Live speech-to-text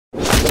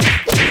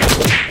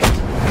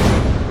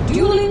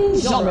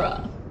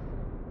genre.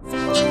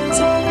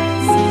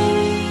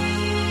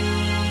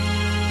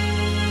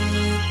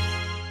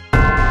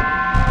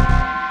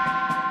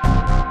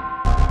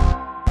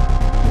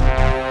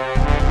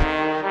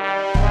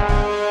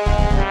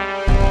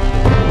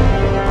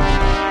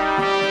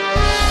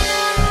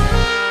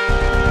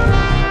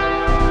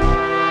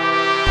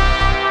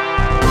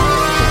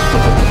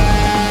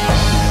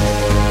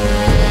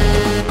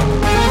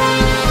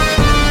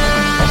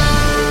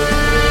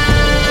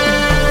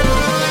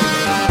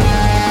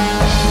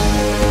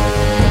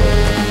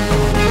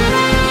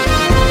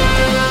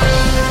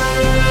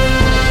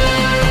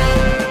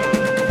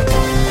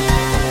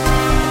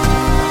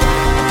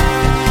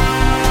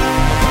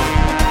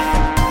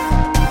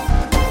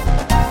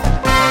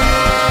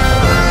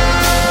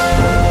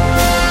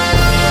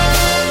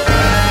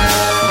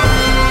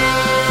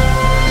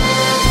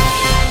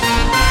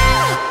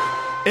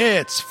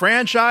 It's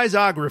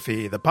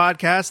Franchiseography, the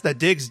podcast that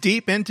digs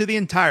deep into the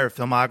entire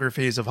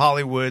filmographies of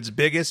Hollywood's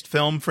biggest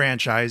film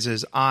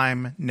franchises.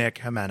 I'm Nick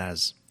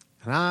Jimenez.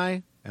 And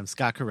I am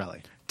Scott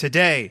Corelli.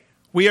 Today,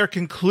 we are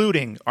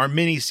concluding our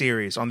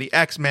mini-series on the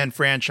X-Men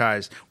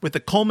franchise with the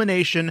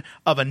culmination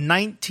of a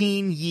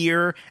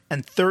 19-year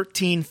and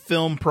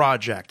 13-film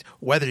project.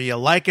 Whether you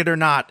like it or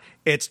not,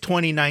 it's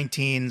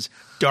 2019's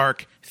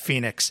Dark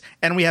Phoenix.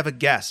 And we have a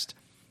guest.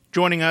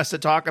 Joining us to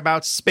talk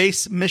about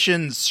space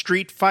missions,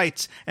 street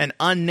fights, and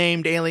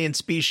unnamed alien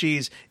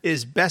species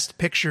is Best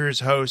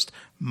Pictures host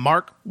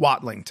Mark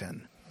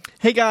Watlington.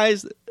 Hey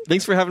guys,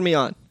 thanks for having me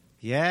on.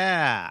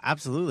 Yeah,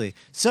 absolutely.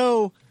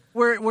 So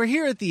we're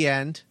here at the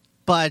end,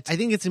 but I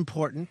think it's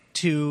important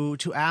to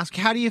ask,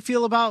 how do you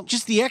feel about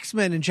just the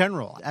X-Men in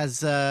general as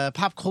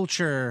pop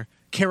culture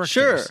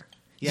characters? Sure.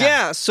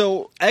 Yeah,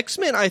 so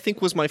X-Men, I think,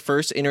 was my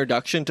first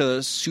introduction to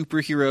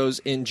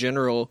superheroes in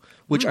general,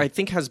 which I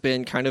think has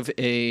been kind of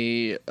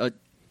a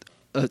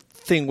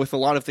thing with a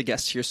lot of the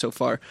guests here so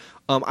far.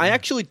 I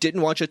actually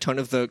didn't watch a ton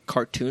of the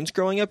cartoons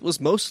growing up. It was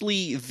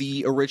mostly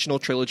the original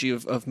trilogy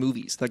of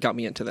movies that got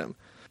me into them.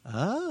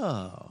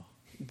 Oh.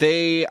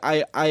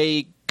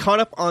 I caught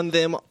up on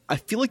them. I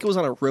feel like it was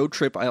on a road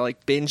trip. I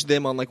binged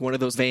them on one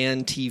of those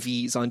van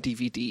TVs on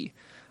DVD.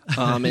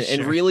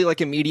 And really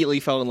immediately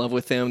fell in love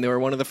with them. They were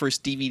one of the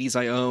first DVDs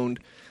I owned.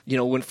 You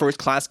know, when First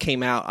Class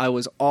came out, I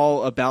was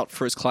all about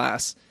First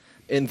Class,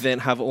 and then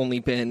have only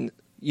been,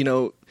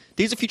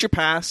 Days of Future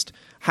Past,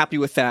 happy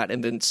with that,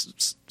 and then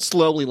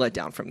slowly let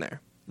down from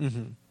there.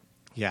 Mm-hmm.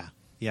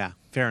 Yeah,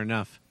 fair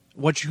enough.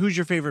 Who's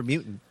your favorite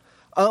mutant?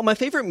 My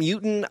favorite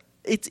mutant,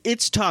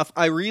 it's tough.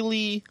 I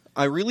really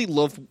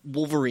love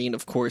Wolverine,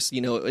 of course.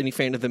 Any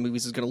fan of the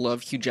movies is going to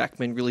love Hugh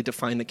Jackman, really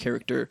defined the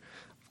character.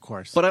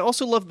 Course. But I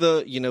also love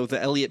the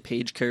Elliot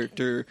Page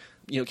character,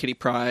 Kitty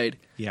Pryde.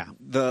 Yeah.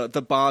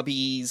 The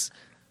Bobbies.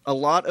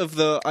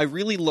 I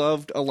really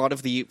loved a lot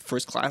of the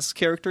First Class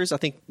characters. I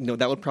think,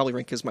 that would probably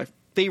rank as my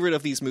favorite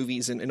of these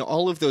movies, and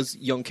all of those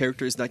young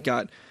characters that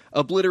got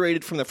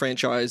obliterated from the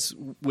franchise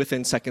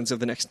within seconds of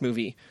the next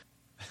movie.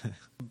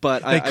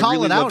 But they call I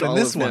really it out loved in all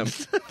this of one.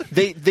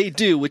 them. They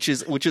do, which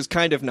is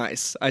kind of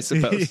nice, I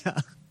suppose.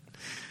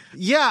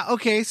 Yeah,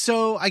 okay,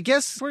 so I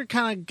guess we're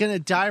kind of going to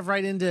dive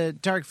right into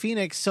Dark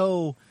Phoenix.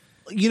 So,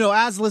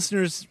 as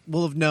listeners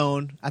will have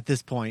known at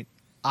this point,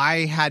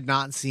 I had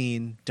not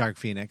seen Dark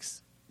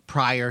Phoenix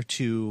prior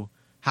to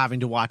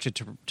having to watch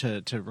it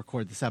to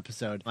record this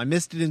episode. I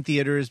missed it in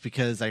theaters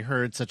because I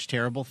heard such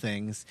terrible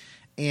things.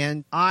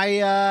 And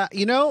I,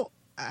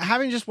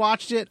 having just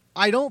watched it,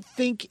 I don't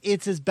think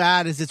it's as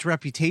bad as its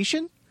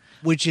reputation,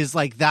 which is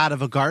like that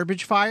of a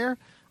garbage fire.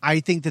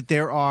 I think that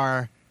there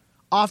are...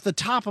 Off the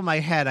top of my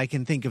head, I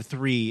can think of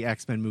 3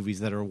 X-Men movies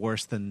that are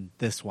worse than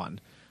this one,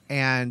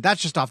 and that's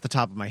just off the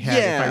top of my head.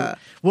 Yeah,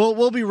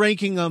 we'll be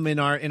ranking them in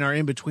our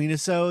in between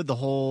episode, the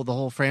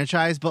whole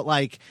franchise. But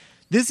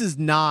this is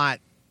not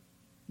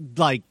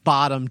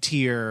bottom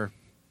tier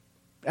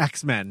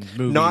X-Men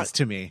movies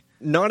to me.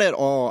 Not at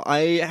all.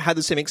 I had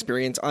the same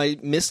experience. I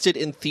missed it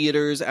in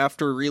theaters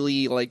after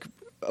really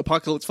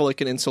Apocalypse felt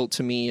like an insult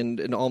to me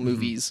and all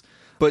movies.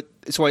 But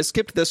so I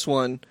skipped this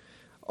one.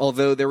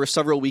 Although there were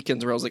several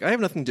weekends where I was like, I have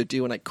nothing to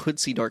do, and I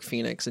could see Dark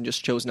Phoenix and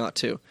just chose not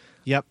to.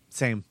 Yep,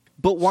 same.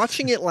 But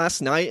watching it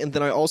last night, and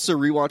then I also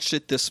rewatched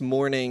it this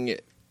morning,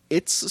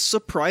 it's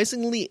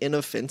surprisingly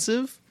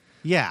inoffensive.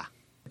 Yeah.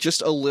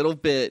 Just a little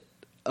bit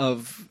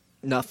of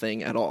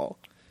nothing at all.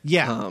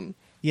 Yeah.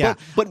 Yeah.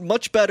 But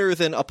much better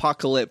than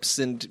Apocalypse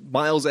and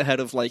miles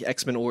ahead of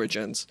X-Men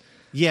Origins.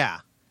 Yeah.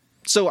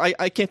 So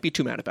I can't be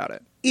too mad about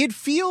it. It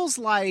feels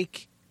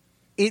like...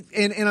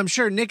 And I'm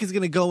sure Nick is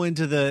going to go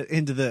into the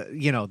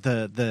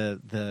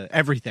the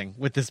everything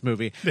with this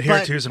movie. The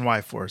here, twos, and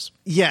why force.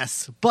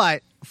 Yes,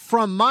 but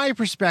from my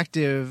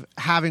perspective,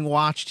 having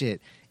watched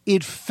it,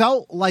 it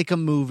felt like a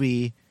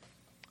movie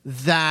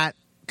that,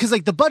 because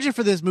the budget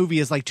for this movie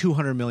is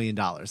 $200 million.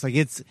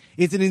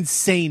 It's an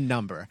insane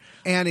number,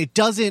 and it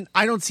doesn't.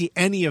 I don't see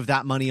any of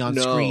that money on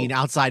screen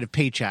outside of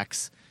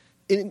paychecks.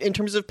 In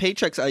terms of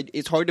paychecks,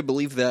 it's hard to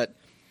believe that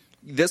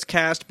this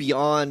cast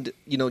beyond,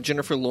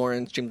 Jennifer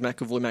Lawrence, James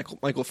McAvoy,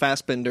 Michael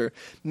Fassbender,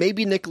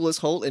 maybe Nicholas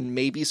Hoult, and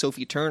maybe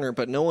Sophie Turner,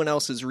 but no one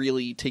else is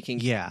really taking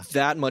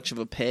that much of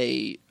a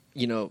pay,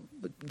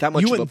 that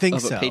much of a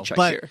paycheck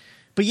here.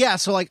 But yeah,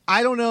 so like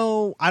I don't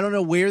know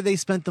where they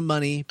spent the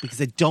money, because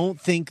I don't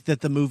think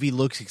that the movie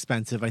looks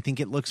expensive. I think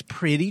it looks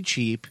pretty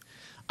cheap.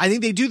 I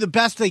think they do the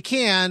best they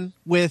can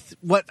with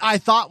what I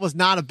thought was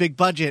not a big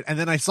budget, and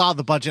then I saw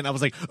the budget and I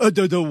was like,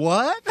 the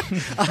what?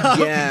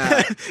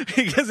 Yeah.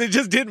 Because it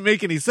just didn't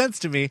make any sense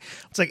to me.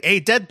 It's like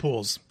 8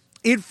 Deadpools.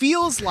 It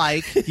feels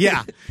like,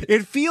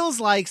 it feels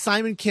like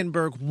Simon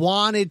Kinberg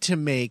wanted to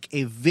make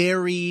a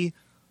very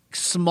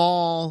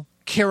small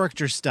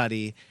character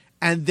study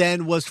and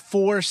then was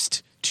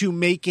forced to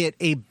make it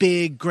a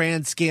big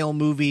grand scale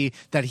movie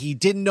that he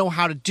didn't know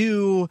how to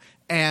do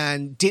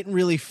and didn't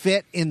really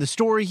fit in the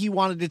story he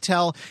wanted to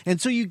tell. And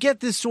so you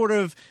get this sort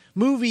of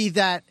movie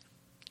that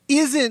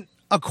isn't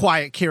a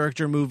quiet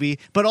character movie,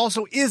 but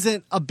also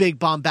isn't a big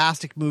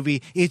bombastic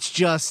movie. It's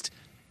just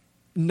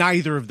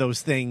neither of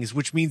those things,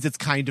 which means it's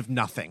kind of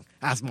nothing,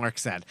 as Mark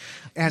said.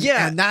 And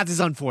that is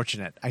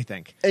unfortunate, I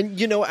think.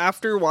 And,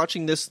 after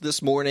watching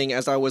this morning,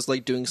 as I was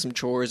like doing some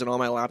chores and on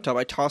my laptop,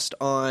 I tossed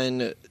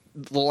on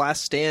The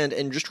Last Stand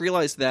and just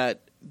realized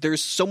that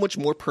there's so much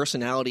more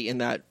personality in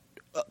that,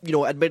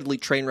 admittedly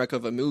train wreck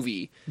of a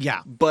movie.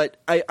 Yeah. But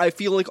I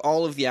feel like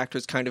all of the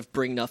actors kind of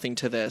bring nothing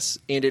to this,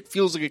 and it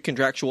feels like a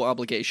contractual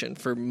obligation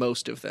for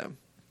most of them.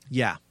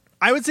 Yeah.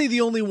 I would say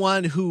the only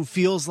one who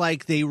feels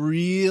like they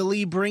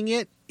really bring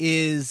it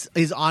is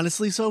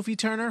honestly Sophie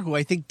Turner, who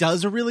I think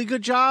does a really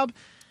good job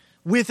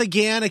with,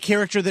 again, a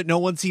character that no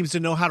one seems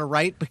to know how to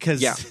write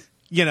because,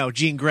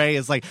 Jean Grey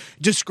is like,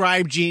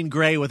 describe Jean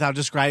Grey without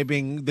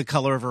describing the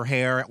color of her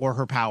hair or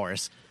her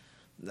powers.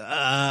 She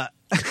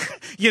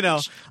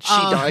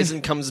dies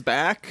and comes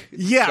back.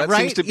 Yeah, that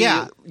right? seems to be,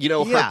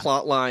 her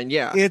plot line.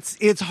 Yeah.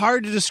 It's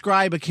hard to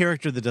describe a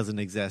character that doesn't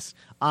exist.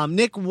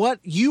 Nick,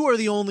 you are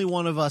the only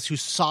one of us who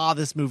saw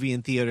this movie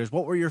in theaters.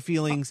 What were your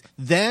feelings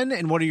then,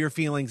 and what are your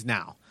feelings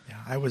now?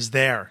 Yeah, I was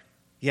there.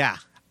 Yeah.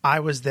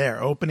 I was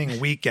there, opening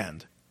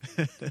weekend.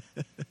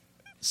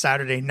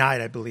 Saturday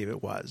night, I believe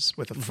it was,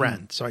 with a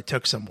friend. So I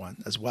took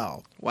someone as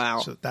well. Wow.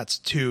 So that's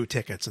 2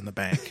 tickets in the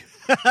bank.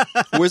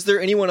 Was there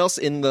anyone else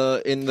in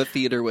the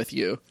theater with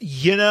you?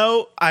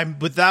 I'm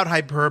without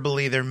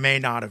hyperbole, there may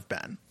not have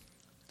been.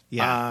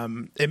 Yeah.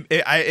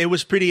 It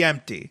was pretty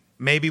empty.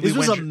 Maybe this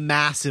was a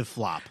massive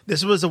flop.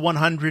 This was a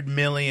 $100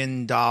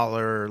 million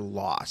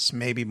loss,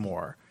 maybe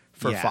more,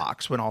 for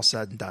Fox when all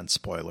said and done.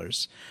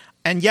 Spoilers.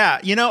 And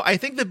I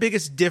think the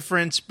biggest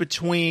difference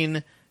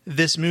between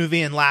this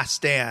movie and Last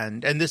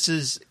Stand, and this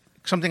is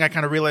something I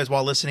kind of realized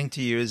while listening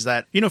to you, is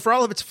that, for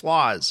all of its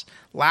flaws,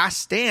 Last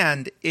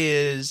Stand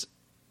is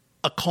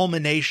a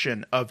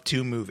culmination of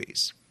 2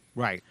 movies.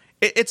 Right.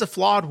 It's a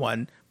flawed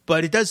one,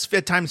 but it does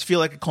at times feel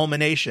like a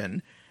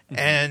culmination. Mm-hmm.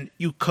 And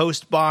you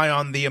coast by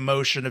on the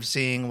emotion of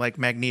seeing like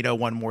Magneto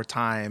one more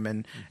time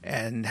and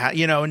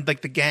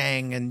like the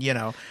gang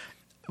and,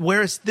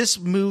 whereas this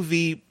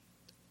movie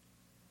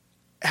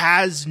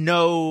has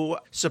no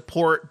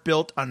support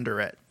built under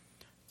it.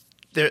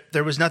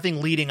 There was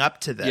nothing leading up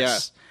to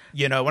this.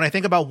 Yeah. When I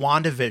think about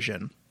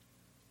WandaVision,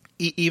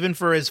 even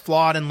for as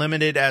flawed and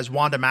limited as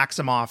Wanda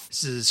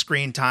Maximoff's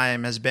screen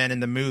time has been in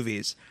the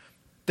movies,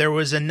 there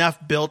was enough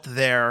built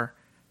there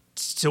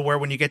to where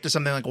when you get to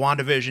something like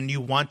WandaVision, you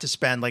want to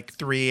spend like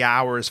 3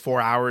 hours, 4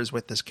 hours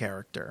with this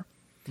character.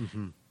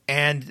 Mm-hmm.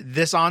 And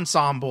this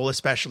ensemble,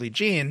 especially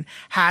Jean,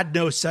 had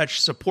no such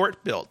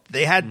support built.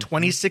 They had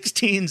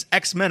 2016's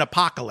X-Men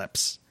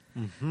Apocalypse.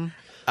 Mm-hmm.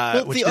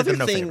 Which the did other them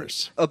no thing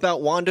favors. About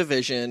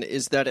WandaVision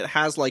is that it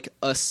has like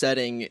a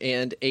setting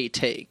and a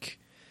take.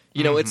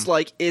 It's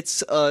like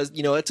it's a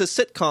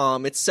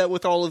sitcom. It's set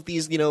with all of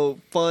these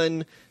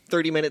fun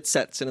 30-minute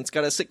sets, and it's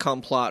got a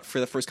sitcom plot for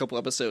the first couple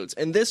episodes.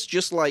 And this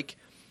just like,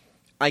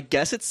 I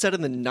guess it's set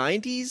in the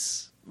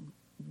 90s,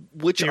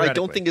 which I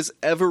don't think is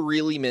ever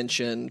really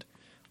mentioned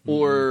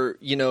or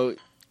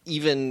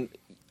even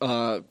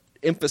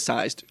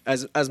emphasized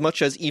as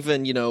much as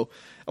even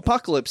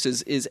Apocalypse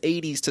is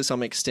 80s to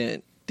some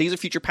extent. Days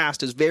of Future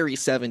Past is very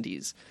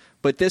 70s,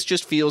 but this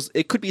just feels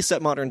it could be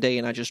set modern day,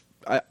 and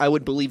I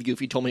would believe you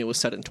if you told me it was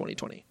set in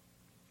 2020.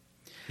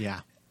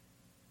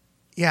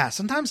 Yeah,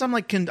 sometimes I'm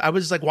like I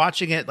was like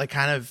watching it like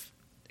kind of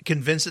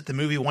convinced that the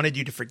movie wanted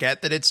you to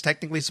forget that it's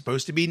technically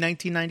supposed to be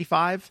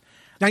 1995.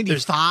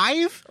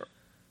 95?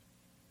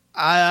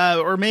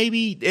 Or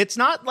maybe it's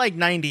not like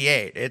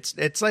 98.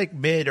 It's like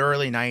mid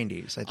early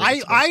 90s.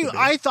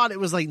 I thought it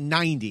was like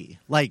 90,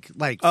 like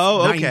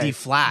 90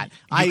 flat.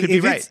 You could be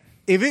right.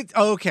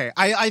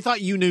 I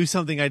thought you knew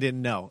something I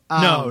didn't know.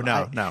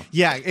 No.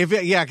 Yeah,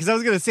 because I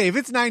was gonna say if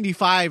it's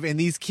 95 and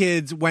these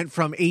kids went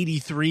from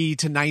 83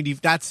 to 90,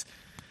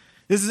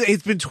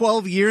 it's been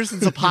 12 years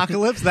since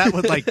Apocalypse. That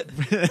would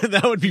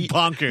that would be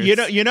bonkers.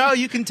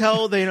 You can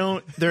tell they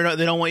don't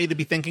want you to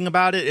be thinking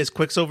about it. Is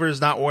Quicksilver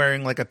is not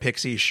wearing like a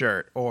Pixie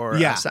shirt or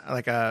there's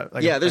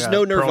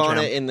no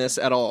Nirvana in this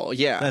at all.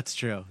 Yeah, that's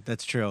true.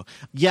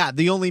 Yeah,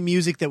 the only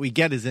music that we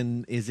get is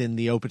in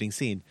the opening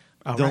scene.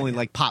 Oh, the right, only yeah.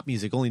 like pop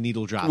music, only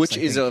needle drops, which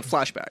I is think. a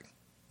flashback.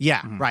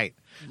 Yeah, right.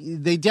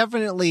 They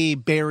definitely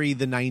bury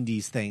the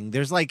 90s thing.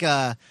 There's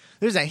a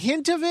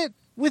hint of it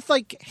with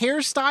like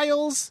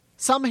hairstyles,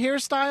 some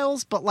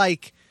hairstyles, but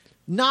like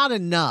not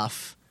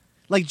enough.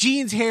 Like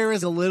Gene's hair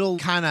is a little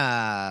kind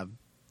of,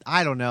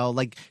 I don't know,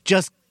 like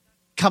just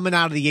coming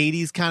out of the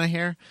 80s kind of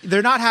hair.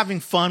 They're not having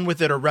fun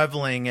with it or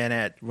reveling in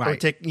it, or Right.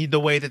 taking the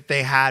way that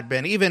they had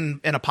been,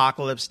 even in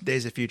Apocalypse: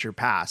 Days of Future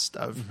Past,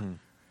 of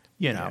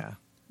Yeah.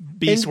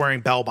 Beast And-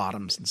 wearing bell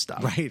bottoms and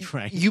stuff.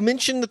 Right. You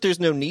mentioned that there's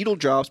no needle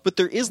drops, but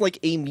there is like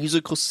a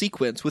musical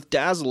sequence with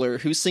Dazzler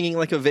who's singing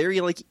like a very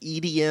like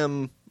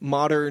EDM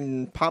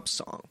modern pop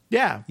song.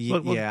 Yeah, Yeah.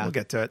 we'll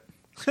get to it.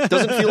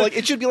 Doesn't feel like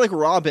it should be like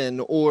Robin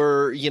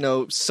or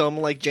some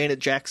like Janet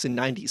Jackson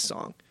 90s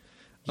song.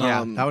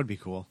 Yeah, that would be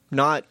cool.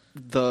 Not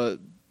the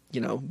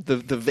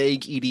the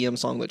vague EDM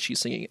song that she's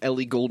singing,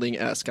 Ellie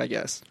Goulding-esque, I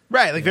guess.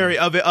 Right, like very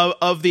of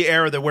the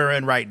era that we're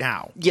in right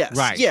now. Yes.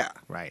 Right. Yeah.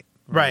 Right.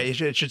 Right,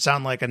 it should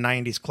sound like a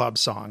 '90s club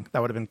song. That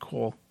would have been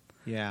cool.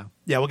 Yeah.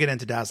 Yeah, we'll get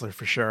into Dazzler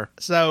for sure.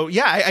 So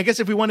yeah, I guess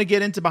if we want to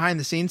get into behind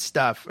the scenes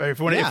stuff, or if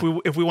we want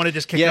to, if we want to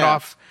just kick it Yeah.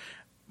 off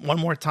one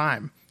more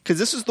time. Because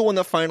this is the one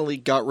that finally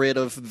got rid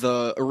of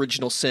the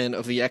original sin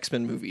of the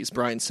X-Men movies,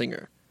 Bryan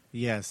Singer.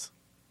 Yes.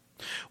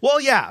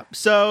 Well, yeah.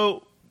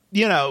 So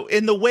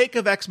in the wake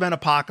of X-Men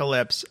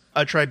Apocalypse,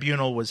 a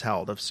tribunal was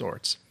held of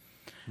sorts.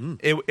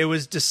 It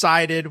was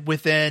decided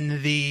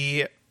within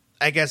the,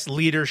 I guess,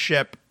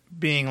 leadership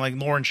being like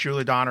Lauren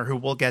Shuler Donner, who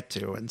we'll get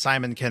to, and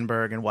Simon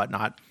Kinberg and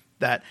whatnot,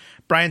 that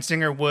Bryan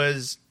Singer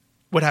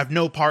would have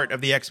no part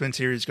of the X-Men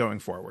series going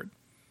forward.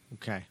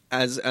 Okay.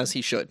 As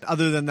he should.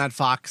 Other than that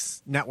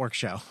Fox network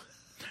show.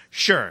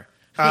 Sure.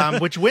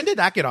 Which when did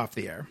that get off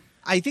the air?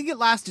 I think it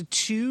lasted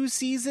 2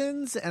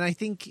 seasons, and I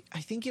think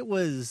it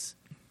was,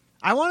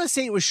 I want to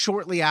say it was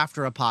shortly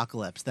after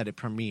Apocalypse that it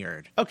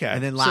premiered. Okay.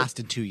 And then So-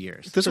 lasted 2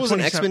 years. This So was an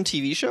 27 X-Men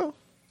TV show?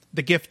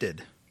 The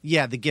Gifted.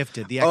 Yeah, The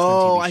Gifted, the X-Men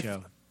Oh, TV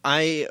show.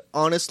 I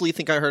honestly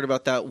think I heard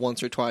about that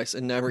once or twice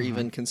and never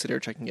even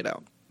considered checking it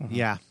out.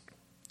 Yeah.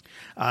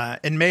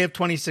 In May of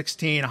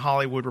 2016, a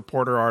Hollywood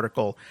Reporter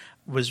article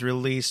was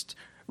released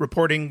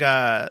reporting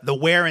the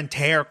wear and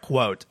tear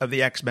quote of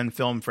the X-Men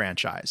film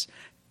franchise.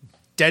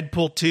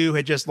 Deadpool 2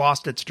 had just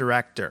lost its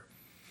director.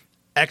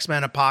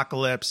 X-Men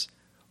Apocalypse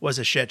was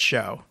a shit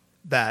show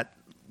that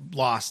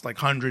lost like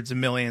hundreds of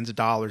millions of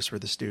dollars for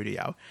the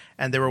studio,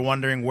 and they were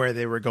wondering where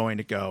they were going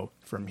to go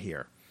from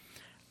here.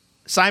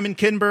 Simon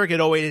Kinberg had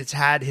always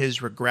had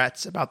his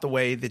regrets about the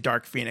way the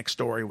Dark Phoenix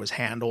story was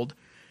handled.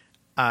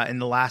 In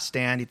The Last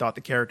Stand, he thought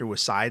the character was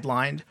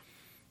sidelined.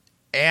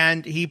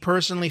 And he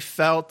personally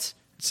felt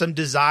some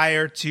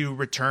desire to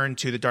return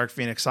to the Dark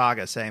Phoenix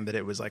saga, saying that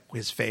it was like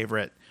his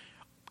favorite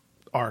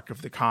arc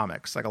of the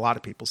comics, like a lot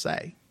of people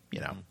say,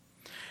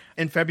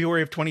 In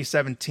February of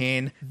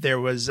 2017, there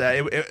was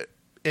there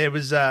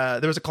was a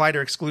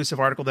Collider exclusive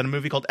article that a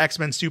movie called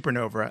X-Men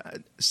Supernova,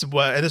 and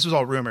this was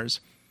all rumors,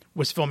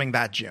 was filming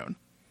that June.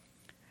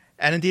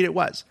 And indeed it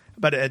was,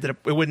 but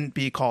it wouldn't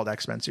be called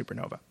X-Men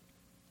Supernova.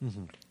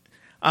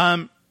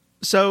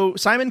 So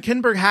Simon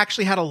Kinberg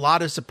actually had a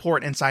lot of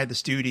support inside the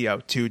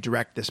studio to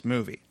direct this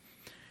movie.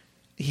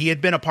 He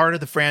had been a part of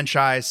the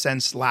franchise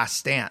since Last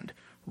Stand,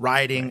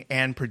 writing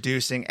and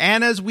producing,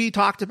 and as we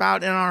talked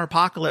about in our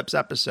Apocalypse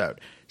episode,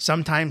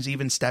 sometimes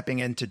even stepping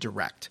in to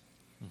direct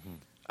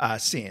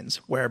scenes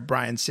where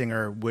Bryan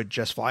Singer would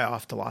just fly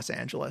off to Los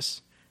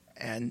Angeles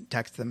and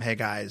text them, "Hey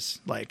guys,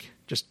 like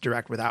just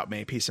direct without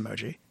me, peace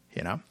emoji,"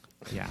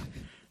 Yeah.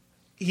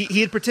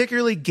 He had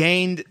particularly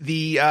gained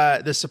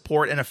the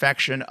support and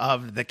affection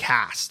of the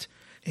cast.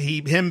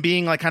 Him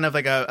being like kind of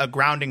like a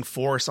grounding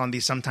force on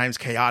these sometimes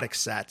chaotic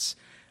sets.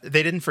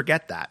 They didn't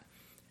forget that.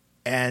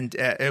 And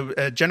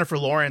Jennifer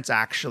Lawrence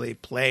actually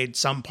played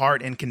some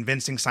part in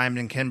convincing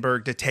Simon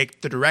Kinberg to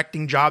take the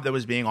directing job that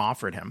was being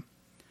offered him.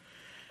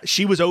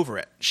 She was over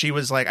it. She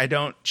was like,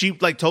 she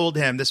like told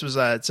him, this was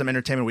some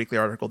Entertainment Weekly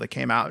article that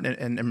came out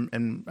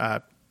in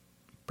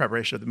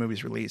preparation of the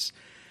movie's release,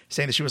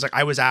 saying that she was like,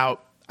 I was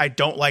out. I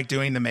don't like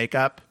doing the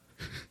makeup.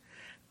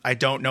 I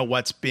don't know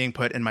what's being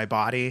put in my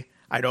body.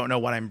 I don't know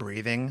what I'm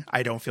breathing.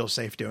 I don't feel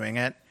safe doing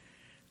it.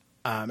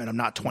 And I'm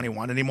not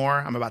 21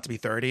 anymore. I'm about to be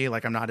 30.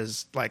 Like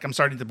I'm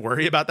starting to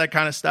worry about that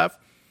kind of stuff.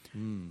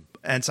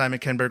 And Simon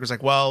Kinberg was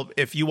like, well,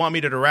 if you want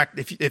me to direct,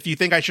 if you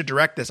think I should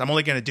direct this, I'm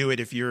only going to do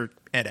it if you're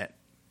in it.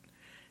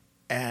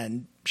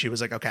 And she was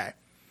like, okay.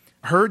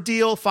 Her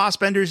deal,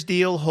 Fassbender's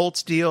deal,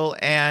 Holt's deal,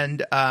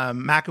 and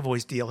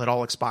McAvoy's deal had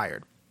all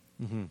expired.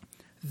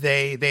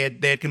 They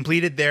had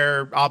completed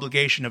their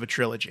obligation of a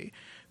trilogy,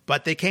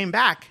 but they came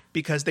back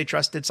because they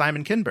trusted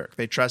Simon Kinberg.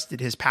 They trusted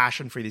his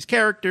passion for these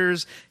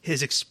characters,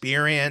 his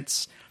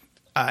experience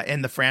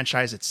in the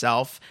franchise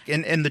itself.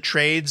 In the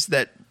trades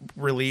that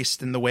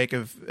released in the wake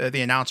of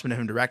the announcement of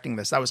him directing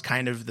this, that was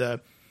kind of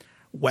the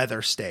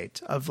weather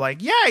state of like,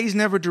 yeah, he's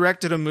never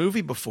directed a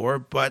movie before,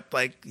 but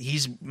like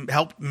he's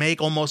helped make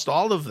almost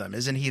all of them.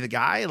 Isn't he the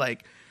guy?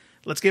 Like,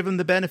 let's give him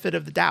the benefit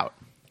of the doubt.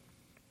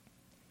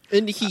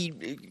 And he,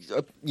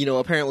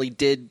 apparently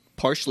did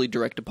partially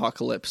direct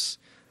Apocalypse.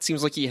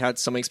 seems like he had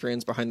some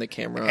experience behind the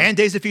camera. And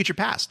Days of Future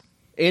Past.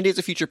 And Days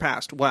of Future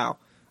Past. Wow.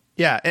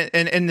 Yeah,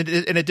 and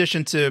in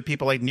addition to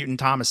people like Newton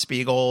Thomas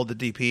Spiegel, the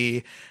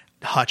DP,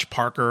 Hutch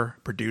Parker,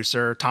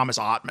 producer, John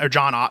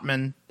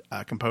Ottman,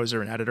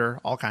 composer and editor,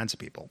 all kinds of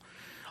people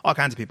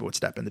would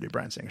step in to do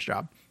Bryan Singer's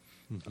job.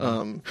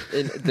 And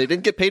they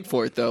didn't get paid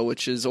for it, though,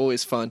 which is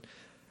always fun.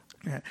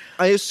 Yeah.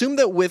 I assume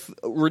that with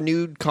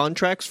renewed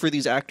contracts for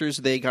these actors,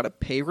 they got a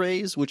pay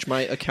raise, which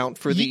might account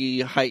for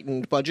the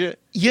heightened budget.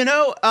 You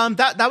know,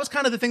 that was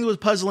kind of the thing that was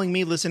puzzling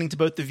me listening to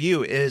both of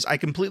you. Is I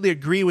completely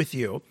agree with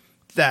you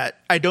that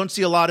I don't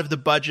see a lot of the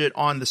budget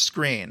on the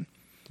screen,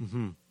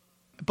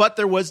 but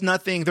there was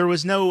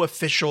no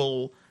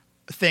official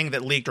thing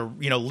that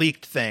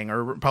leaked thing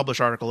or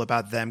published article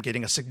about them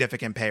getting a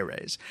significant pay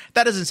raise.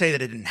 That doesn't say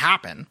that it didn't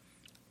happen.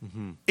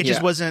 It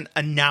just wasn't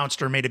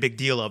announced or made a big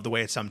deal of the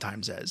way it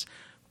sometimes is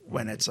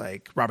when it's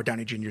like Robert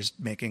Downey Jr.'s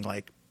making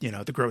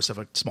the gross of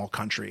a small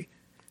country.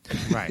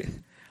 Right.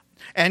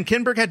 And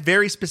Kinberg had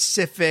very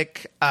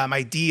specific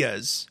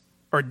ideas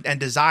and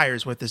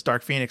desires with this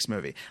Dark Phoenix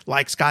movie.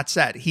 Like Scott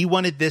said, he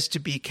wanted this to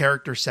be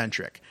character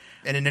centric.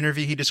 In an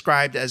interview, he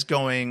described as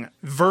going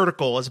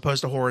vertical as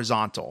opposed to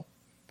horizontal.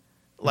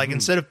 Like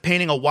instead of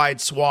painting a wide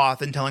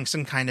swath and telling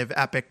some kind of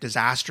epic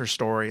disaster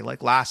story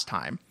like last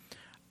time,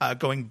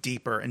 going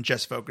deeper and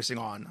just focusing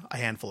on a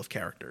handful of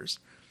characters.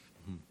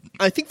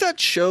 I think that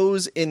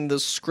shows in the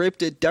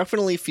script. It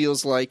definitely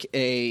feels like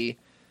a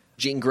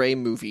Jean Grey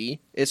movie.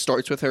 It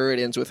starts with her, it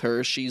ends with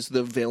her. She's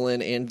the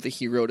villain and the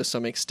hero to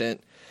some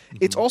extent.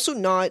 It's also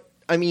not,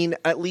 I mean,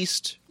 at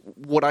least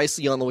what I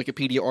see on the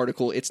Wikipedia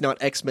article, it's not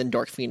X-Men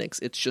Dark Phoenix.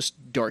 It's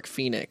just Dark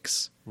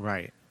Phoenix.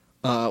 Right.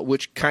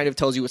 Which kind of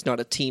tells you it's not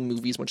a team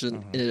movie as much as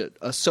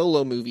a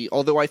solo movie.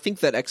 Although I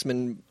think that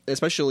X-Men,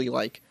 especially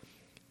like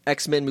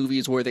X-Men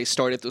movies where they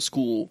start at the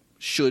school,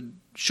 should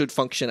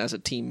function as a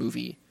team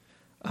movie.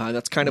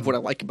 That's kind of what I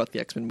like about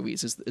the X-Men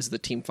movies is the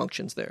team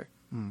functions there.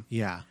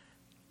 Yeah.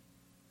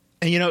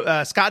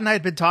 And Scott and I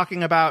had been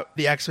talking about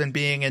the X-Men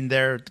being in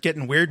their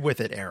getting weird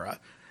with it era.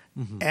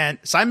 And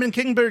Simon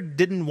Kinberg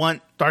didn't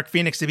want Dark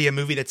Phoenix to be a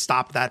movie that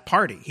stopped that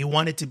party. He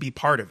wanted to be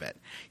part of it.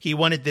 He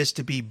wanted this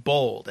to be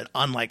bold and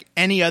unlike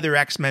any other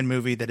X-Men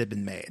movie that had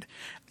been made.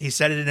 He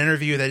said in an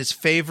interview that his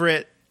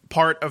favorite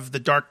part of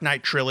the Dark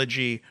Knight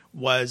trilogy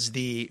was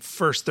the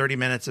first 30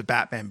 minutes of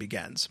Batman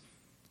Begins.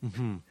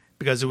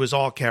 Because it was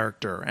all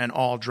character and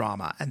all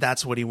drama. And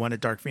that's what he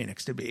wanted Dark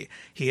Phoenix to be.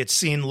 He had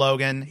seen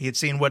Logan. He had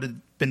seen what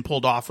had been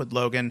pulled off with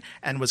Logan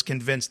and was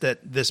convinced that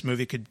this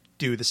movie could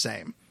do the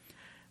same.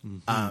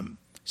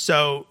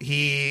 So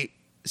he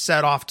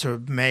set off to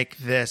make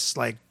this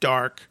like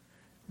dark,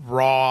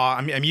 raw.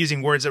 I'm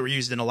using words that were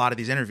used in a lot of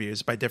these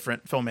interviews by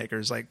different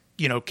filmmakers, like,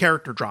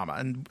 character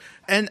drama.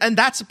 And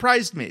that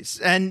surprised me.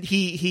 And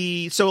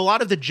so a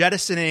lot of the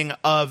jettisoning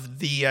of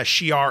the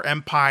Shi'ar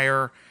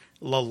Empire,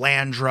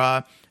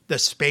 Lalandra, the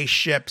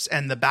spaceships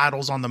and the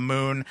battles on the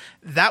moon,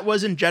 that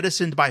wasn't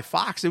jettisoned by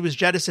Fox. It was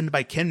jettisoned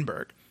by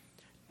Kinberg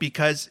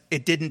because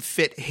it didn't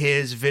fit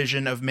his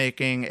vision of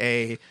making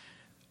a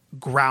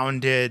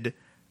grounded,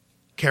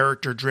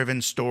 character-driven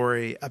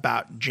story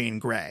about Jean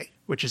Grey,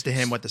 which is to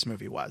him what this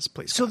movie was.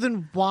 Please. So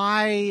then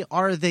why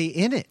are they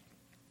in it?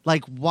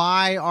 Like,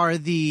 why are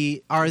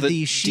the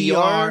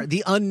Shi'ar,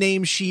 the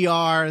unnamed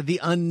Shi'ar, the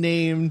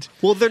unnamed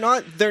Well, they're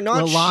not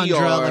Lalandra,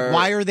 Shi'ar. like,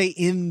 why are they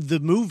in the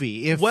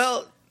movie?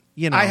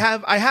 I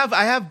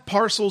have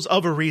parcels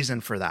of a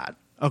reason for that.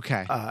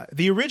 Okay.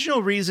 The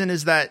original reason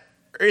is that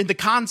in the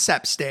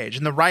concept stage,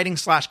 in the writing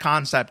 /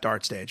 concept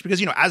art stage,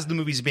 because, as the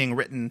movie's being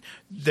written,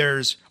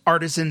 there's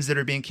artisans that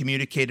are being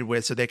communicated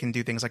with so they can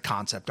do things like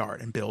concept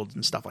art and build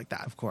and stuff like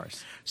that. Of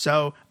course.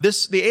 So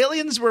the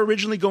aliens were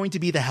originally going to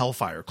be the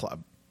Hellfire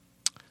Club.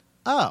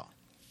 Oh.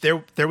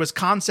 There was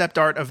concept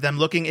art of them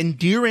looking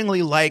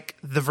endearingly like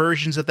the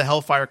versions of the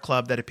Hellfire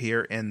Club that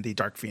appear in the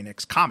Dark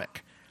Phoenix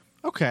comic.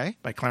 Okay.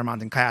 By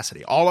Claremont and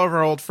Cassidy. All of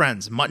our old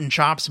friends, Mutton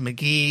Chops,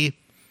 McGee,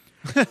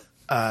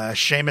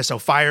 Seamus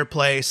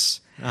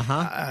O'Fireplace,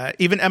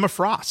 even Emma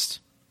Frost.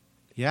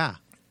 Yeah.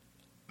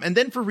 And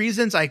then for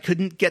reasons I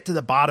couldn't get to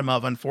the bottom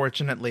of,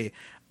 unfortunately,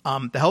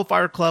 the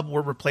Hellfire Club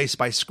were replaced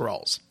by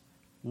Skrulls.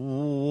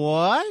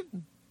 What?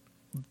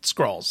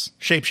 Skrulls.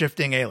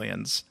 Shape-shifting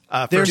aliens.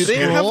 They're Do they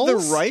have the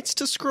Skrulls? rights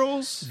to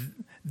Skrulls?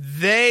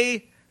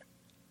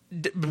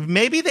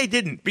 Maybe they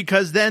didn't,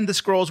 because then the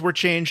Skrulls were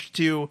changed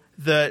to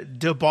the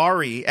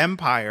Dabari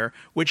Empire,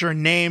 which are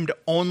named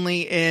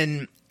only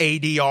in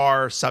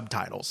ADR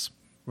subtitles.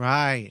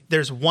 Right.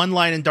 There's one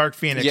line in Dark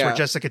Phoenix Yeah. where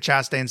Jessica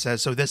Chastain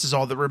says, "So this is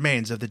all that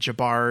remains of the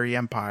Jabari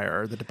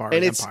Empire," or the Dabari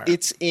And Empire.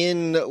 it's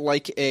in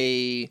like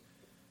a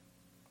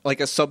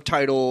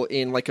subtitle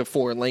in like a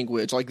foreign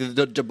language, like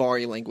the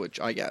Dabari language,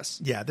 I guess.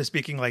 Yeah, they're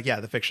speaking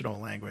the fictional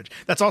language.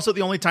 That's also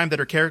the only time that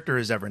her character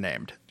is ever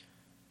named.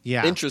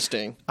 Yeah.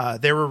 Interesting.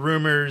 There were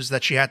rumors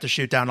that she had to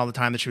shoot down all the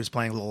time that she was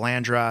playing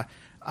Lalandra,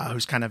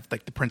 who's kind of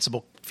like the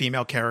principal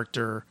female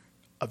character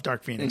of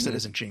Dark Phoenix that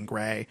isn't Jean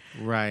Grey.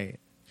 Right.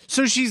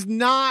 So she's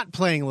not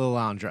playing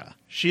Lilandra.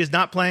 She is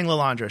not playing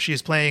Lalandra. She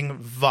is playing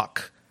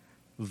Vuk.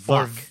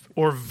 Vuk.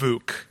 Or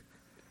Vuk.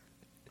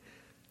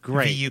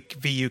 Great.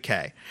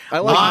 VUK. I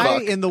like Why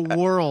Vuck. in the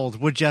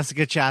world would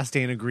Jessica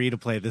Chastain agree to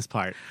play this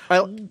part?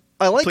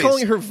 I like Please.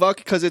 calling her Vuck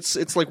because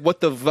it's like, what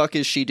the Vuck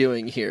is she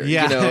doing here?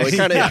 Yeah. You know, it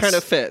kind of Yes. kind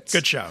of fits.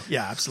 Good show.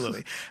 Yeah,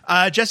 absolutely.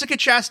 Jessica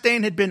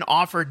Chastain had been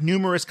offered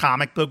numerous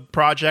comic book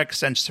projects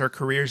since her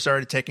career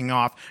started taking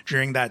off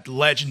during that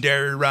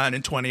legendary run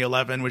in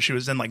 2011, when she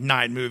was in like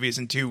 9 movies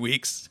in 2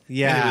 weeks.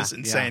 Yeah, It was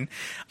insane.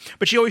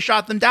 But she always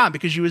shot them down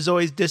because she was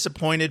always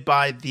disappointed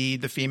by the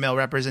female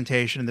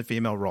representation and the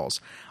female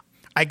roles.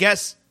 I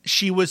guess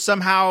she was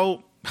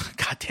somehow...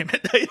 God damn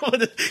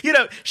it. You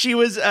know, she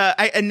was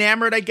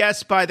enamored, I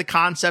guess, by the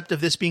concept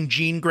of this being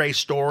Jean Grey's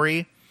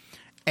story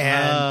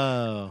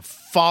and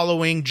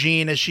following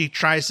Jean as she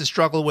tries to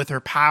struggle with her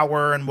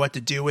power and what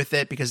to do with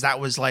it, because that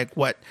was like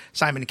what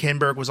Simon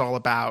Kinberg was all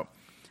about.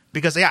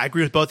 Because, yeah, I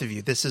agree with both of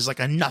you. This is like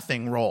a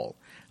nothing role.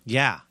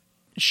 Yeah.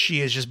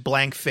 She is just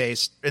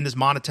blank-faced in this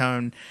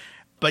monotone.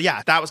 But,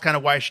 yeah, that was kind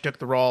of why she took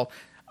the role.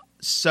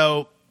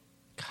 So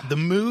the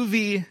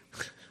movie...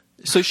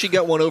 So she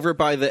got won over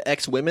by the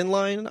ex-women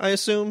line, I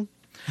assume?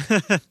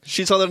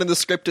 She saw that in the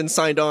script and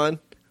signed on.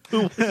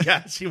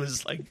 Yeah, she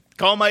was like,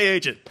 call my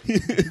agent.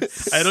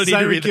 I don't need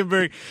to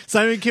read it.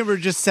 Simon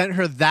Kinberg just sent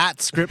her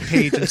that script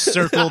page and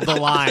circled the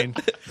line.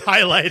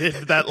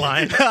 Highlighted that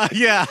line.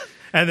 Yeah.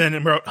 And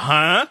then wrote,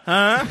 huh?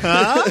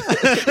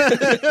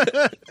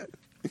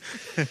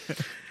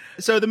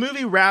 So the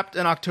movie wrapped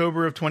in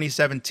October of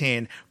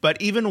 2017, but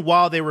even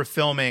while they were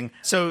filming,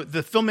 so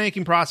the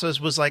filmmaking process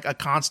was like a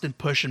constant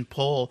push and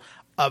pull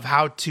of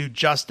how to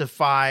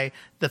justify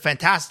the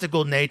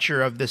fantastical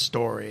nature of this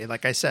story.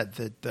 Like I said,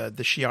 the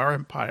Shi'ar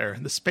Empire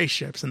and the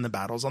spaceships and the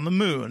battles on the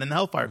moon and the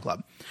Hellfire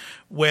Club.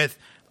 With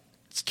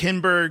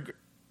Kinberg,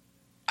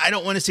 I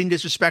don't want to seem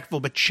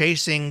disrespectful, but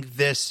chasing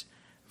this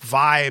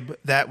vibe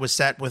that was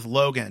set with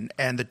Logan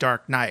and The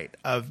Dark Knight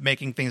of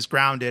making things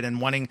grounded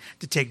and wanting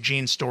to take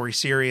Jean's story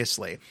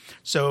seriously.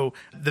 So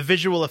the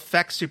visual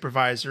effects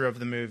supervisor of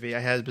the movie, I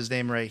have his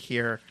name right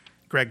here,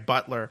 Greg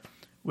Butler,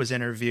 was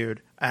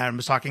interviewed and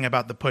was talking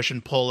about the push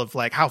and pull of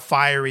like, how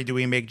fiery do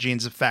we make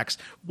Jean's effects?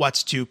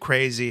 What's too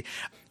crazy?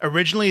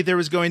 Originally, there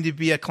was going to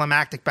be a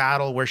climactic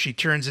battle where she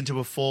turns into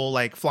a full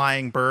like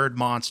flying bird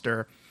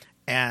monster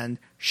and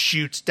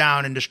shoots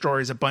down and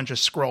destroys a bunch of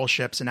Skrull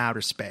ships in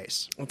outer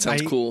space. That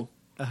sounds cool.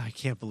 I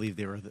can't believe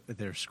they're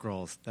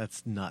Skrulls.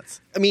 That's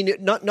nuts. I mean,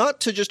 not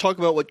to just talk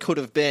about what could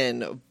have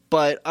been,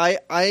 but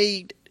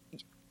I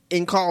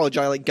in college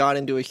I like got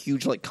into a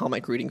huge like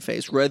comic reading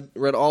phase. Read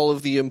all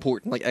of the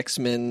important like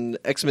X-Men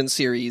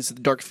series,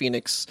 Dark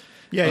Phoenix,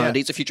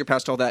 Days of Future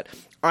Past, all that.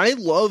 I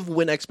love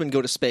when X-Men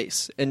go to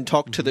space and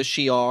talk to the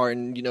Shi'ar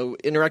and, you know,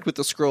 interact with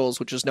the Skrulls,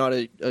 which is not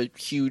a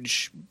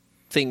huge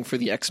thing for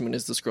the X-Men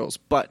is the Skrulls,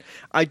 but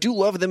I do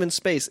love them in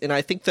space, and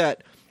I think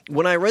that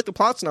when I read the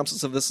plot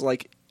synopsis of this,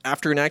 like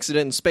after an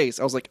accident in space,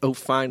 I was like, oh,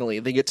 finally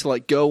they get to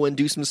like go and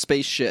do some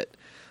space shit.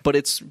 But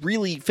it's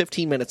really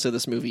 15 minutes of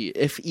this movie,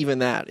 if even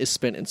that, is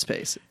spent in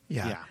space.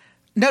 Yeah.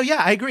 No,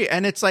 yeah, I agree.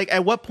 And it's like,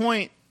 at what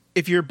point,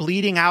 if you're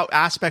bleeding out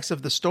aspects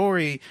of the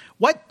story,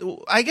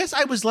 I guess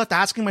I was left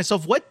asking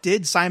myself, what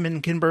did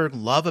Simon Kinberg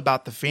love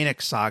about the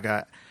Phoenix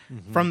Saga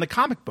from the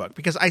comic book?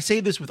 Because I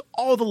say this with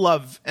all the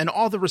love and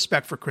all the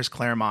respect for Chris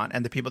Claremont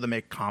and the people that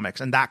make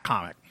comics and that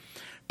comic.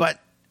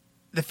 But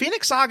the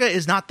Phoenix Saga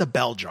is not the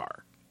bell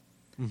jar.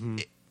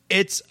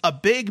 It's a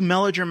big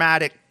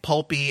melodramatic,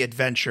 pulpy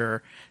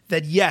adventure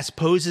that, yes,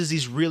 poses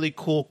these really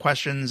cool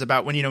questions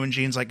about when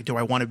Jean's like, do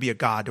I want to be a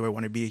god? Do I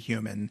want to be a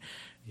human?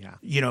 Yeah.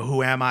 You know,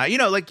 who am I? You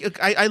know, like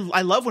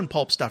I love when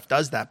pulp stuff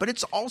does that, but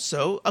it's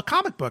also a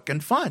comic book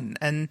and fun.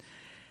 And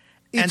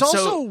It's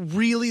also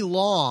really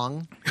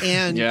long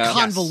and Yeah.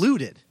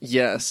 convoluted.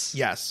 Yes.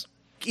 Yes.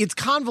 It's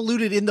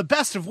convoluted in the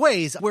best of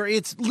ways, where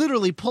it's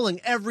literally pulling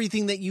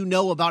everything that you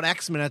know about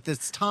X-Men at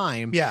this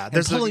time, Yeah,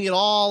 and pulling it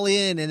all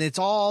in, and it's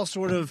all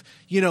sort of,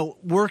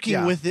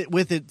 working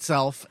with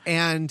itself,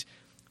 and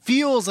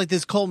feels like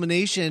this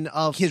culmination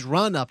of his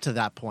run up to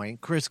that point,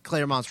 Chris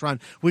Claremont's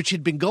run, which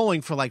had been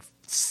going for like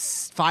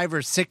 5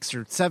 or 6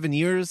 or 7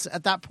 years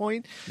at that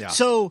point. Yeah.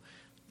 So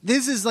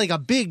this is like a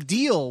big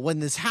deal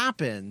when this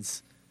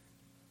happens,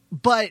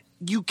 but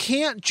you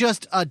can't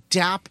just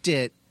adapt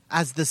it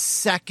as the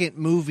second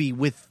movie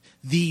with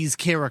these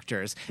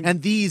characters,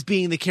 and these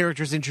being the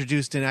characters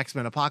introduced in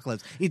X-Men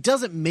Apocalypse. It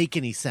doesn't make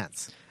any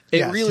sense.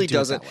 It really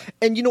doesn't.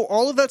 And,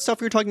 all of that stuff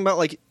you're talking about,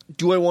 like,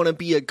 do I want to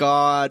be a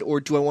god or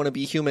do I want to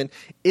be human,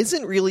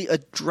 isn't really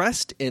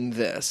addressed in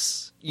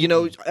this. I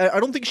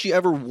don't think she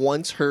ever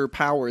wants her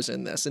powers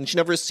in this, and she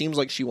never seems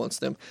like she wants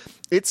them.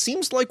 It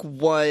seems like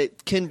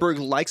what Kinberg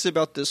likes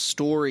about this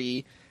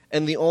story,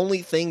 and the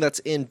only thing that's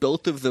in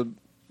both of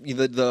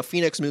the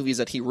Phoenix movies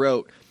that he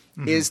wrote,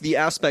 is the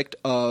aspect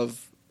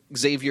of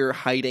Xavier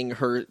hiding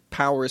her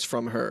powers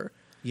from her.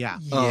 Yeah.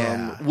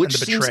 Which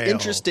seems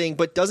interesting,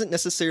 but doesn't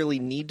necessarily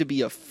need to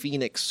be a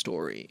Phoenix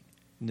story.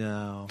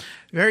 No.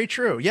 Very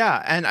true.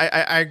 Yeah. And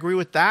I agree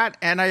with that.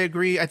 And I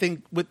agree, I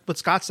think, with what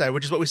Scott said,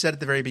 which is what we said at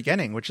the very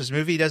beginning, which is this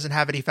movie doesn't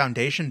have any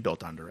foundation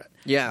built under it.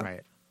 Yeah.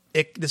 Right.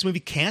 This movie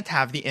can't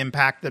have the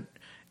impact that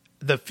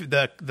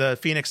the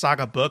Phoenix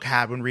Saga book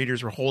had when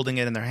readers were holding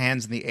it in their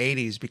hands in the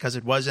 80s, because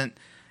it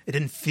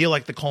didn't feel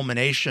like the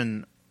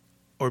culmination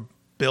or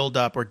build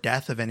up or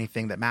death of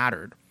anything that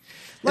mattered.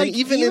 Like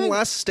even in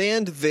Last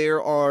Stand,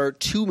 there are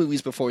 2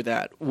 movies before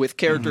that with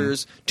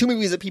characters, 2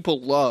 movies that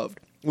people loved,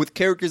 with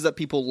characters that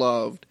people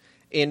loved,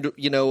 and,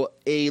 you know,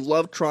 a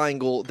love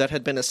triangle that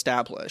had been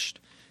established.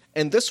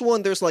 And this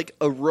one, there's like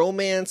a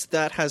romance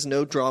that has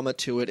no drama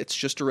to it. It's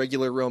just a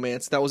regular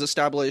romance that was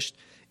established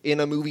in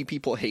a movie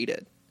people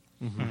hated.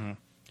 Mm-hmm.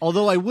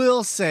 Although I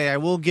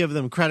will give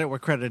them credit where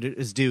credit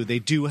is due. They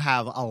do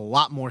have a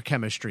lot more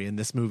chemistry in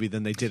this movie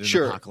than they did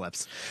in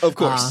Apocalypse. Of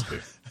course.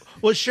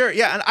 Well, sure,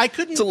 yeah, and I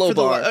couldn't. It's a low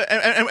bar,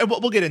 and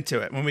we'll get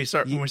into it when we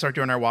start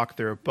doing our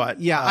walkthrough. But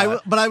yeah,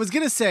 but I was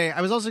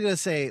also gonna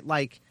say,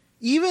 like,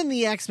 even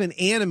the X-Men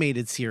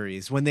animated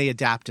series, when they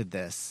adapted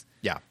this,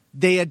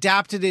 they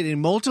adapted it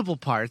in multiple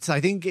parts. I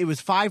think it was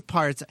 5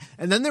 parts.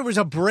 And then there was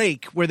a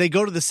break where they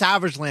go to the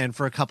Savage Land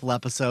for a couple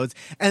episodes.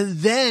 And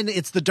then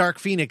it's the Dark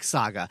Phoenix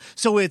saga.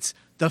 So it's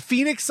the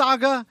Phoenix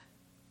saga,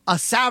 a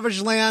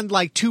Savage Land,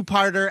 like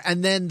 2-parter,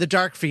 and then the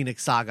Dark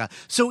Phoenix saga.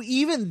 So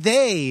even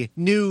they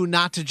knew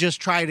not to just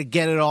try to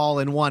get it all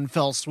in one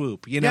fell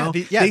swoop. You know,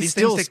 they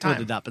still split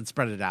it up and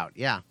spread it out.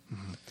 Yeah.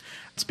 Mm-hmm.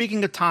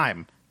 Speaking of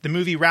time, the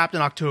movie wrapped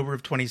in October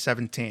of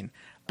 2017.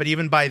 But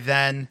even by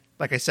then,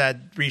 like I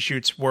said,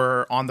 reshoots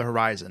were on the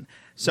horizon.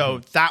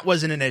 So that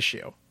wasn't an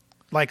issue.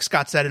 Like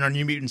Scott said in our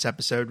New Mutants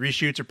episode,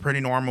 reshoots are pretty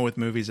normal with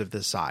movies of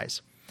this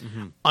size.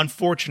 Mm-hmm.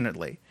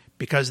 Unfortunately,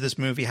 because this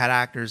movie had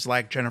actors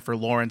like Jennifer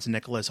Lawrence,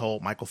 Nicholas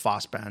Hoult, Michael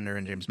Fassbender,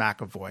 and James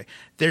McAvoy,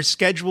 their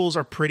schedules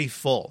are pretty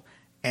full,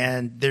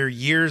 and their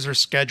years are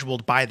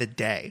scheduled by the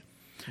day.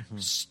 Mm-hmm.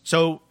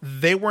 So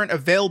they weren't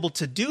available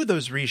to do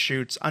those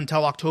reshoots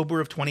until October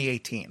of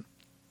 2018.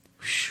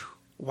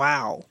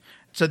 Wow.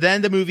 So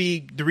then the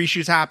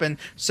reshoots happened.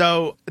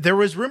 So there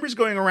was rumors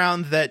going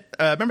around that,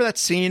 remember that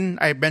scene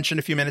I mentioned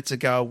a few minutes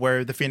ago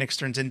where the Phoenix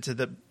turns into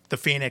the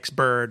Phoenix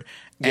bird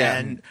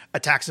and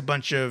attacks a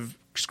bunch of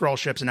Skrull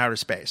ships in outer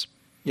space?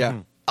 Yeah.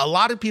 Mm-hmm. A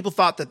lot of people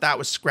thought that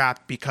was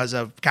scrapped because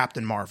of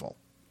Captain Marvel.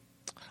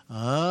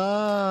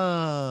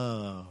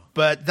 Oh.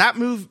 But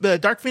that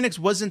Dark Phoenix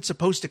wasn't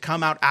supposed to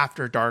come out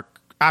after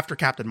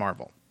Captain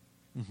Marvel.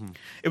 Mm-hmm.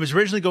 It was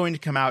originally going to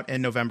come out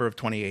in November of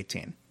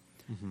 2018.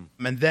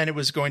 Mm-hmm. And then it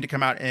was going to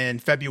come out in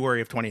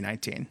February of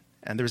 2019.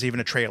 And there was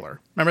even a trailer.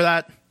 Remember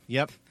that?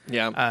 Yep.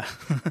 Yeah.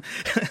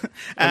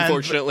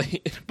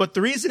 Unfortunately. But the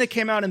reason it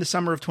came out in the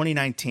summer of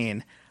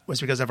 2019 was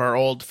because of our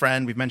old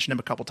friend, we've mentioned him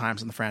a couple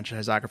times on the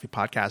Franchisography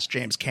podcast,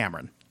 James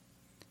Cameron.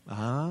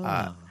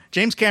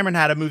 James Cameron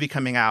had a movie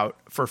coming out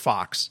for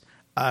Fox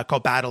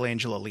called Battle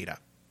Angel Alita.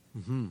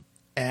 Mm-hmm.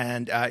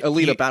 And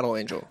Alita Battle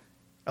Angel.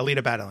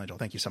 Alita Battle Angel.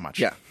 Thank you so much.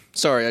 Yeah.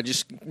 Sorry, I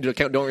just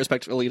don't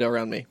respect Alita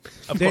around me.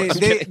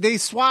 They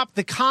swap.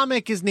 The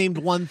comic is named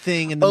one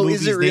thing, and the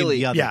movie's named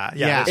the other.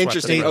 Yeah.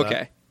 Interesting.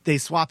 Okay. They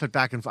swap it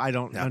back and I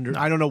don't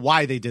know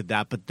why they did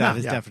that, but that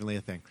is definitely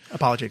a thing.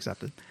 Apology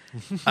accepted.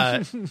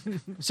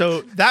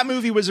 So that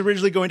movie was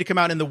originally going to come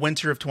out in the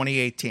winter of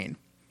 2018.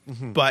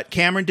 Mm-hmm. But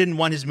Cameron didn't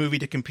want his movie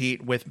to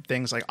compete with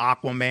things like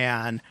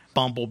Aquaman,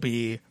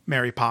 Bumblebee,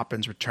 Mary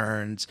Poppins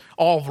Returns,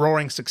 all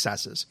roaring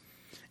successes.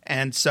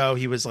 And so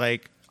he was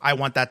like, I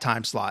want that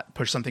time slot,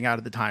 push something out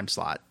of the time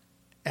slot.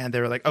 And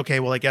they were like, okay,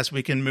 well, I guess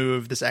we can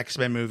move this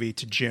X-Men movie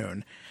to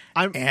June.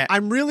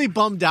 I'm really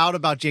bummed out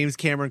about James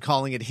Cameron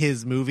calling it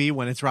his movie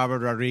when it's Robert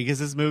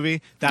Rodriguez's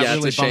movie. That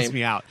really bums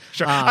me out.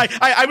 Sure.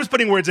 I was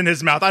putting words in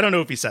his mouth. I don't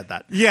know if he said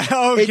that. Yeah,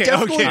 okay. It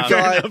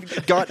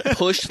definitely got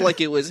pushed like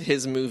it was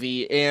his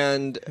movie.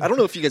 And I don't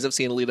know if you guys have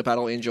seen Alita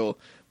Battle Angel,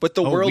 but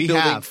the world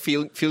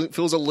building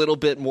feels a little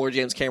bit more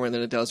James Cameron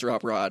than it does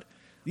Rob Rod.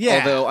 Yeah.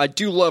 Although I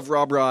do love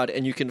Rob Rod,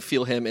 and you can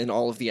feel him in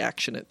all of the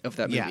action of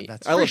that movie.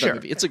 I love that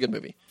movie. It's a good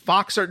movie.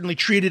 Fox certainly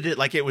treated it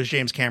like it was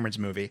James Cameron's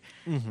movie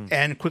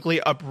and quickly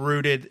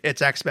uprooted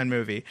its X-Men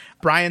movie.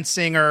 Bryan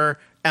Singer,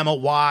 Emma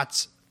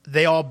Watts,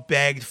 they all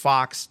begged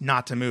Fox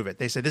not to move it.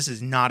 They said, this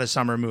is not a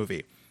summer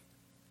movie.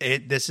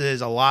 This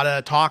is a lot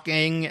of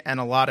talking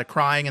and a lot of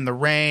crying in the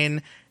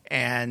rain,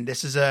 and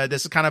this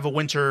is kind of a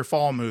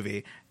winter-fall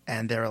movie.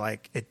 And they're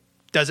like, it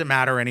doesn't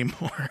matter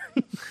anymore.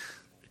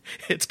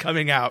 It's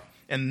coming out.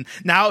 And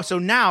now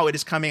it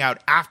is coming out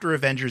after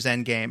Avengers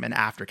Endgame and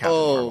after Captain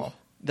Marvel.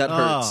 That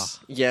hurts.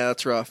 Yeah,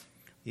 that's rough.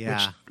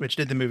 Yeah, which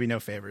did the movie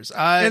no favors.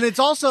 And it's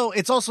also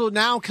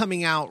now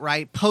coming out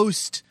right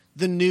post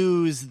the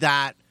news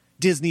that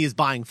Disney is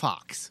buying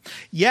Fox.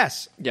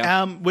 Yes.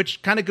 Yeah.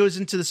 Which kind of goes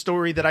into the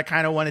story that I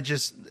kind of want to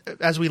just,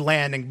 as we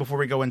land and before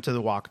we go into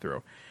the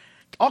walkthrough,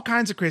 all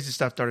kinds of crazy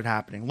stuff started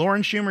happening.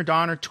 Lauren Schumer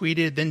Donner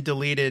tweeted, then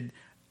deleted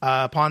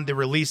upon the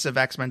release of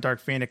X-Men Dark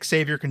Phoenix,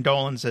 save your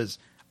condolences.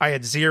 I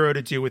had zero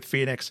to do with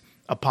Phoenix,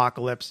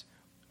 Apocalypse,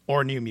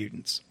 or New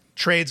Mutants.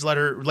 Trades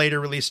later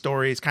released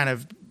stories kind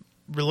of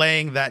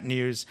relaying that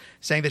news,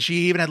 saying that she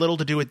even had little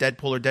to do with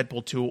Deadpool or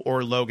Deadpool 2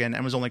 or Logan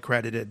and was only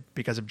credited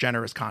because of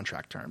generous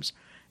contract terms.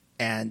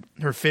 And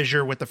her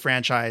fissure with the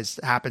franchise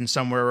happened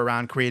somewhere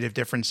around creative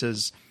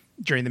differences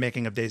during the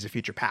making of Days of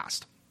Future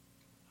Past.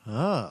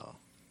 Oh.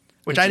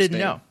 Which I didn't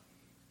know.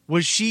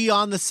 Was she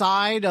on the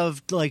side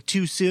of like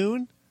too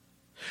soon?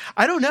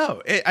 I don't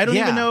know. I don't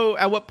even know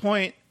at what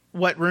point,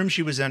 what room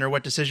she was in or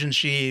what decisions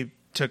she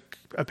took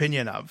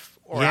opinion of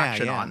or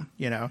action on,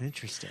 you know?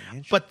 Interesting.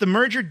 But the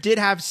merger did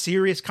have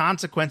serious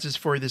consequences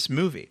for this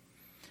movie,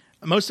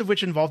 most of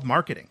which involved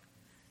marketing.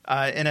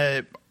 In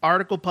an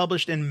article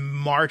published in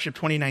March of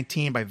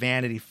 2019 by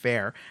Vanity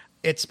Fair,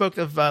 it spoke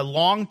of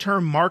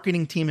long-term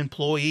marketing team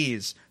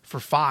employees for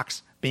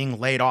Fox being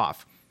laid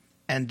off,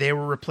 and they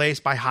were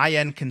replaced by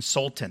high-end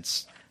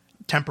consultants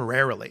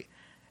temporarily.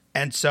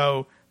 And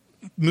so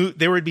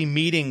there would be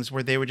meetings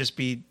where they would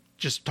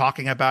just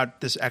talking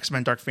about this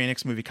X-Men Dark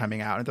Phoenix movie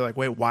coming out. And they're like,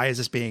 wait, why is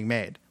this being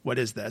made? What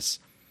is this?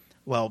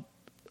 Well,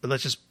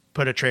 let's just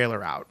put a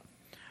trailer out.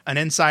 An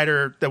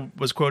insider that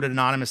was quoted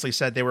anonymously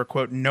said they were,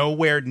 quote,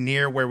 nowhere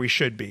near where we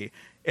should be.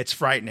 It's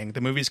frightening.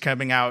 The movie's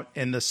coming out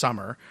in the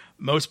summer.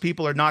 Most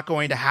people are not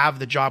going to have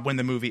the job when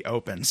the movie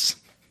opens.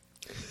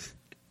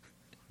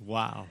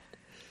 Wow.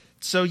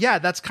 So, yeah,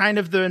 that's kind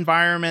of the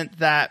environment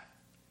that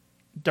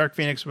Dark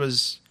Phoenix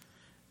was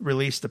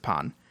released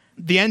upon.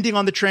 The ending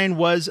on the train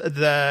was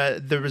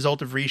the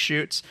result of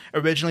reshoots.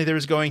 Originally, there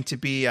was going to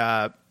be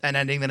an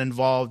ending that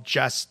involved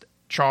just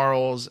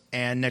Charles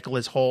and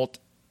Nicholas Hoult.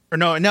 Or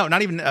no,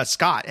 not even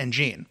Scott and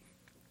Jean.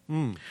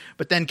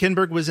 But then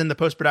Kinberg was in the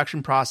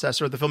post-production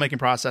process or the filmmaking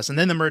process, and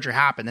then the merger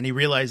happened, and he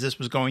realized this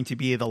was going to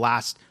be the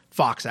last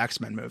Fox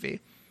X-Men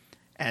movie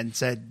and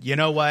said, you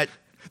know what?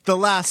 The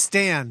last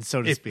stand,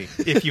 so to speak.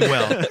 If you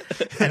will.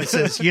 And it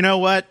says, you know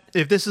what?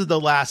 If this is the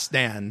last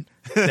stand,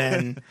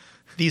 then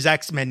these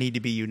X-Men need to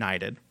be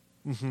united.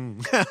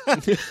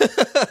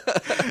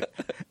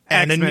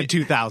 X-Men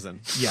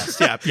 2000. Yes,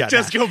 yeah.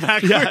 Just go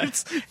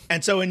backwards. Yeah.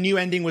 And so a new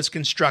ending was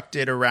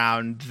constructed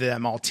around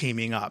them all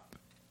teaming up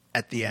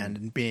at the end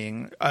and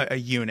being a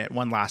unit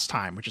one last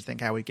time, which is, I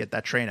think, how we get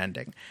that train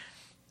ending,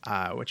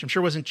 which I'm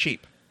sure wasn't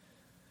cheap.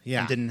 Yeah.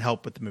 And didn't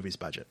help with the movie's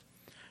budget.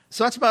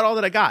 So that's about all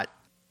that I got.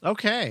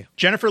 Okay.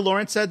 Jennifer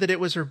Lawrence said that it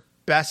was her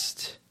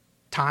best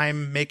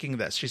time making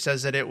this. She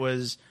says that it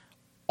was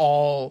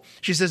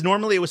she says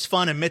normally it was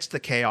fun amidst the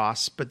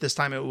chaos, but this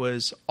time it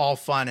was all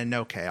fun and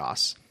no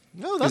chaos.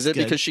 No, that's Is it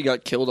good. because she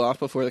got killed off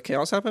before the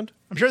chaos happened?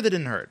 I'm sure that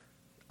didn't hurt.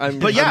 I'm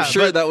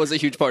sure that was a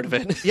huge part of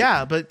it.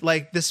 Yeah, but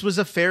like this was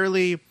a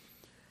fairly.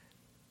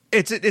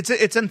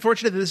 It's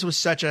unfortunate that this was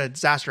such a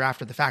disaster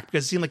after the fact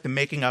because it seemed like the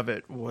making of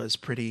it was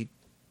pretty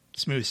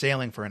smooth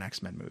sailing for an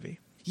X-Men movie.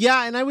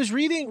 Yeah, and I was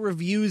reading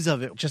reviews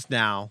of it just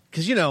now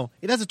because, you know,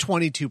 it has a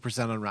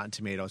 22% on Rotten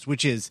Tomatoes,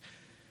 which is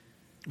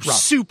rough.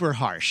 Super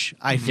harsh.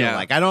 I feel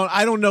like I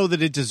don't know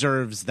that it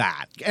deserves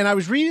that. And I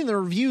was reading the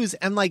reviews,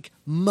 and like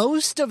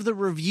most of the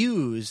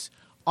reviews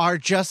are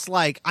just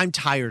like, I'm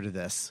tired of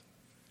this.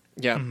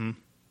 Yeah. Mm-hmm.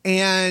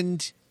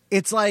 And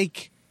it's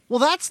like, well,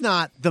 that's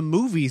not the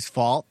movie's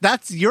fault.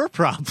 That's your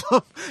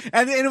problem.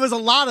 and it was a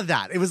lot of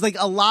that. It was like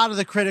a lot of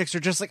the critics are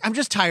just like, I'm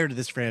just tired of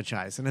this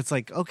franchise. And it's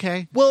like,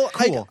 okay, Well,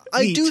 cool.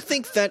 I do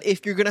think that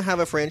if you're going to have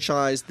a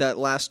franchise that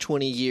lasts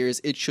 20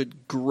 years, it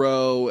should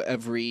grow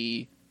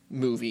every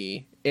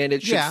movie. And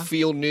it should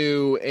feel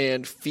new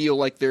and feel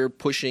like they're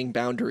pushing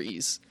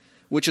boundaries.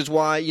 Which is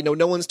why, you know,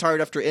 no one's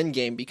tired after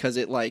Endgame because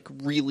it, like,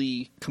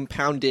 really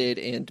compounded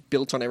and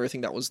built on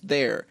everything that was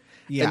there.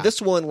 Yeah. And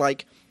this one,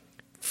 like,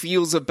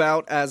 feels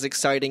about as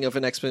exciting of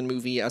an X-Men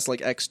movie as, like,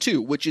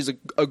 X2, which is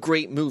a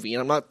great movie. And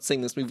I'm not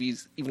saying this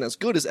movie's even as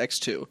good as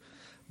X2.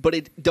 But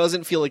it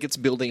doesn't feel like it's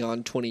building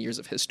on 20 years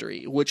of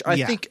history, which I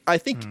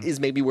think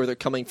is maybe where they're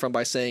coming from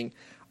by saying,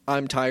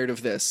 I'm tired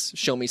of this.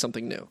 Show me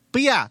something new.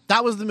 But yeah,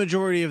 that was the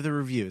majority of the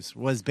reviews,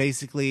 was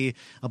basically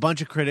a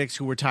bunch of critics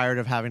who were tired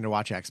of having to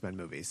watch X-Men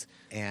movies.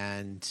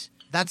 And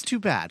that's too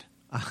bad,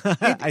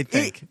 I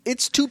think.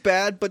 It's too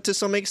bad, but to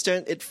some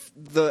extent,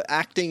 the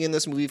acting in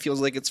this movie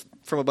feels like it's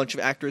from a bunch of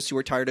actors who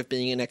were tired of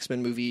being in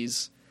X-Men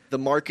movies. The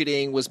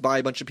marketing was by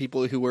a bunch of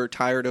people who were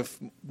tired of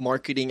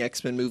marketing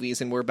X-Men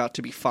movies and were about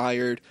to be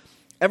fired.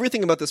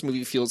 Everything about this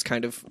movie feels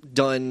kind of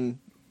done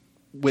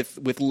with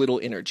little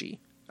energy,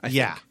 I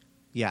think.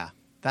 Yeah,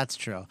 that's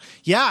true.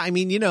 Yeah, I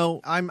mean, you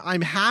know,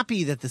 I'm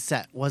happy that the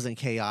set wasn't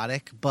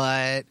chaotic,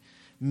 but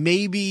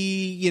maybe,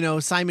 you know,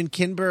 Simon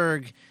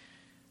Kinberg,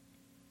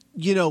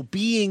 you know,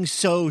 being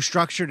so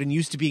structured and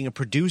used to being a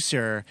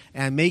producer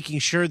and making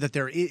sure that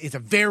there is a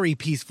very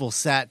peaceful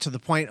set to the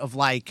point of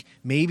like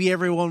maybe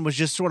everyone was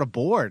just sort of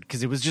bored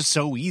because it was just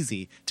so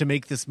easy to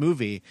make this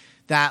movie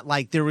that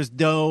like there was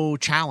no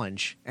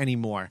challenge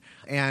anymore.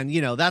 And,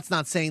 you know, that's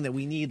not saying that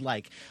we need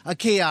like a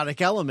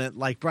chaotic element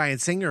like Bryan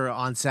Singer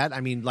on set. I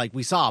mean, like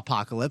we saw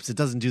Apocalypse. It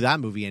doesn't do that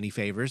movie any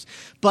favors.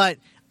 But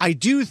I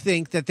do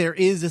think that there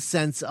is a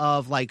sense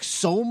of like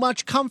so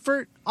much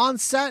comfort on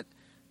set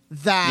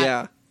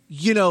that,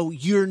 you know,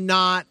 you're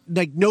not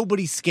like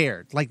nobody's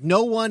scared. Like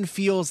no one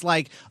feels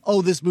like,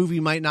 oh, this movie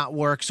might not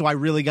work. So I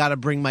really got to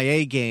bring my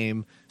A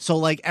game. So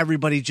like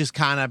everybody just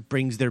kind of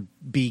brings their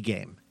B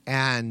game.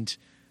 And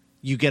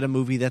you get a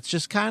movie that's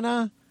just kind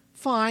of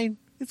fine.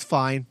 It's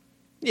fine.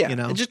 Yeah, you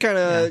know? it just kind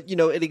of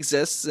it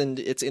exists and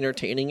it's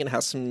entertaining and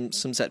has some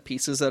set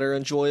pieces that are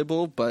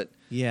enjoyable, but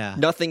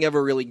nothing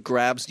ever really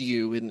grabs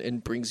you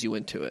and brings you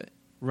into it.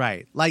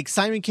 Right. Like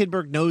Simon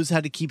Kinberg knows how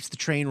to keep the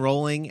train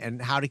rolling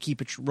and how to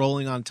keep it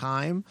rolling on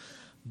time,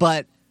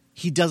 but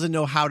he doesn't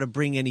know how to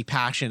bring any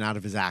passion out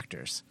of his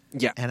actors.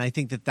 Yeah. And I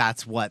think that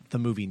that's what the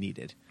movie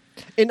needed.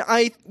 And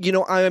I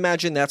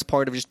imagine that's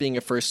part of just being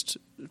a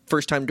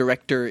first-time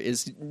director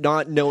is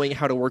not knowing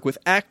how to work with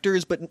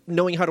actors, but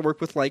knowing how to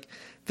work with like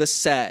the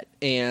set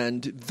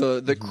and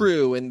the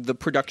crew and the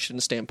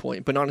production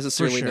standpoint, but not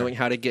necessarily knowing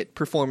how to get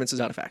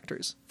performances out of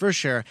actors. For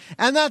sure.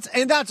 And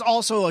that's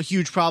also a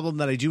huge problem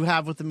that I do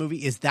have with the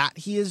movie is that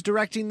he is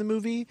directing the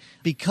movie,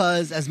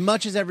 because as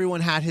much as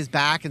everyone had his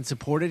back and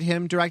supported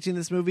him directing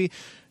this movie,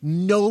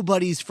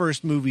 nobody's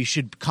first movie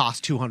should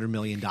cost $200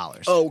 million.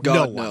 Oh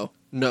God,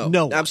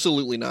 No,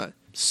 absolutely not.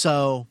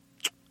 So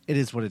it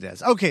is what it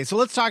is. Okay, so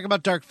let's talk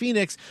about Dark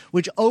Phoenix,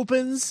 which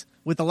opens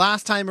with the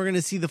last time we're going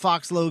to see the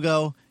Fox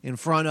logo in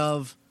front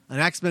of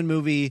an X-Men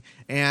movie,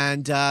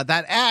 and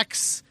that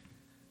X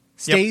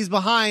stays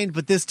behind,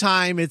 but this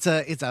time it's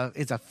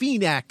a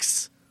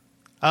Phoenix.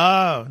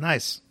 Oh,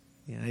 nice.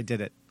 Yeah, I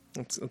did it.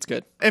 That's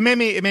good. It made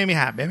me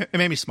happy. It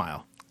made me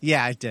smile.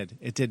 Yeah, it did.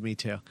 It did me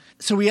too.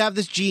 So we have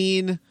this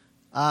Jean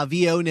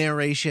VO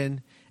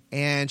narration,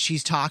 and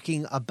she's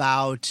talking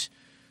about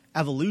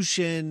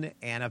evolution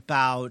and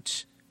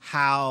about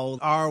how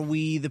are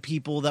we the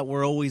people that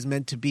we're always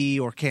meant to be,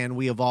 or can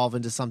we evolve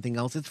into something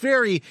else? It's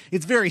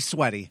very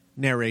sweaty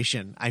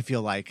narration, I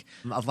feel like,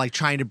 of like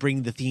trying to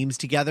bring the themes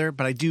together,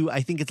 but I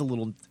think it's a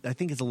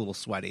little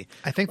sweaty.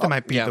 I think that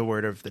might be the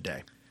word of the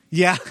day.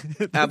 Yeah.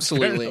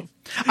 Absolutely.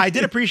 I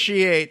did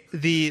appreciate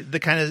the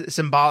kind of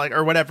symbolic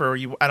or whatever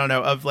I don't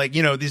know, of like,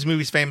 these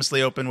movies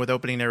famously open with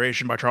opening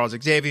narration by Charles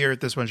Xavier.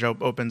 This one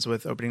opens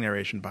with opening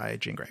narration by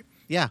Jean Grey.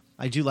 Yeah,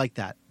 I do like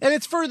that. And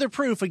it's further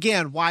proof,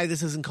 again, why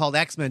this isn't called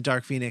X-Men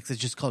Dark Phoenix. It's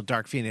just called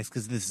Dark Phoenix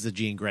because this is a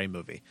Jean Grey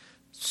movie,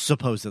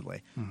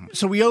 supposedly. Mm-hmm.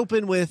 So we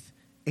open with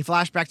a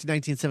flashback to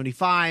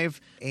 1975,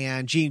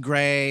 and Jean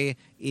Grey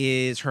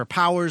her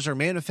powers are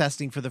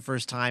manifesting for the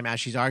first time as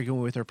she's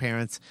arguing with her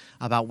parents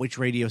about which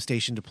radio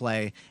station to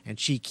play, and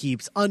she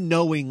keeps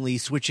unknowingly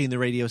switching the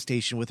radio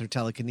station with her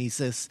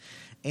telekinesis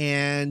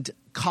and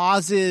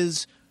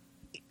causes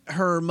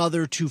her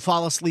mother to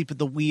fall asleep at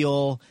the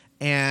wheel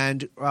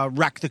and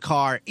wreck the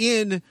car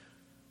in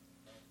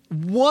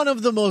one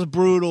of the most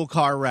brutal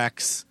car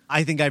wrecks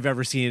I think I've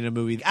ever seen in a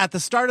movie. At the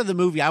start of the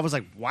movie, I was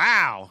like,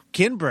 wow,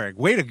 Kinberg,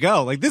 way to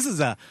go. Like, this is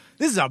a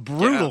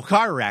brutal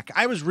car wreck.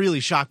 I was really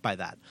shocked by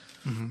that.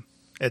 Mm-hmm.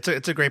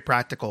 It's a great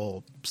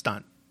practical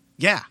stunt.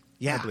 Yeah.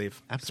 I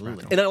believe.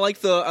 Absolutely. And I like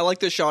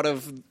the shot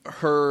of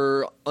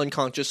her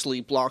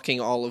unconsciously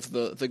blocking all of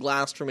the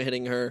glass from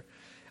hitting her.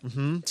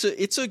 Mm-hmm.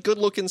 It's a good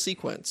looking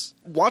sequence.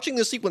 Watching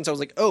this sequence, I was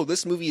like, oh,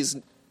 this movie is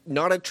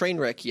not a train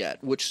wreck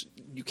yet, which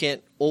you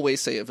can't always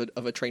say of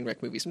a train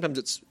wreck movie.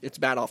 Sometimes it's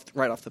bad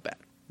right off the bat.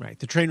 Right.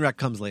 The train wreck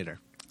comes later.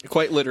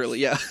 Quite literally,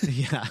 yeah.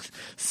 Yeah.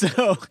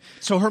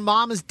 So her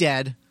mom is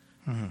dead.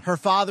 Mm-hmm. Her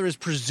father is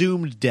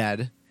presumed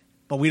dead,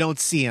 but we don't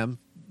see him,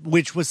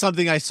 which was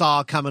something I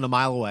saw coming a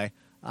mile away.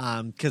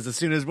 Because as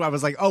soon as I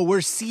was like, oh, we're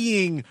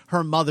seeing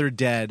her mother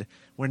dead,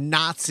 we're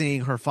not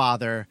seeing her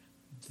father,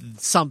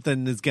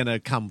 something is going to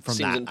come from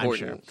Seems that,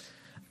 important. I'm sure.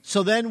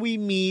 So then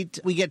we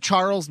get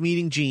Charles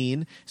meeting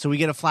Jean. So we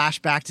get a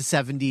flashback to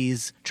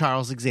 70s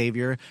Charles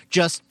Xavier,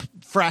 just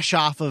fresh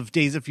off of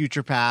Days of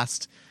Future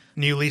Past.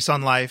 New lease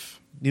on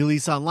life,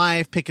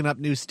 picking up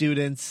new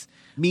students.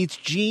 Meets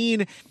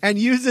Jean and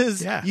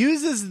uses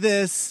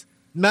this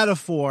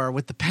metaphor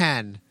with the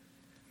pen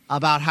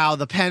about how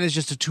the pen is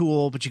just a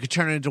tool, but you could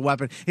turn it into a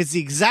weapon. It's the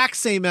exact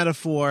same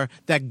metaphor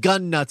that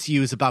gun nuts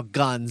use about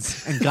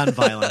guns and gun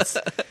violence.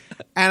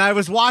 And I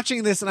was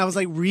watching this and I was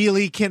like,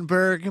 really,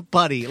 Kinberg,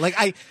 buddy? Like,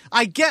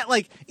 I get,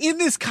 like, in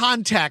this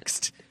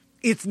context,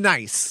 it's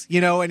nice,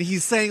 and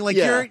he's saying, like,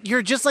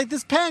 you're just like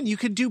this pen. You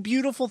can do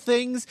beautiful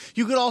things.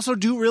 You could also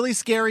do really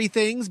scary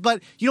things,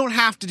 but you don't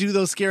have to do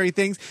those scary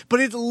things. But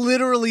it's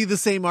literally the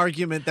same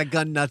argument that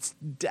gun nuts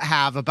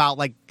have about,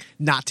 like,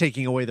 not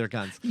taking away their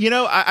guns.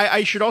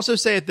 I should also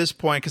say at this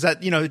point, because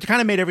that, it kind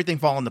of made everything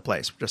fall into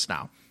place just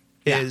now,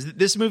 is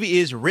this movie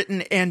is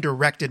written and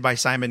directed by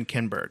Simon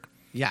Kinberg.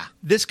 Yeah.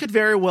 This could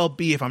very well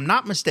be, if I'm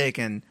not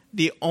mistaken,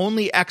 the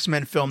only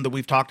X-Men film that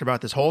we've talked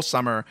about this whole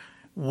summer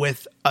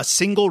with a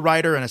single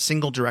writer and a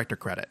single director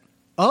credit.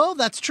 Oh,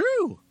 that's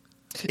true.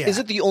 Yeah. Is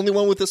it the only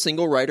one with a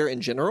single writer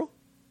in general?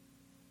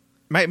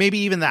 Maybe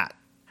even that.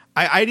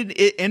 I did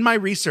in my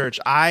research.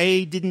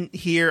 I didn't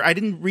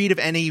read of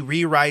any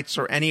rewrites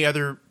or any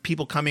other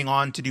people coming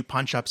on to do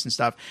punch-ups and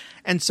stuff.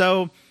 And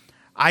so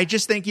I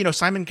just think,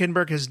 Simon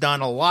Kinberg has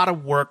done a lot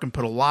of work and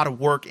put a lot of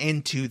work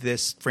into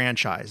this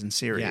franchise and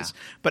series. Yeah.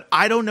 But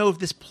I don't know if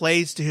this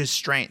plays to his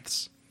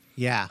strengths.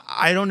 Yeah.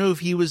 I don't know if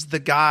he was the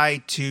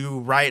guy to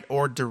write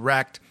or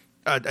direct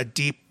a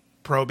deep,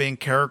 probing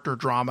character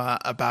drama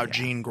about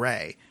Jean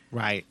Grey.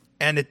 Right.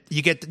 And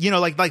you get,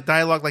 like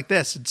dialogue like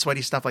this and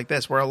sweaty stuff like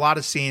this, where a lot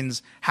of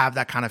scenes have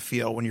that kind of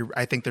feel when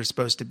I think they're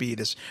supposed to be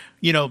this,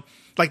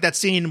 like that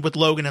scene with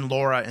Logan and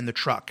Laura in the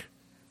truck.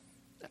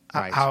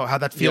 Right. How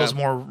that feels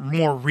more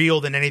real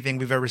than anything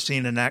we've ever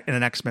seen in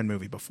an X-Men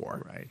movie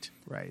before.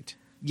 Right.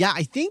 Yeah,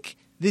 I think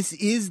this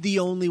is the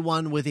only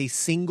one with a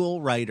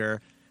single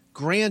writer.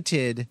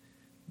 Granted,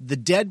 the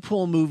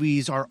Deadpool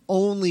movies are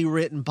only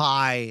written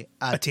by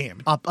a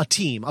team, a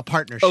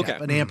partnership,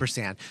 an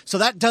ampersand. So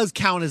that does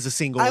count as a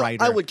single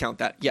writer. I would count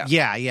that.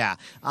 Yeah. Yeah.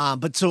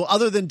 But so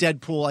other than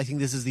Deadpool, I think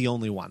this is the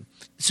only one.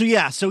 So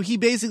yeah, so he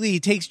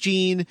takes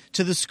Jean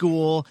to the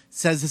school,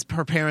 says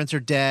her parents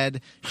are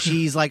dead.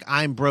 She's like,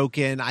 I'm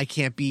broken. I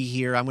can't be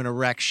here. I'm going to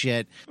wreck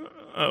shit.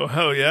 Oh,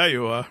 hell yeah,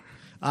 you are.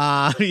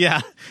 Yeah.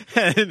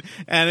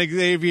 And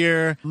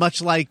Xavier,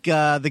 much like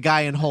the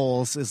guy in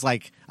Holes, is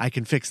like, I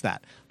can fix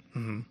that.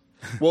 Mm-hmm.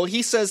 Well,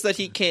 he says that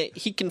he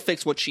can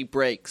fix what she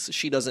breaks.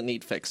 She doesn't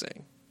need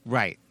fixing.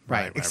 Right.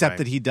 Except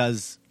that he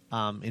does.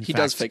 He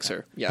does fix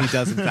her. Yeah, he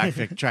does in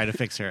fact try to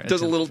fix her.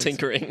 Does a little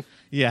tinkering.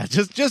 Yeah,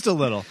 just a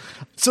little.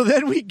 So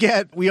then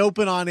we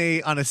open on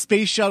a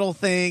space shuttle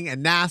thing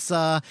and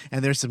NASA,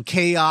 and there's some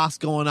chaos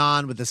going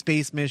on with the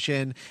space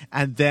mission,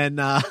 and then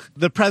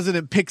the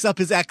president picks up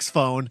his X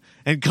phone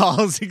and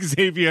calls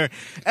Xavier,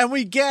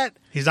 and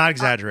he's not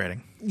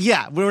exaggerating.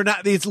 Yeah, we're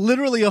not. It's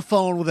literally a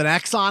phone with an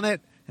X on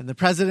it. And the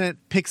president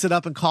picks it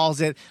up and calls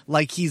it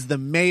like he's the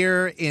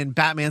mayor in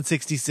Batman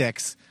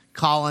 66,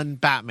 calling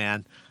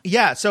Batman.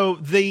 Yeah, so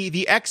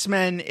the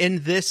X-Men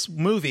in this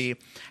movie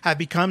have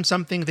become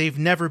something they've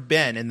never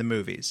been in the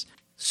movies.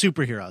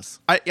 Superheroes.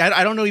 I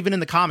don't know even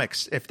in the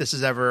comics if this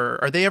is ever...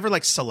 Are they ever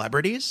like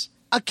celebrities?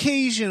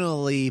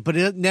 Occasionally, but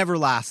it never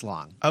lasts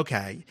long.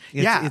 Okay.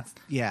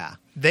 Yeah.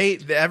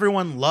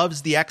 Everyone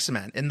loves the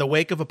X-Men. In the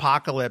wake of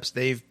Apocalypse,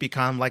 they've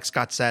become, like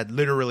Scott said,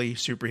 literally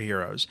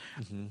superheroes.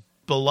 Mm-hmm.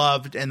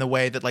 Beloved in the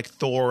way that like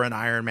Thor and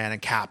Iron Man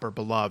and Cap are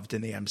beloved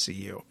in the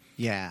MCU.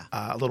 Yeah.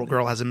 A little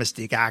girl has a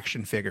Mystique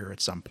action figure at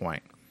some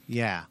point.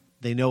 Yeah.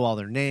 They know all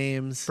their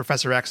names.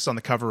 Professor X is on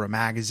the cover of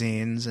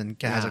magazines and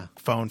has a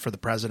phone for the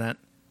president.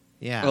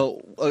 Yeah.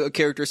 Oh, a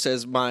character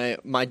says, my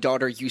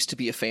daughter used to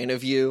be a fan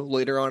of you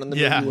later on in the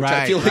movie, which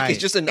right, I feel like is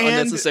just an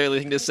unnecessary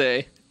thing to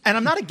say. And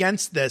I'm not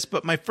against this,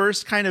 but my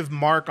first kind of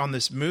mark on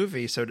this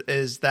movie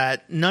is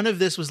that none of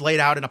this was laid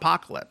out in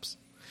Apocalypse.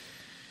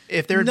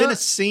 If there had been a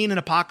scene in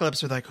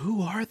Apocalypse, we're like,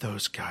 who are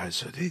those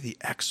guys? Are they the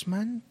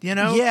X-Men?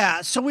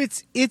 Yeah, so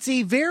it's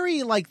a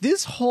very, like,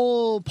 this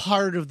whole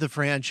part of the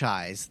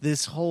franchise,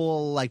 this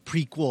whole, like,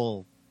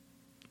 prequel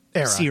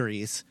era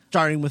series,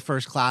 starting with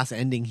First Class,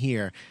 ending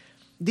here,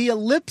 the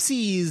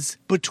ellipses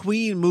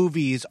between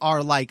movies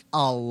are, like,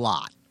 a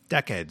lot.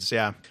 Decades,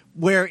 yeah.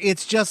 Where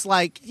it's just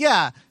like,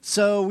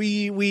 so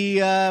we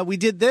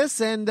did this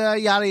and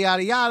yada,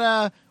 yada,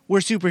 yada. We're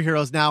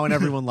superheroes now and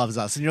everyone loves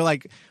us. And you're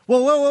like,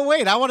 whoa,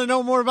 wait, I want to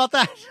know more about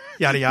that.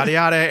 Yada, yada,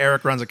 yada.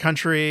 Eric runs a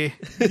country.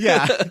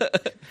 Yeah.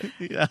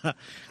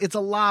 It's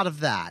a lot of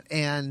that.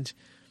 And,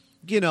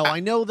 I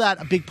know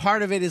that a big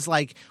part of it is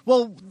like,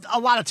 well, a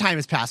lot of time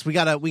has passed. We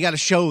gotta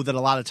show that a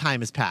lot of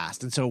time has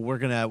passed. And so we're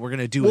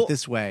gonna do it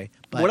this way.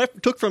 But what I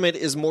took from it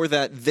is more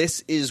that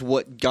this is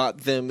what got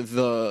them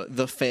the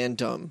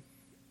fandom.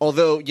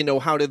 Although,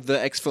 how did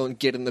the X-Phone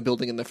get in the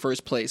building in the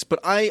first place? But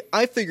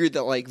I figured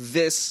that, like,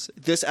 this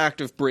act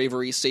of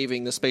bravery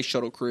saving the space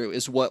shuttle crew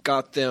is what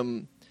got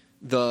them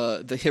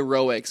the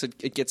heroics.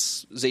 It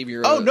gets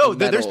Xavier a medal.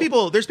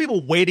 There's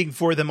people waiting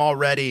for them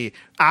already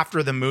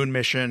after the moon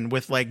mission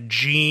with, like,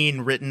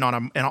 Jean written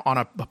on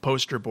a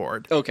poster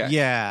board. Okay.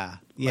 Yeah.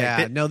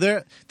 No,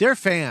 they're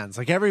fans.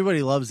 Like,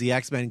 everybody loves the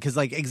X-Men because,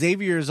 like,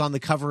 Xavier's on the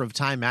cover of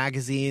Time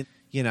magazine.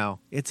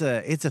 It's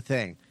a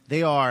thing.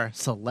 They are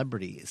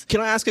celebrities.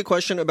 Can I ask a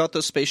question about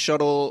the space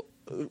shuttle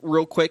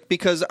real quick?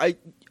 Because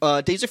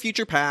Days of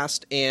Future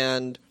Past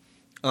and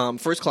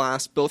First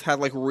Class both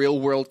had like real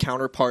world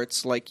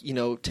counterparts, like,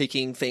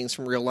 taking things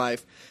from real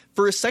life.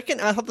 For a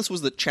second, I thought this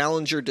was the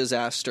Challenger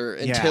disaster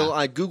until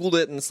I Googled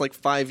it, and it's like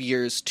 5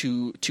 years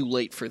too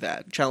late for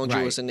that.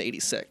 Challenger was in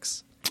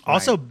 '86.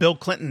 Also, Bill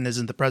Clinton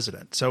isn't the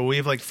president, so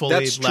we've like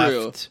fully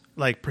left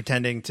like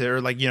pretending to,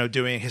 or like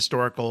doing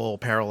historical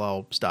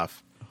parallel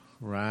stuff.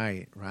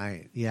 Right.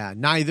 Yeah,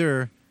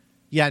 neither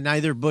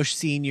Bush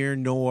Sr.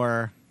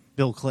 nor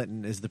Bill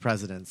Clinton is the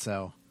president,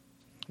 so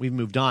we've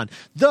moved on.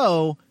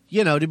 Though,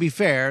 to be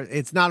fair,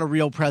 it's not a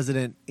real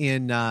president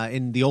in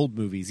the old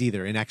movies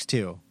either, in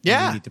X2.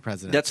 Yeah. You meet the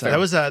president. That's fair. That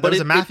was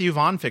a Matthew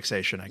Vaughn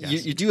fixation, I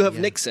guess. You do have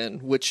Nixon,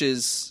 which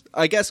is,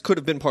 I guess, could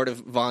have been part of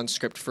Vaughn's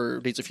script for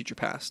Days of Future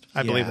Past.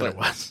 I believe that it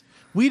was.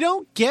 We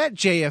don't get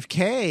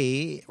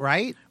JFK,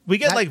 right? We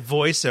get like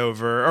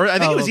voiceover, or I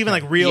think it was even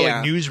like real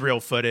like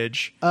newsreel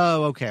footage.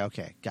 Oh,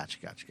 okay. Gotcha.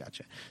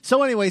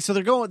 So anyway,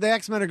 the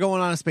X-Men are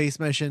going on a space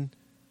mission.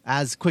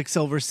 As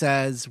Quicksilver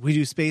says, we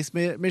do space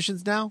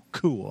missions now?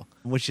 Cool.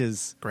 Which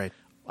is great.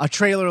 A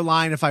trailer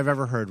line if I've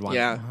ever heard one.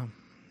 Yeah.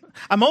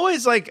 I'm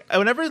always like,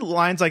 whenever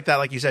lines like that,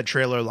 like you said,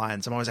 trailer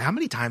lines, I'm always like, how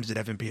many times did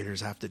Evan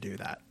Peters have to do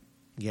that?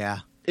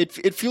 Yeah.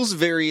 It feels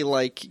very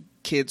like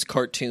kids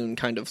cartoon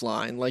kind of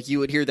line. Like you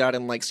would hear that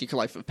in like Secret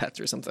Life of Pets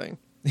or something.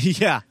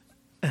 Yeah.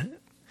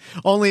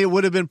 Only it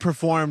would have been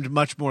performed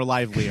much more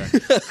livelier.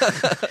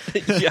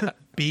 Yeah.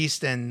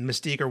 Beast and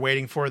Mystique are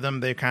waiting for them.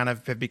 They kind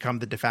of have become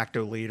the de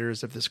facto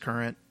leaders of this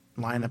current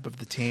lineup of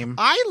the team.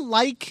 I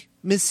like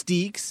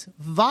Mystique's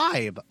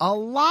vibe a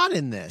lot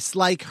in this.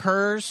 Like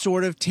her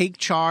sort of take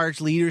charge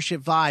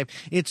leadership vibe.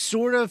 It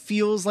sort of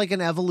feels like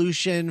an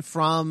evolution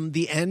from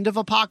the end of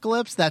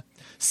Apocalypse, that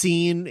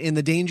scene in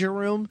the Danger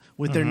Room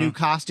with their new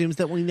costumes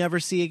that we never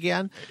see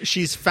again.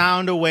 She's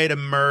found a way to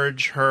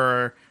merge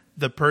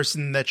the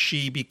person that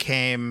she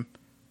became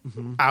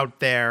out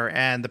there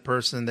and the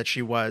person that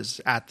she was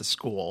at the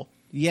school.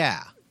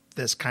 Yeah.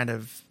 This kind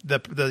of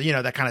the you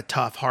know, that kind of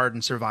tough,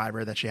 hardened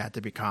survivor that she had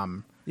to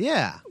become.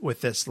 Yeah.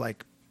 With this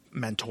like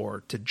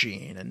mentor to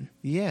Jean. And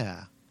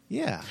Yeah.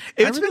 I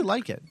It's really been-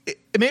 like it.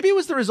 maybe it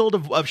was the result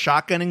of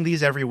shotgunning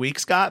these every week,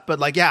 Scott, but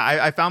like, yeah,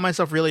 I found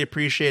myself really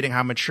appreciating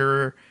how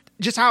mature,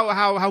 just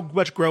how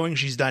much growing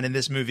she's done in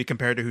this movie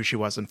compared to who she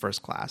was in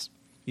First Class.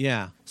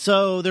 Yeah.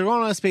 So they're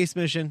going on a space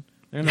mission.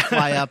 They're going to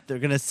fly up. They're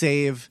going to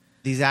save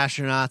these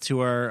astronauts who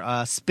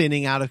are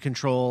spinning out of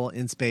control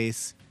in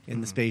space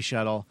in the space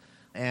shuttle.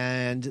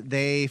 And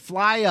they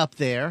fly up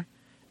there,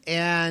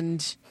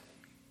 and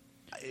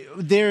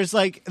there's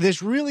like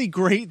this really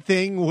great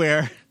thing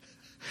where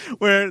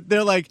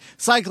they're like,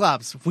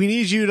 Cyclops, we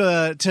need you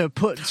to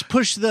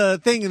push the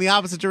thing in the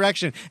opposite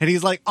direction. And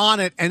he's like on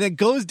it, and it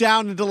goes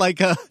down into like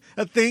a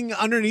thing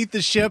underneath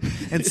the ship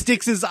and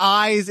sticks his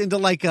eyes into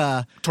like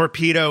a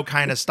Torpedo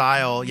kind of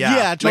style. Yeah.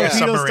 yeah, like a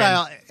torpedo submarine.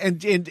 style,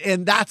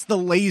 and that's the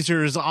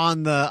lasers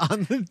on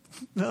the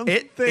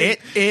It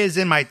is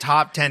in my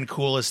top 10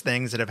 coolest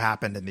things that have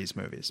happened in these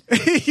movies.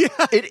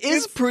 It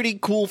is pretty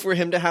cool for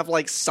him to have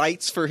like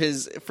sights for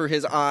his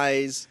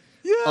eyes.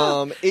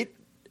 Yeah.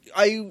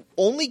 I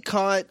only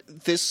caught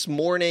this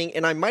morning,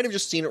 and I might have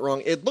just seen it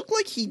wrong. It looked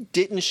like he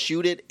didn't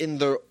shoot it in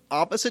the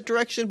opposite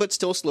direction, but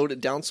still slowed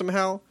it down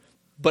somehow.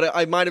 But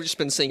I might have just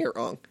been seeing it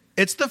wrong.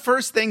 It's the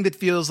first thing that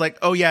feels like,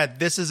 oh yeah,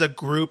 this is a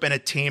group and a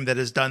team that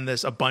has done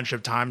this a bunch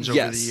of times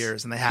over the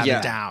years, and they have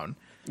it down.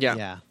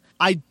 Yeah.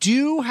 I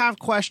do have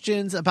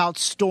questions about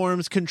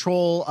Storm's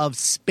control of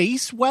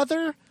space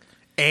weather.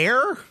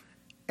 Air?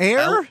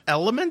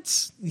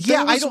 Elements?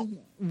 Yeah, There was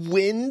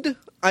wind.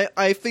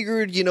 I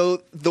figured,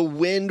 the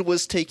wind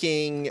was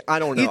taking. I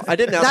don't know. I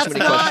didn't ask too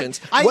many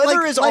questions.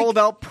 Weather is all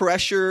about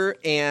pressure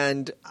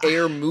and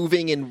air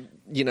moving, and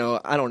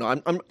I don't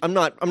know. I'm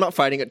not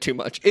fighting it too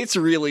much. It's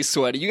really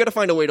sweaty. You got to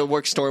find a way to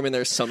work Storm in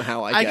there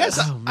somehow. I guess.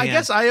 I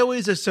guess I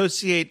always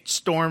associate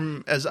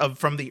Storm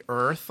from the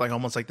Earth, like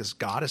almost like this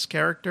goddess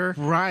character.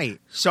 Right.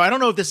 So I don't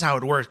know if this is how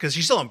it works, because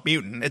she's still a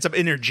mutant. It's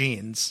in her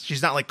genes.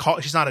 She's not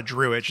she's not a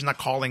druid. She's not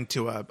calling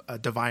to a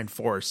divine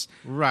force.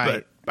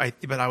 Right.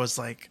 But I was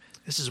like,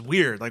 this is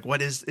weird. Like,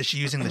 is she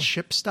using the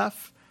ship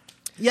stuff?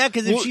 Yeah,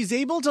 because if she's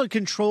able to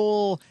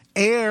control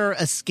air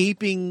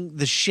escaping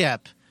the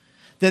ship,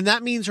 then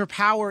that means her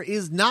power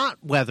is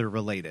not weather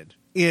related.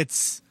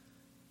 It's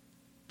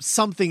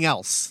something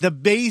else. The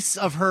base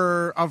of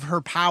her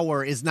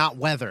power is not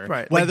weather.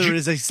 Right. Weather Like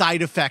is a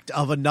side effect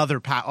of another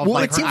power. Well,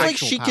 like it seems her like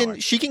actual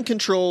she can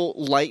control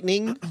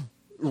lightning,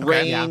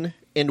 rain,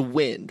 and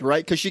wind,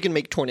 right? Because she can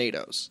make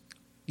tornadoes.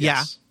 Yeah.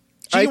 Yes.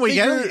 She can I make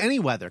figure- any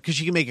weather, because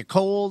she can make it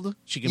cold.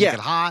 She can make it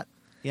hot.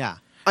 Yeah.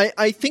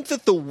 I think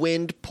that the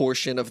wind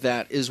portion of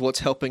that is what's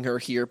helping her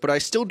here, but I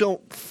still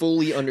don't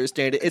fully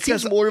understand it. It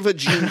seems more of a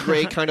Jean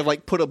Grey kind of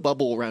like put a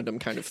bubble around him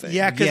kind of thing.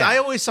 Yeah, because Yeah. I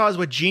always saw as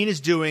what Jean is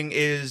doing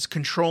is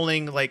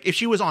controlling, like, if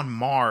she was on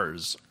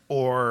Mars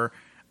or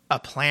a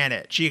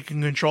planet, she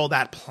can control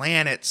that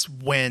planet's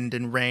wind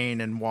and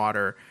rain and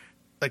water.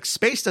 Like,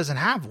 space doesn't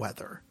have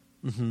weather.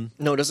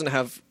 No, it doesn't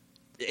have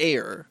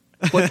air.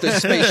 But the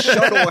space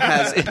shuttle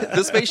has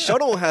the space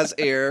shuttle has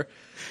air.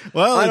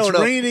 Well, I it's don't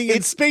know. raining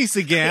in space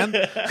again.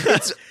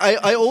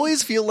 I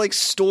always feel like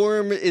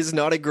Storm is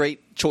not a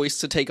great choice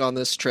to take on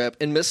this trip,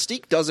 and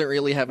Mystique doesn't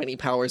really have any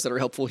powers that are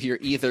helpful here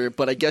either.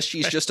 But I guess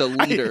she's just a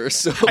leader.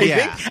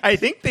 I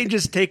think they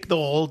just take the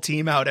whole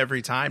team out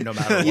every time, no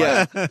matter what.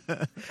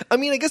 Yeah. I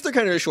mean, I guess they're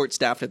kind of short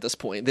staffed at this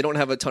point. They don't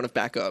have a ton of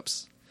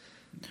backups.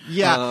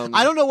 Yeah,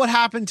 I don't know what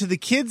happened to the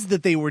kids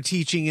that they were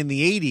teaching in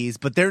the 80s,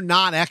 but they're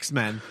not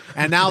X-Men,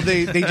 and now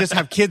they just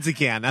have kids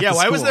again. At Yeah, the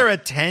why was school. there a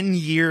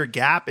 10-year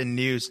gap in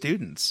new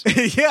students?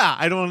 Yeah,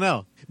 I don't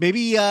know.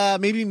 Maybe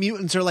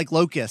mutants are like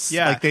locusts.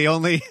 Yeah. Like they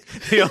only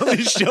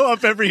show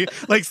up every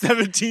like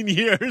 17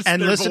 years.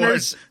 And They're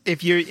listeners, born.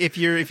 if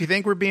you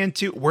think we're being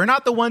we're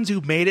not the ones who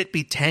made it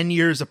be 10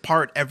 years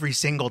apart every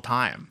single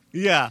time.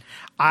 Yeah.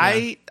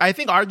 I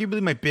think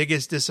arguably my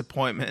biggest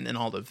disappointment in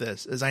all of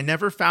this is I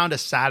never found a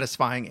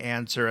satisfying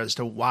answer as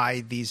to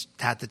why these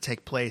had to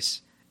take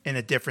place in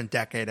a different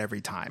decade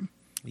every time.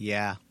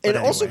 Yeah. It But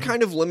also anyway.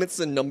 kind of limits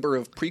the number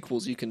of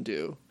prequels you can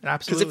do. It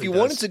absolutely Because if you does.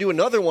 wanted to do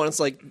another one, it's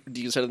like, do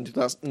you set it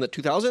in the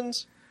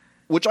 2000s?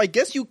 Which I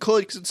guess you could,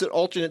 because it's an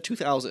alternate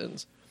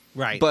 2000s.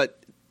 Right.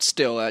 But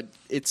still,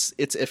 it's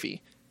iffy.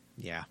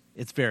 Yeah,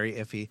 it's very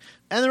iffy.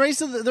 And the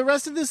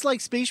rest of this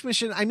like space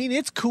mission, I mean,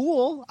 it's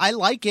cool. I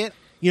like it.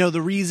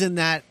 the reason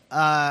that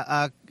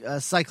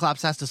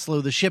Cyclops has to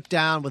slow the ship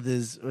down with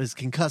his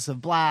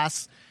concussive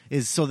blasts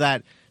is so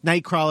that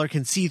Nightcrawler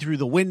can see through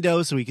the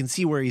window, so he can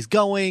see where he's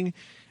going.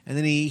 And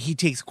then he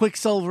takes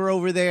Quicksilver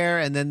over there,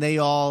 and then they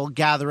all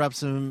gather up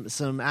some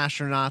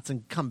astronauts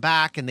and come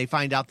back, and they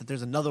find out that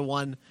there's another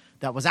one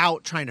that was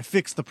out trying to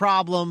fix the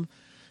problem.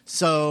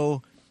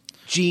 So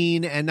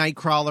Jean and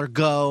Nightcrawler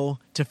go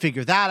to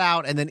figure that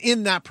out, and then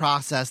in that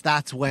process,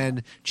 that's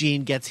when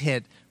Jean gets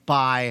hit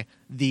by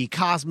the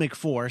cosmic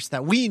force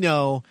that we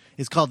know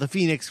is called the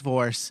Phoenix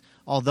Force,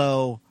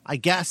 although I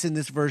guess in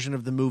this version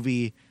of the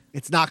movie,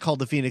 it's not called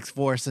the Phoenix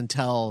Force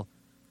until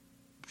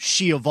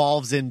she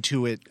evolves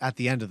into it at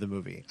the end of the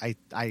movie.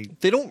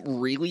 They don't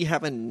really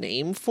have a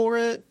name for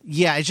it.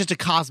 Yeah, it's just a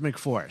cosmic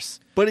force.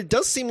 But it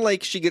does seem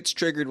like she gets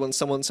triggered when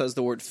someone says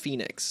the word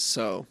Phoenix,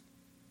 so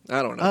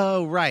I don't know.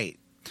 Oh, right.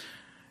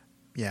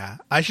 Yeah.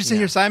 I should say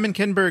here, Simon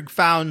Kinberg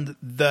found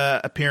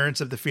the appearance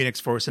of the Phoenix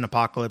Force in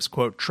Apocalypse,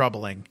 quote,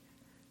 troubling,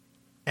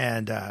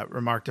 and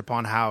remarked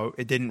upon how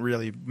it didn't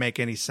really make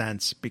any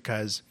sense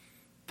because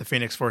the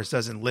Phoenix Force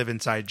doesn't live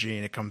inside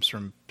Jean. It comes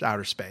from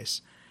outer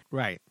space.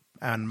 Right.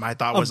 And my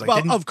thought was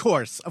like... of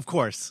course.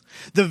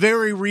 The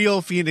very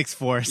real Phoenix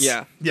Force.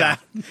 Yeah. Yeah.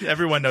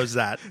 Everyone knows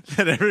that.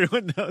 That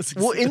everyone knows.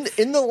 Well,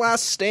 in The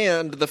Last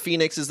Stand, the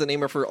Phoenix is the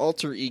name of her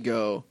alter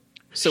ego.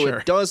 So Sure.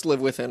 it does live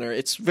within her.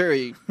 It's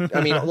very...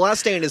 I mean, Last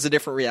Stand is a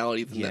different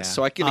reality than this,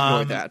 so I can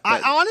ignore that.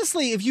 But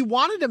Honestly, if you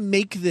wanted to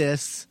make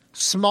this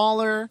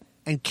smaller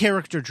and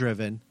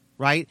character-driven,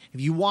 right? If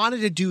you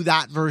wanted to do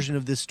that version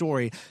of this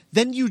story,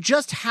 then you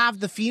just have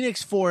the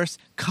Phoenix Force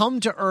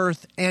come to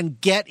Earth and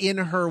get in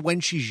her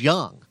when she's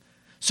young,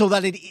 so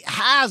that it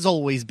has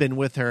always been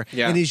with her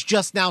and is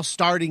just now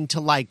starting to,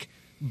 like,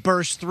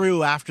 burst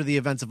through after the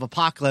events of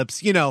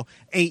Apocalypse, 8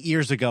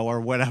 years ago or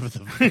whatever the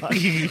fuck.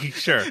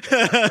 Sure.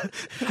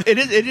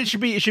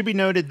 It should be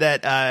noted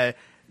that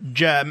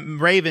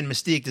Raven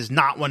Mystique does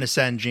not want to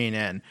send Jean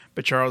in,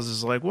 but Charles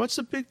is like, "What's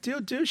the big deal,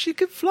 dude? She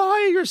could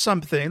fly or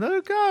something. Let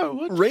her go."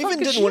 What the Raven fuck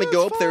is didn't she? want to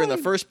go It's up there in the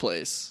fine. first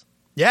place.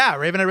 Yeah,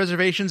 Raven had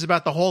reservations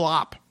about the whole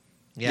op.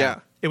 Yeah.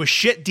 It was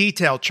shit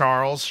detail,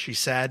 Charles, she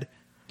said.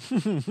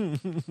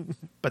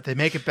 But they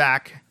make it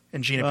back,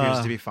 and Jean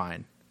appears to be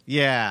fine.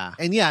 Yeah.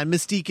 And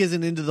Mystique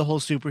isn't into the whole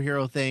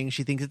superhero thing.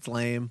 She thinks it's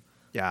lame.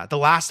 Yeah, the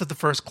last of the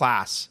first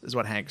class is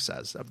what Hank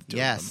says. Of the two of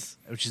Yes,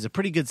 which is a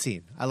pretty good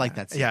scene. I like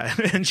that them.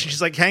 scene. Yeah, and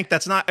she's like, Hank,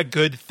 that's not a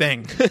good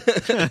thing.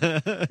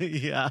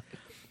 Yeah.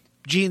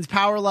 Jean's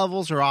power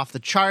levels are off the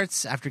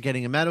charts after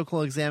getting a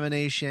medical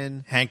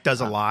examination. Hank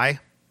does a lie.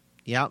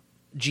 Yep.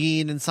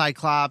 Jean and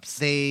Cyclops,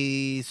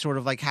 they sort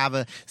of like have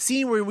a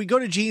scene where we go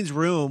to Jean's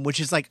room, which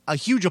is like a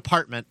huge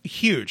apartment.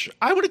 Huge.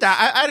 I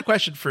had a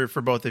question for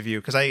both of you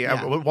because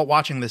while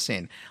watching this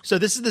scene. So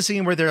this is the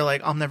scene where they're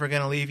like, "I'm never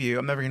going to leave you.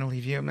 I'm never going to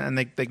leave you," and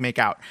they make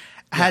out.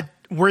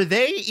 Were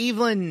they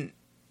even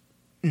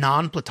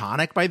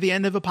non-platonic by the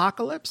end of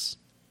Apocalypse?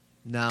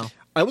 No.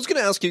 I was going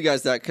to ask you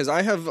guys that because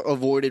I have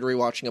avoided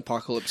rewatching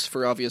Apocalypse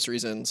for obvious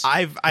reasons.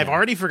 I've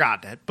already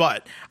forgotten it,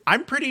 but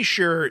I'm pretty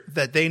sure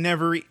that they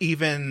never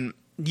even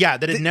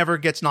that it never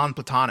gets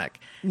non-platonic.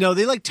 No,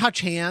 they like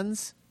touch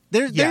hands.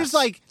 There's The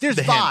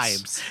vibes.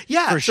 hints.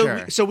 Yeah, for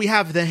sure. So we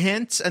have the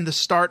hints and the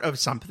start of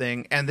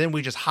something, and then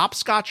we just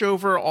hopscotch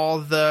over all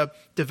the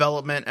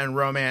development and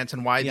romance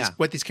and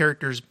what these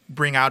characters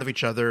bring out of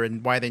each other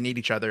and why they need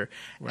each other,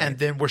 and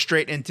then we're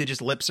straight into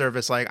just lip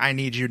service, like "I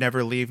need you,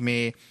 never leave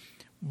me."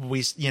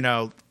 We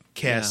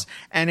kiss,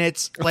 and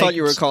it's I like, thought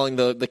you were calling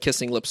the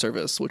kissing lip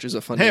service, which is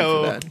a fun name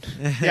for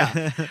that.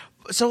 Yeah.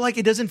 So like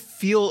it doesn't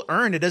feel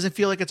earned. It doesn't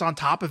feel like it's on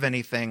top of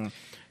anything.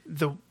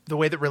 The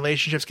way that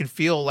relationships can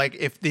feel like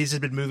if these had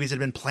been movies that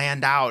had been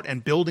planned out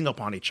and building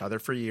upon each other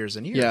for years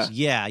and years.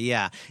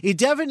 Yeah. It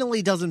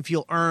definitely doesn't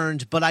feel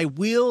earned, but I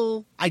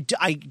want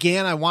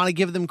to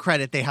give them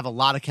credit. They have a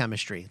lot of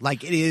chemistry.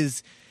 Like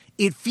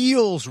it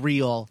feels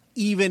real,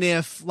 even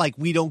if like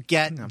we don't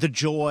get the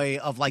joy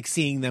of like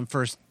seeing them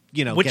first,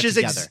 which get is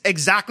together.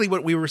 Exactly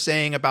what we were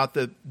saying about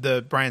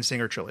the Bryan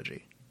Singer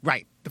trilogy.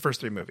 Right. The first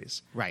three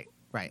movies. Right.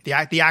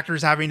 The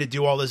actors having to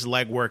do all this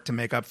legwork to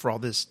make up for all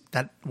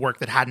that work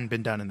that hadn't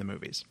been done in the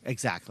movies.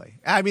 Exactly.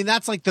 I mean,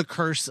 that's like the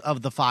curse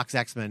of the Fox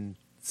X-Men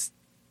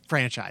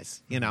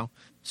franchise,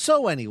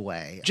 So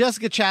anyway,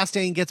 Jessica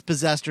Chastain gets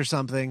possessed or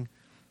something.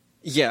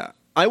 Yeah.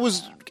 I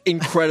was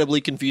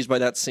incredibly confused by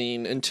that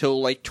scene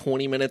until like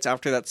 20 minutes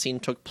after that scene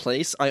took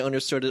place. I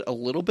understood it a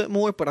little bit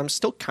more, but I'm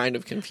still kind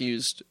of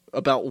confused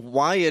about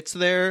why it's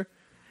there.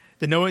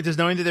 Does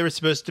knowing that they were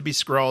supposed to be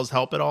Skrulls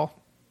help at all?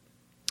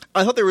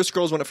 I thought they were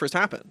Skrulls when it first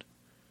happened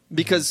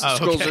because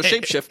Skrulls are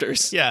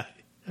shapeshifters. Yeah.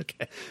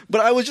 Okay.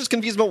 But I was just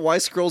confused about why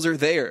Skrulls are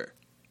there.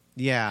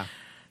 Yeah.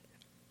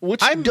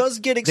 Which does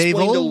get They've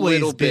explained a always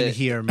little been bit.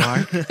 here,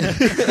 Mark.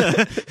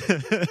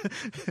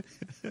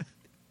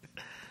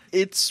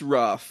 It's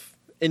rough.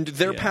 And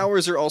their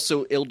powers are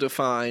also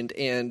ill-defined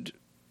and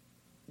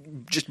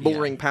just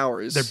boring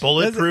powers. They're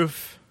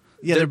bulletproof.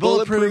 Yeah, They're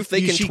bulletproof.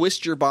 They can She-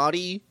 twist your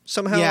body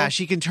somehow. Yeah,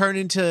 she can turn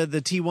into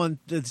the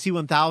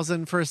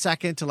T1000 for a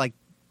second to like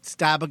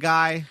stab a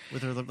guy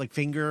with her like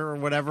finger or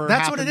whatever.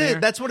 That's what it happened is.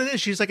 there. That's what it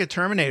is. She's like a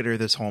Terminator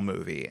this whole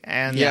movie,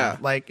 and Yeah.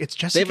 like it's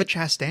Jessica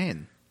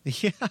Chastain.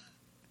 Yeah.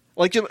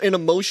 Like an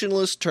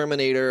emotionless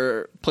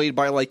Terminator played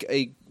by like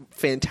a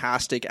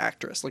fantastic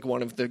actress, like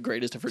one of the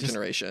greatest of her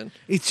generation.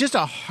 It's just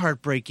a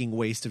heartbreaking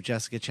waste of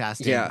Jessica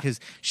Chastain Yeah. because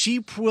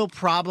she will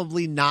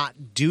probably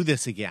not do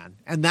this again,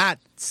 and that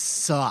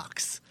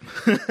sucks.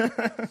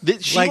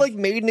 She Like- like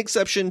made an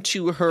exception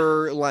to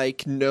her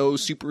like no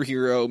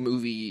superhero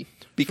movie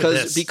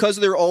this. because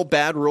they're all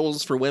bad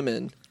roles for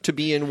women to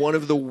be in one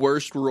of the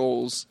worst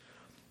roles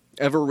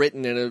ever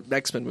written in an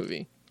X-Men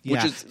movie,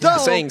 Yeah. which is Though-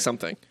 saying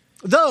something.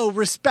 Though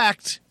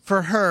respect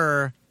for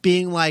her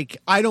being like,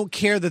 I don't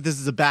care that this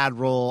is a bad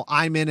role.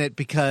 I'm in it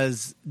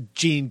because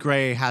Jean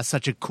Grey has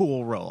such a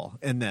cool role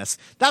in this.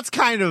 That's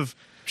kind of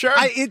Sure.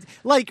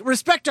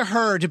 respect to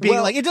her to being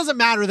Well- like, it doesn't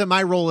matter that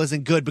my role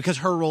isn't good because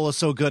her role is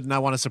so good and I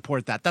want to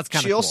support that. That's kind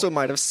of She cool. also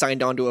might have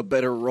signed on to a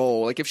better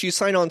role. Like if she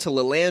signed on to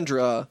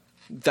Lilandra,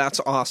 that's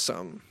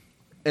awesome.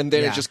 And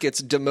then Yeah. it just gets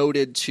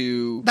demoted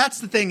to That's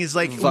the thing is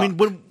like Fuck.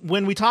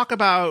 when they talk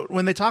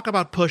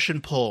about push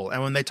and pull,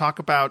 and when they talk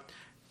about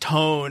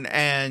tone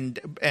and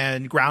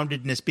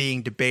groundedness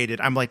being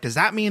debated, I'm like, does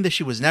that mean that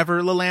she was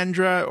never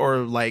Lilandra, or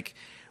like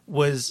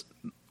was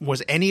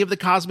any of the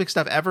cosmic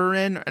stuff ever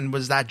in, and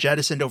was that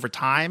jettisoned over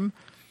time?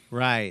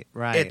 Right.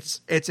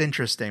 It's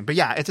interesting, but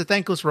yeah, it's a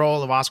thankless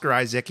role of Oscar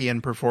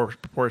Isaacian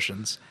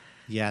proportions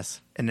Yes.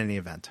 in any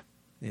event.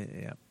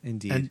 Yeah,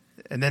 indeed.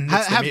 And then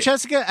Has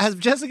Jessica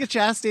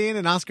Chastain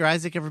and Oscar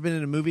Isaac ever been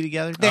in a movie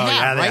together? They Oh, have,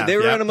 yeah, they right? have. they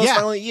were Yeah. in a Most Yeah.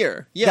 Violent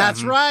Year. Yeah,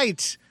 That's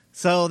right.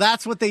 So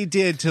that's what they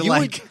did to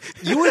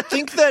you would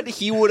think that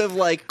he would have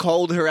like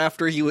called her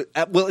after he would.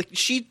 Well,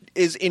 she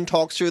is in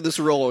talks for this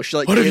role. She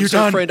like What have gives you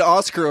her done? friend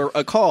Oscar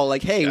a call,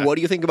 like, "Hey, what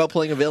do you think about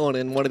playing a villain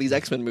in one of these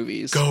X-Men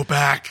movies?" go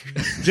back.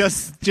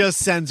 just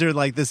sends her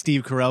like the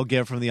Steve Carell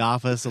gift from The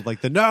Office of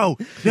like the no.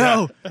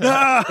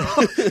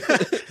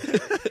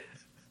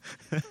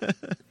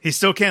 He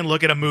still can't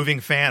look at a moving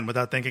fan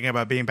without thinking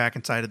about being back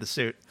inside of the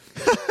suit.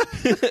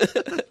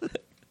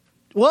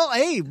 Well,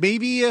 hey,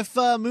 maybe if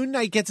Moon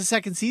Knight gets a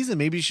second season,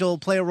 maybe she'll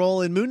play a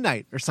role in Moon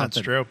Knight or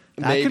something. true.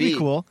 That could be Maybe.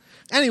 cool.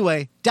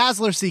 Anyway,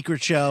 Dazzler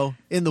Secret Show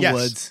in the Yes,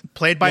 woods.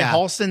 played by Yeah.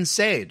 Halston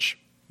Sage.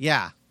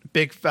 Yeah.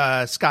 Big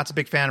Scott's a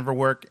big fan of her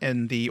work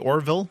in the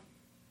Orville.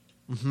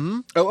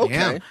 Oh, okay.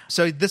 Yeah.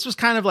 So this was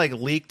kind of like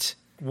leaked.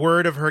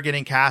 Word of her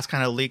getting cast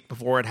kind of leaked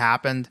before it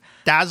happened.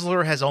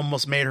 Dazzler has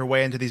almost made her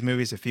way into these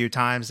movies a few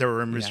times. There were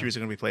rumors she was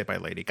going to be played by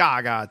Lady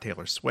Gaga,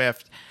 Taylor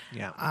Swift.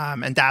 Yeah.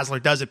 And Dazzler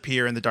does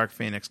appear in the Dark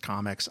Phoenix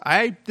comics.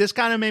 This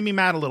kind of made me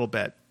mad a little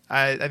bit.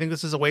 I think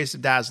this is a waste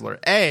of Dazzler.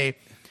 It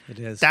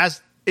is.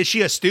 Is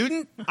she a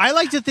student? I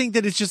like to think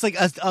that it's just like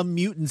a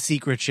mutant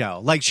secret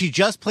show. Like she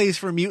just plays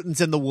for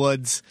mutants in the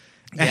woods.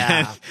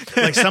 Yeah.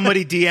 Like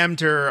somebody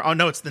DM'd her. Oh,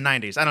 no, it's the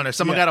 90s. I don't know.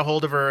 Someone Yeah. got a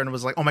hold of her and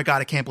was like, oh my God,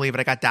 I can't believe it.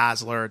 I got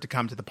Dazzler to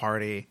come to the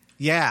party.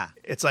 Yeah.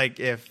 It's like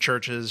if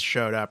Churches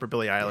showed up or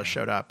Billie Eilish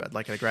showed up at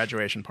like a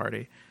graduation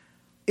party.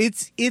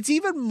 It's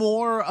even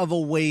more of a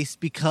waste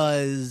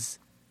because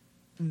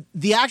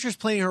the actress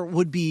playing her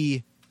would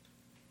be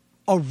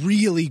a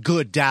really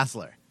good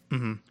Dazzler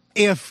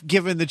if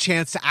given the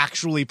chance to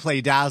actually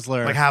play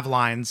Dazzler, Like have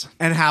lines.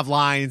 and have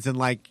lines and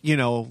like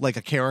like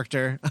a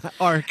character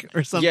arc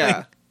or something.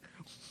 Yeah.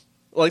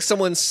 Like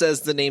someone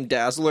says the name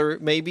Dazzler,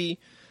 maybe.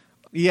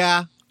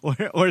 Yeah.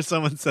 Or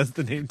someone says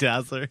the name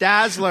Dazzler.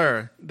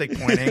 Dazzler, they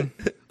pointing.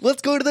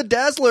 Let's go to the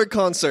Dazzler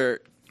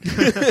concert.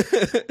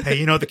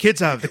 Hey, the kids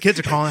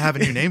have a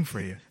new name for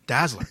you.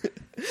 Dazzler.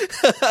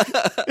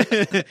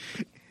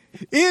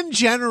 In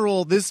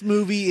general, this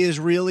movie is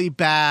really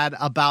bad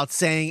about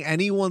saying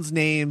anyone's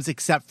names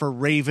except for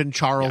Raven,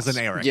 Charles, Yes.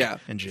 and Eric. Yeah.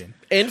 And Gene.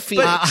 And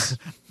Phoenix.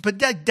 But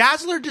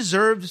Dazzler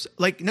deserves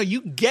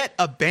you get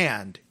a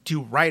band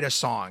to write a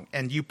song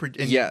and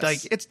Yes.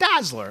 like it's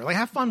Dazzler. Like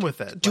have fun with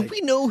it. Do Like,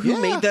 we know who yeah.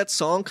 made that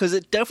song? Because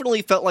it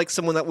definitely felt like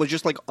someone that was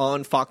just like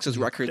on Fox's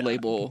record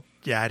label.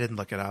 Yeah, I didn't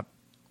look it up.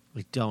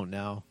 We don't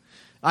know.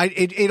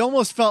 It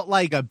almost felt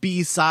like a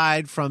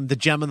B-side from the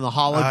Gem and the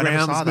I never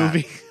saw Holograms that.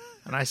 movie.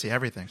 And I see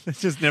everything. It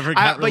just never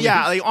got But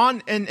yeah, released.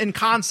 like in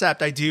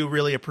concept, I do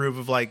really approve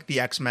of like the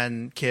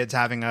X-Men kids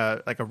having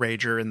a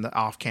rager in the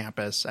off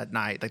campus at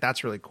night. Like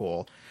that's really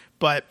cool.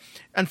 But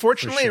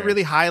unfortunately, sure. it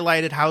really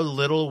highlighted how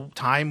little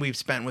time we've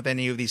spent with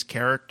any of these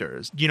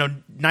characters.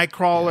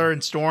 Nightcrawler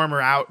and Storm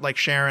are out like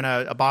sharing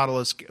a bottle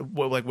of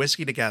like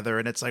whiskey together,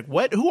 and it's like,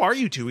 what? Who are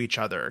you to each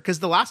other? Because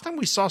the last time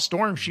we saw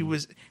Storm, she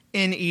was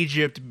in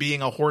Egypt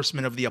being a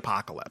horseman of the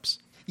apocalypse.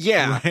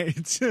 Yeah.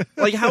 Right.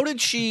 Like, how did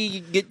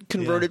she get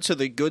converted to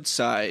the good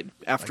side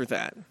after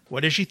that? What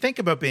does she think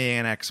about being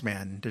an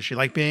X-Man? Does she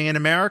like being in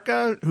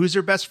America? Who's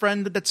her best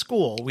friend at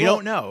school? We Well,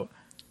 don't know.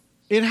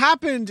 It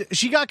happened.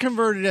 She got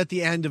converted at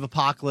the end of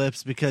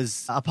Apocalypse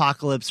because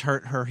Apocalypse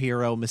hurt her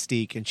hero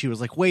Mystique, and she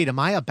was like, "Wait, am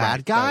I a bad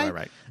Right, guy?"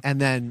 right.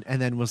 And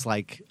then was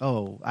like,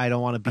 "Oh, I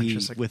don't want to be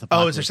Just like, with oh,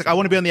 Apocalypse." it's just like I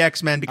want to be on the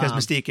X-Men because Um,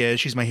 Mystique is.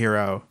 She's my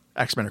hero.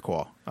 X-Men are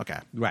cool. Okay.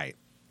 Right.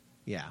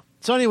 Yeah.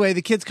 So anyway,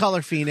 the kids call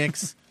her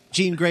Phoenix.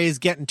 Jean Grey's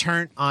getting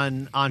turned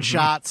on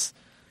shots.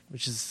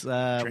 which is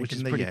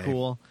Drinking the pretty yay.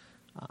 cool.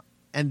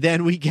 And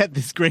then we get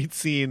this great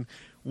scene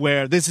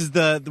where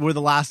we're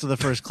the last of the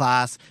first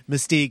class.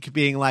 Mystique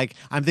being like,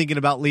 "I'm thinking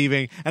about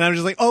leaving," and I'm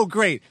just like, "Oh,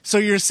 great! So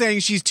you're saying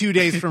she's 2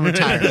 days from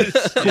retirement?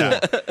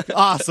 Cool,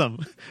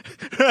 awesome,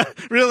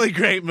 really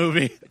great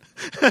movie."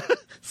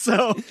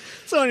 So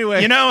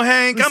anyway, You know,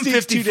 Hank, I'm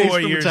Mystique's 2 days 54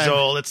 from years retirement.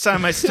 old. It's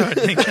time I start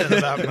thinking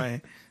about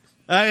my...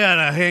 I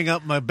gotta hang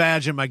up my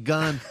badge and my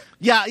gun.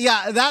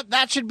 Yeah.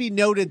 That should be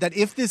noted that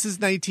if this is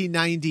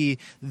 1990,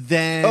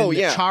 then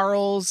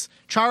Charles,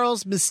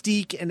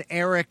 Mystique, and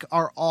Eric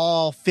are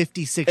all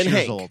 56 And years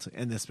Hank. old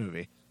in this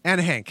movie. And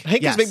Hank.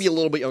 Hank yes. is maybe a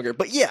little bit younger,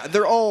 but yeah,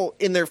 they're all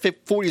in their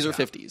 40s or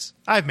 50s.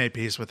 I've made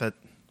peace with it.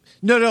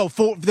 No,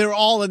 they're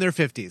all in their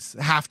 50s.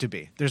 Have to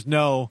be. There's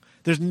no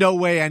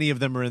way any of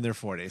them are in their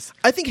 40s.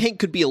 I think Hank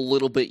could be a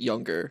little bit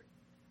younger,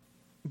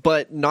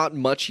 but not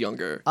much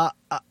younger. I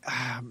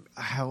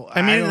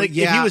mean, like,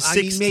 if he was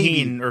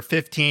 16 or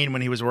 15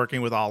 when he was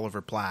working with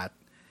Oliver Platt.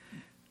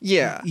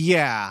 Yeah.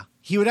 Yeah.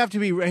 He would have to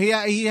be.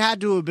 He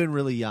had to have been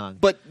really young.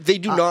 But they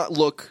do not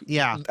look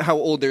yeah. how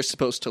old they're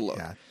supposed to look.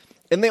 Yeah.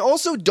 And they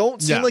also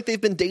don't seem No. like they've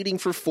been dating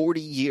for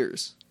 40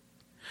 years.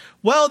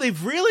 Well,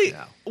 they've really...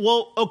 No.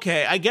 Well,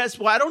 okay, I guess...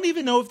 Well, I don't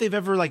even know if they've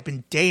ever, like,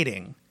 been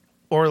dating.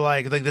 Or,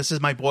 like this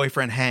is my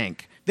boyfriend,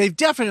 Hank. They've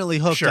definitely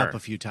hooked Sure. up a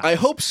few times. I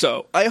hope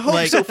so. I hope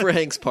Like- so for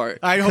Hank's part.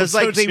 I hope Because, so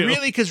like, they too.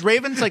 really... Because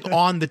Raven's, like,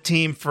 on the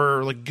team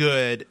for, like,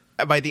 good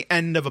by the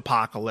end of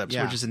Apocalypse,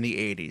 Yeah. which is in the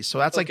 80s. So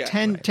that's, like,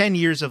 Okay, 10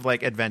 years of,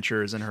 like,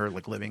 adventures and her,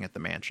 like, living at the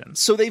mansion.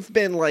 So they've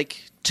been,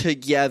 like,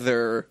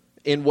 together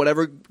in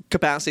whatever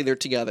capacity they're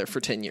together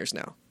for 10 years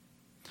now.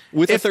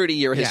 With a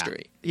 30-year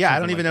history. Yeah, I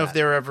don't Something even like know that. if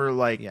they're ever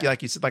like Yeah.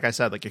 like you said, like I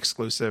said, like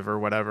exclusive or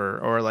whatever,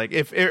 or like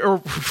if or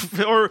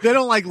They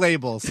don't like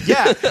labels.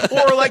 yeah,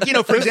 or like, you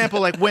know, for example,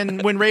 like when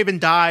Raven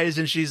dies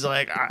and she's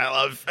like, "I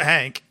love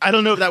Hank." I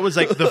don't know if that was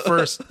like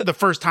the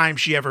first time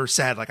she ever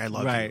said like, "I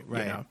love Right, you."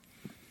 right. You know?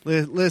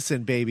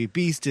 Listen, baby,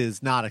 Beast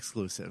is not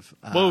exclusive.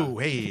 Whoa,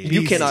 hey,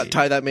 You cannot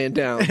tie that man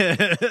down.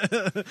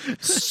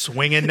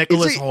 swinging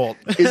Nicholas Holt.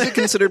 Is it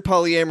considered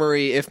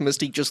polyamory if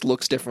Mystique just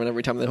looks different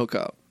every time they hook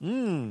up?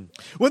 Wouldn't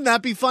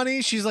that be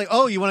funny? She's like,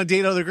 "Oh, you want to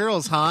date other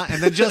girls, huh?"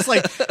 And then just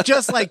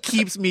like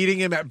keeps meeting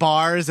him at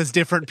bars as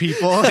different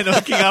people and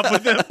hooking up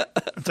with him.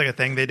 It's like a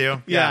thing they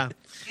do. Yeah.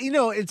 You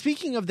know, and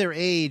speaking of their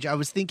age, I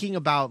was thinking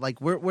about,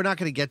 like, we're not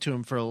going to get to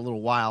him for a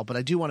little while, but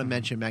I do want to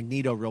mention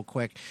Magneto real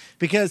quick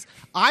because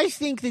I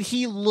think that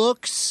he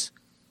looks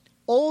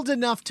old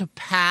enough to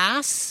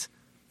pass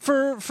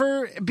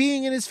for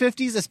being in his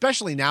 50s,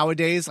 especially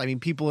nowadays. I mean,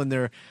 people in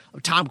their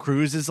Tom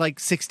Cruise is like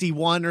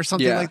 61 or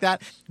something Yeah. like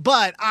that.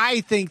 But I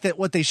think that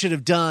what they should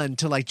have done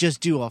to like just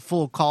do a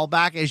full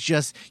callback is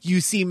just you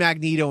see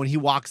Magneto and he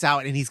walks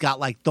out and he's got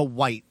like the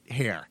white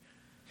hair.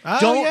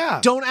 Oh,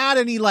 Don't add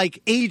any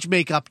like age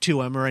makeup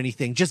to him or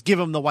anything. Just give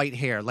him the white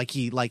hair, like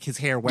his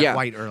hair went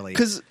white early.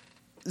 Because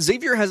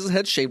Xavier has his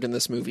head shaved in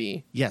this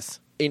movie, Yes,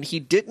 and he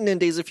didn't in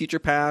Days of Future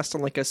Past.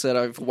 And like I said,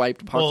 I've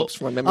wiped Apocalypse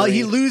from my memory.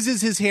 he loses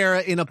his hair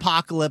in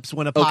Apocalypse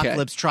when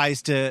Apocalypse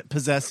tries to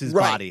possess his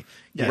Right. body.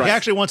 Yeah, Right. he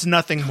actually wants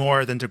nothing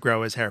more than to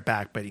grow his hair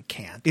back, but he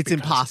can't. It's because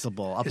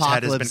impossible. his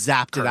head has Apocalypse been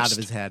zapped it out cursed. of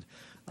his head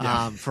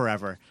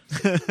forever.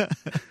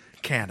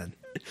 Canon.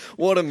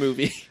 What a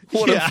movie!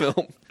 What Yeah. a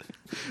film!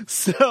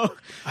 So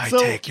I so,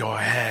 take your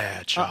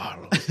hair,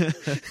 Charles.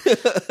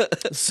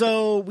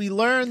 So we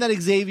learn that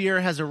Xavier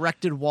has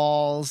erected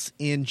walls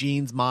in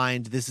Jean's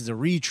mind. This is a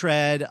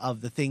retread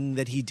of the thing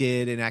that he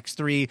did in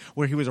X3,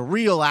 where he was a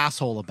real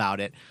asshole about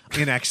it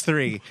in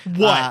X3.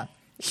 What?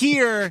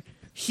 Here,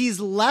 he's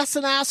less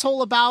an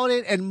asshole about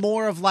it and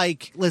more of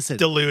like, listen,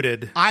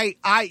 Deluded. I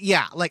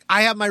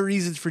have my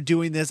reasons for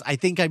doing this. I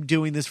think I'm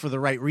doing this for the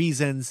right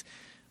reasons.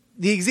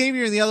 The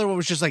Xavier and the other one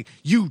was just like,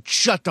 you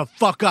shut the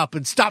fuck up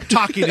and stop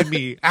talking to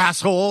me,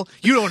 asshole.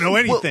 You don't know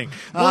anything.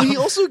 Well, he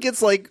also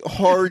gets like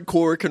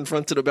hardcore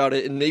confronted about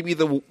it in maybe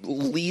the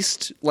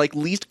least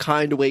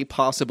kind way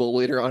possible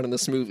later on in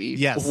this movie.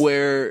 Yes.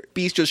 Where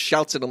Beast just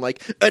shouts at him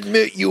like,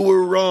 "Admit you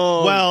were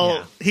wrong." Well,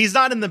 Yeah. he's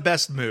not in the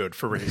best mood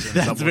for reasons.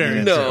 That's that we'll very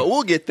get no, into.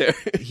 we'll get there.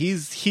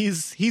 He's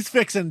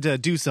fixing to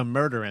do some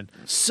murdering.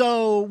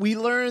 So we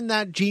learn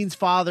that Jean's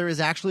father is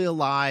actually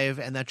alive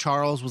and that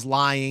Charles was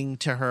lying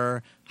to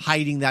her,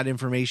 hiding that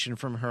information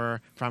from her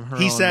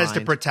He own says to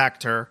mind.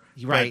 protect her,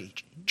 Right.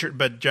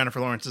 But Jennifer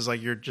Lawrence is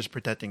like, you're just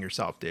protecting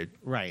yourself, dude.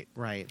 Right.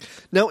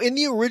 Now, in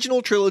the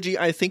original trilogy,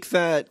 I think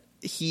that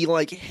he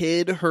like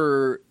hid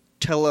her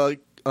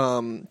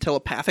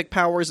telepathic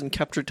powers and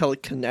kept her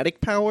telekinetic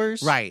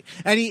powers. Right.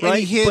 And he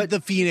Right, hid but-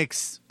 the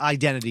Phoenix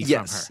identity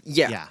Yes. from her.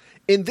 Yeah.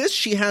 In this,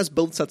 she has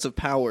both sets of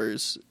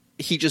powers.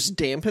 He just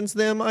dampens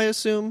them, I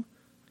assume.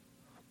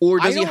 Or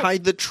I does he don't-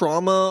 hide the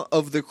trauma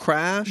of the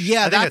crash?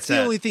 Yeah, think that's that's the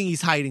it. only thing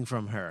he's hiding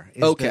from her.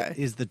 Is Okay.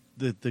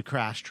 the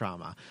crash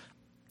trauma.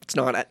 It's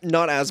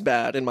not as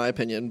bad, in my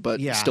opinion, but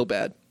Yeah. still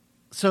bad.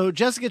 So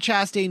Jessica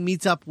Chastain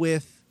meets up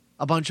with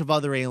a bunch of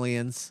other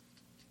aliens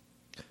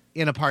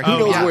in a parking Who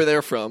lot. knows yeah. where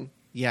they're from?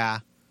 Yeah.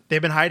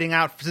 They've been hiding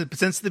out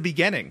since the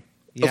beginning.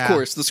 Yeah. Of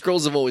course, the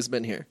Skrulls have always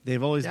been here.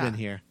 They've always Yeah. been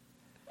here.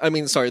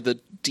 The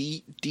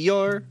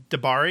DR?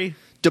 Dabari?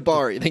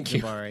 Dabari, thank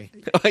you. Dabari.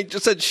 I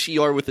just said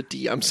Shi'ar with a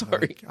D, I'm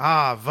sorry.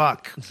 Ah,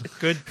 Vuk.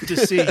 Good to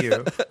see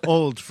you.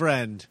 Old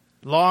friend.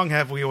 Long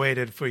have we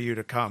waited for you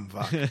to come,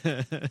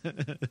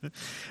 Vuk.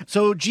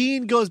 So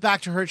Jean goes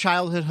back to her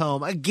childhood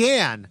home.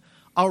 Again,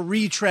 a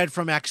retread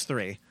from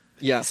X3.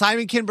 Yeah.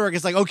 Simon Kinberg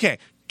is like, okay,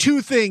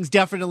 two things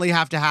definitely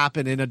have to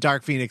happen in a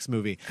Dark Phoenix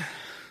movie.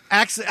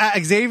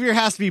 Xavier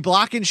has to be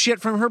blocking shit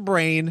from her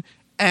brain,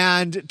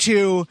 and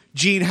two,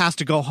 Jean has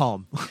to go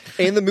home.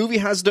 And the movie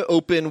has to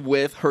open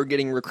with her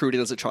getting recruited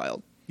as a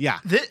child. Yeah.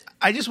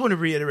 I just want to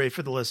reiterate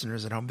for the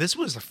listeners at home, this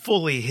was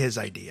fully his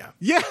idea.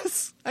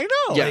 Yes, I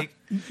know. Yeah. Like,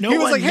 He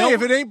was like, hey,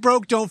 if it ain't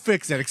broke, don't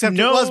fix it. Except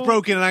it was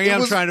broken, and I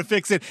am trying to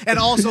fix it. And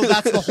also,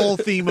 that's the whole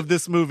theme of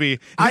this movie,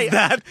 is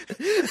that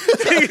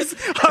things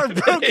are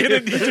broken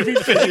and need to be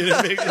fixed.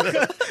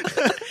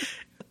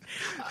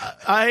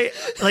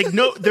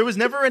 There was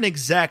never an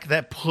exec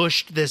that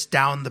pushed this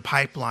down the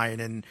pipeline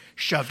and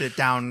shoved it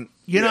down.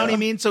 You know what I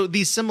mean? So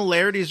these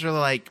similarities are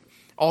like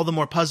all the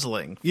more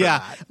puzzling.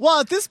 That. Well,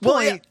 at this point,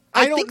 Well, yeah,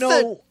 I I don't think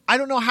know. I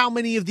don't know how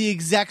many of the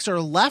execs are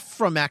left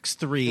from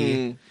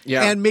X3.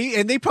 Yeah. and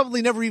they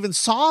probably never even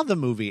saw the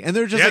movie, and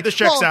they're just like, This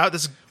checks out.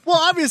 This. Well,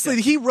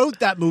 obviously, he wrote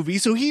that movie,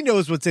 so he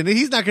knows what's in it.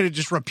 He's not going to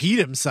just repeat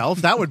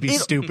himself. That would be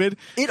stupid.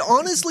 It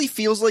honestly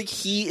feels like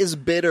he is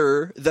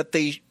bitter that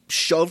they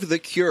shoved the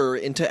Cure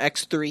into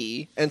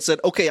X3 and said,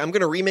 okay, I'm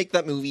going to remake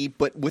that movie,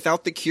 but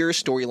without the Cure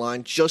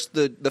storyline, just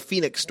the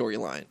Phoenix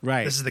storyline.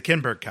 Right. This is the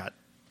Kinberg cut.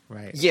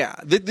 Right. Yeah,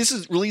 this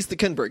is release the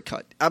Kinberg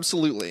cut.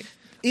 Absolutely.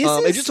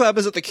 This- It just so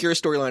happens that the Cure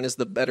storyline is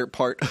the better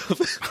part of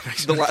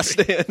The Last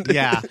Stand.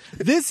 Yeah.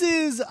 This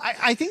is,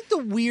 I think, the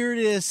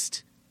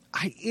weirdest.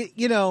 It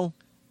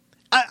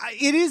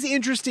is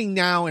interesting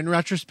now in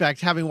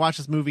retrospect, having watched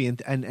this movie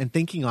and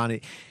thinking on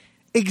it.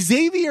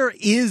 Xavier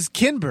is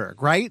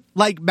Kinberg, right?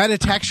 Like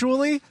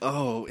metatextually.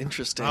 Oh,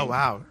 interesting. Oh,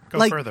 wow. Go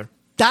Like, further.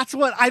 That's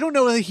what, I don't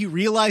know that he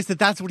realized that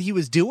that's what he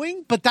was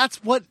doing, but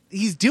that's what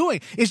he's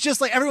doing. It's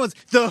just like everyone's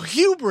the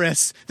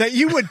hubris that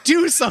you would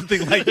do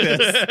something like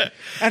this.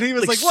 And he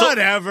was like,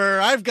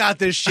 whatever, I've got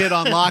this shit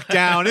on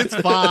lockdown. It's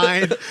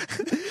fine.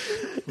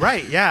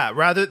 Right, yeah.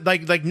 Rather,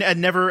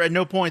 never, at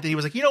no point that he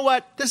was like, you know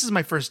what? This is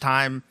my first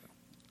time.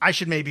 I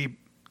should maybe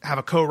have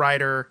a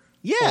co-writer.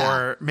 Yeah.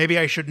 Or maybe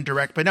I shouldn't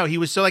direct. But no, he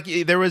was so like,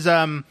 there was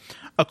a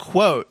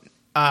quote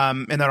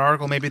in that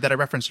article maybe that I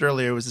referenced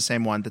earlier, was the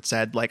same one that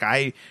said, like,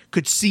 I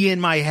could see in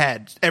my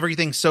head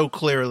everything so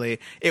clearly,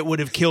 it would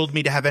have killed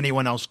me to have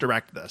anyone else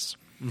direct this.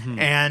 Mm-hmm.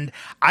 And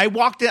I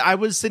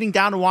was sitting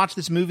down to watch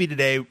this movie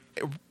today,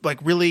 like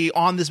really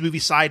on this movie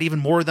side, even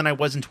more than I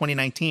was in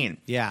 2019.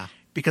 Yeah.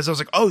 Because I was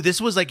like, oh, this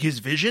was like his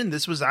vision.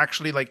 This was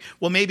actually like,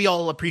 well, maybe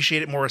I'll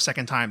appreciate it more a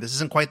second time. This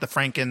isn't quite the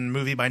Franken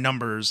movie by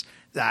numbers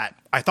that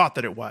I thought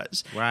that it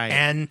was. Right.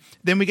 And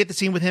then we get the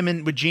scene with him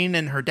and with Jean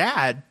and her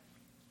dad.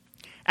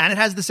 And it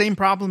has the same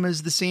problem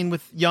as the scene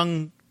with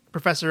young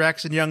Professor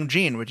X and young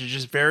Jean, which is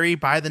just very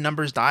by the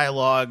numbers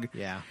dialogue.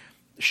 Yeah.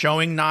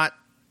 Showing not,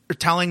 or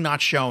telling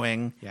not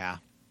showing. Yeah.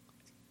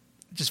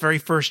 Just very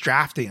first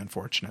drafty,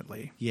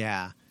 unfortunately.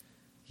 Yeah.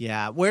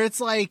 Yeah. Where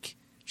it's like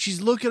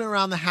she's looking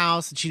around the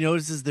house and she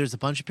notices there's a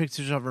bunch of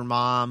pictures of her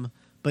mom,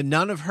 but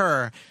none of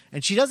her.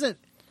 And she doesn't,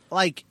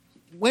 like,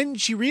 when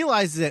she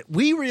realizes it,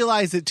 we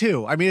realize it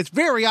too. I mean, it's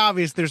very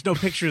obvious there's no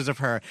pictures of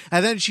her.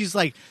 And then she's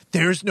like,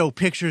 there's no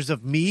pictures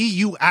of me,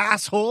 you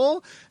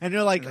asshole. And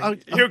you're like,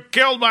 you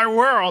killed my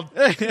world.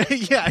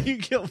 yeah, you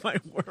killed my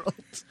world.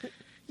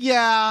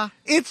 Yeah,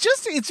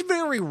 it's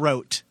very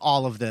rote,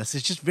 all of this.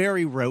 It's just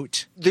very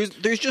rote.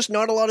 There's just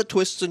not a lot of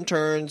twists and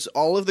turns.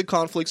 All of the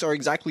conflicts are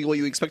exactly what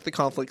you expect the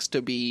conflicts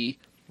to be.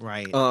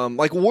 Right.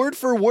 Like word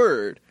for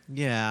word.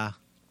 Yeah.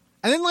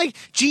 And then, like,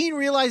 Jean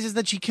realizes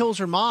that she kills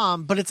her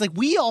mom, but it's like,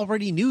 we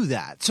already knew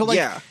that. So, like,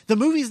 the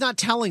movie's not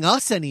telling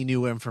us any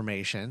new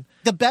information.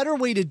 The better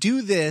way to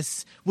do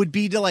this would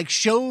be to, like,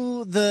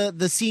 show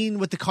the scene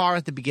with the car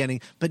at the beginning,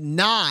 but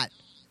not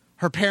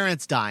her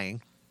parents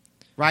dying,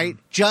 right?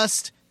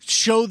 Just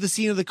show the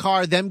scene of the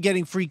car, them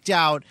getting freaked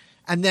out,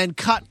 and then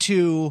cut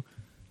to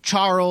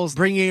Charles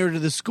bringing her to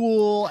the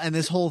school and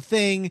this whole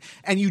thing,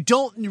 and you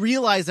don't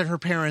realize that her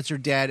parents are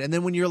dead. And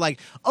then when you're like,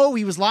 oh,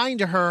 he was lying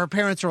to her, her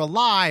parents are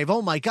alive,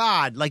 oh my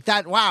god, like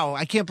that, wow,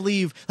 I can't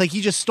believe, like,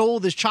 he just stole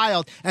this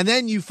child. And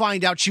then you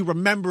find out she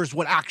remembers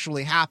what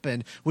actually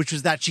happened, which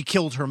was that she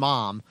killed her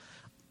mom.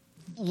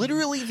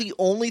 Literally the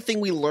only thing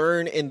we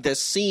learn in this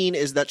scene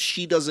is that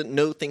she doesn't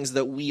know things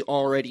that we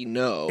already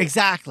know.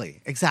 Exactly.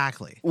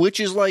 Which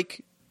is,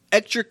 like,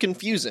 extra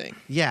confusing.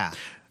 Yeah.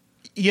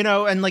 You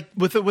know, and like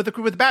with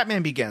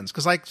Batman Begins,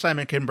 because like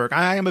Simon Kinberg,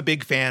 I am a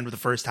big fan of the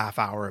first half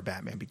hour of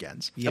Batman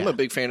Begins. Yeah. I'm a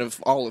big fan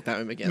of all of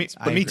Batman Begins.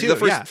 Me too.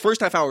 The first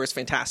half hour is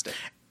fantastic.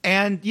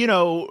 And you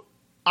know,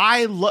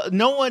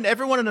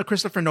 everyone in a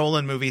Christopher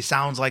Nolan movie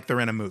sounds like they're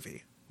in a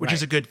movie, which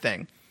is a good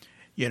thing.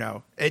 You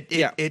know,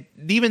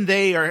 even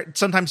they are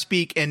sometimes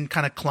speak in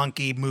kind of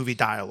clunky movie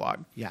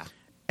dialogue. Yeah.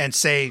 And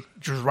say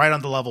just right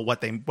on the level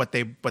what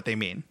they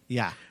mean.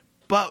 Yeah.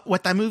 But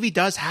what that movie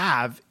does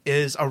have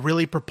is a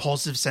really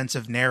propulsive sense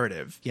of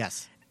narrative.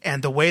 Yes.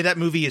 And the way that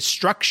movie is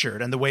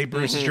structured and the way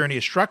Bruce's journey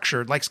is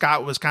structured, like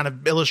Scott was kind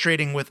of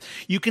illustrating with,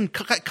 you can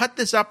cut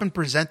this up and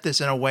present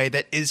this in a way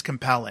that is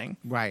compelling.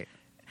 Right.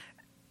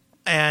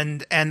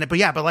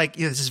 But like,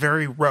 this is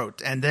very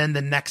rote. And then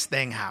the next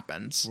thing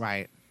happens.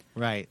 Right.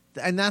 Right.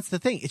 And that's the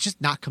thing. It's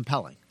just not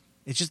compelling.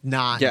 It's just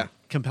not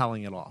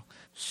compelling at all.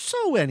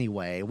 So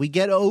anyway, we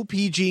get OP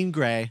Jean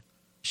Grey.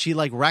 She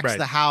like wrecks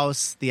the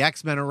house. The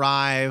X-Men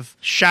arrive,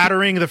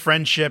 shattering the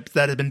friendship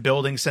that had been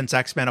building since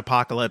X-Men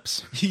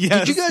Apocalypse.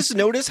 Yes. Did you guys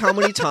notice how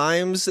many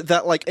times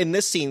that like in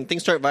this scene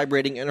things start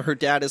vibrating and her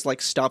dad is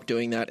like, stop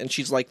doing that, and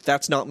she's like,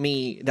 that's not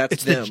me,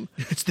 that's them.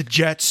 It's the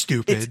jet,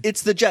 stupid.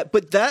 It's the jet.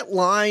 But that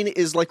line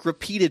is like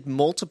repeated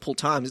multiple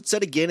times. It's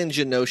said again in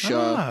Genosha.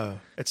 Oh,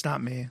 it's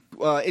not me.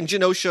 In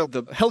Genosha,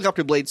 the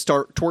helicopter blades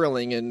start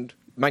twirling and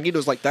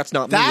Magneto's like, that's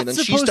not me, That's and then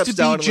she supposed steps to be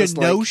down and is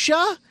like,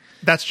 Genosha?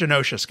 That's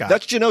Genosha, Scott.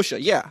 that's Genosha,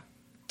 yeah.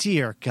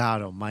 Dear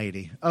God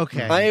Almighty.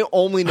 Okay. I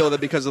only know that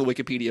because of the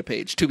Wikipedia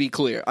page, to be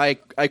clear. I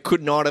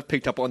could not have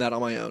picked up on that on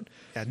my own.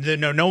 Yeah,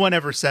 no one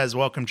ever says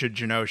welcome to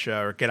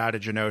Genosha or get out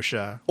of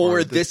Genosha.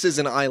 Or this is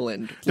an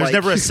island. There's Like,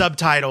 never a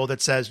subtitle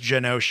that says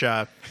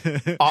Genosha.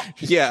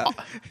 yeah.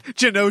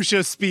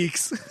 Genosha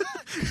speaks.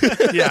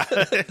 Yeah.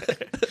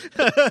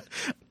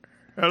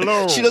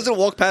 Hello. She doesn't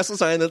walk past the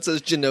sign that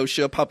says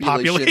Genosha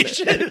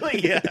population.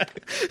 Yeah.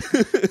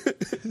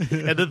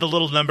 And then the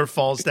little number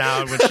falls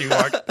down when she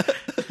walks.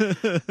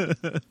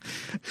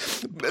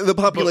 The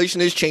population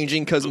is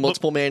changing because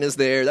Multiple Man is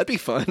there. That'd be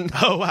fun.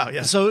 Oh, wow,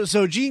 yeah.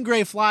 So Jean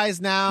Grey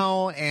flies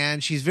now,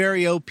 and she's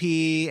very OP,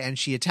 and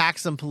she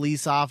attacks some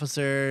police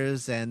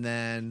officers, and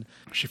then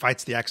She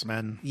fights the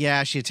X-Men.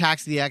 she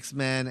attacks the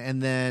X-Men,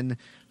 and then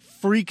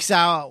freaks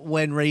out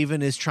when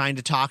Raven is trying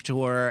to talk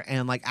to her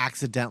and like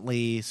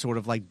accidentally sort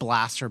of like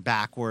blasts her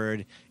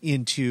backward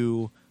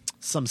into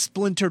some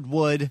splintered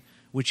wood,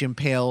 which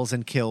impales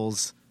and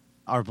kills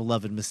our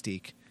beloved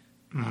Mystique.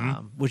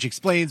 Which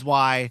explains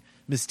why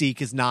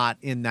Mystique is not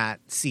in that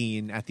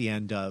scene at the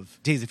end of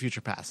Days of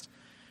Future Past.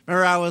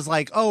 Remember, I was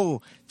like,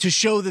 oh, to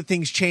show that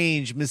things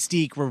change,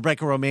 Mystique,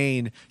 Rebecca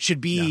Romijn,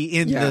 should be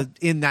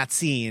in that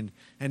scene.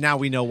 And now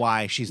we know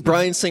why she's not.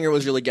 Bryan Singer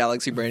was really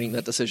galaxy braining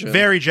that decision.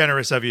 Very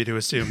generous of you to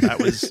assume that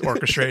was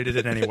orchestrated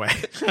in any way.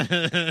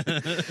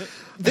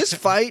 This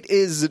fight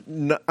is,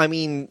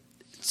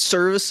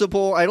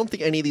 serviceable. I don't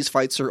think any of these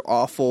fights are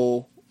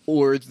awful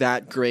or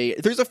that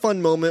great. There's a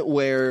fun moment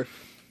where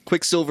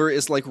Quicksilver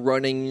is like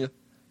running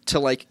to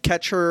like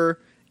catch her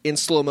in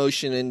slow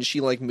motion, and she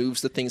like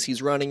moves the things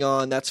he's running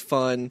on. That's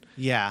fun.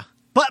 Yeah.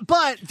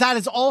 But that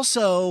is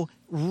also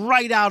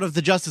right out of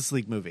the Justice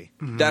League movie.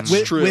 That's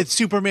true. With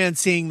Superman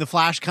seeing the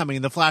Flash coming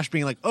and the Flash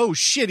being like, oh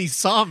shit, he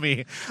saw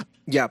me.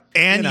 Yeah.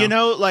 And,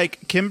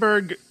 like,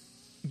 Kinberg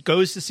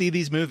goes to see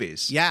these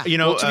movies. Yeah.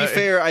 Well, to be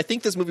fair, I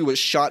think this movie was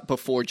shot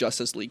before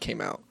Justice League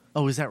came out.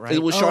 Oh, is that right?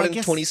 It was shot in I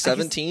guess-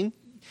 2017.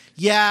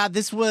 Yeah,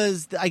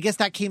 I guess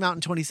that came out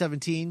in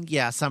 2017.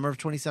 Yeah, summer of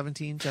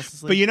 2017,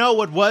 Justice League. But you know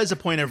what was a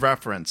point of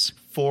reference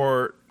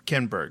for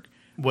Kinberg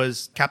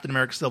was Captain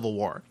America Civil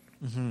War.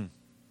 Mm-hmm.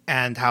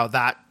 And how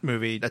that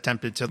movie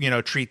attempted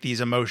to, treat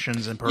these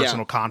emotions and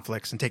personal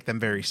conflicts and take them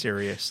very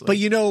seriously. But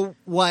you know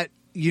what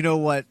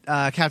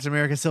Captain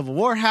America Civil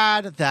War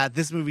had that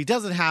this movie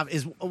doesn't have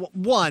is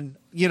one,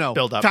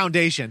 build up,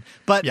 foundation.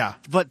 But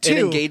but two, an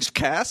engaged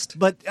cast.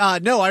 But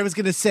no, I was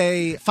going to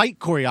say fight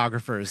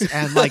choreographers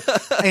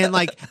and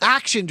like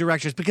action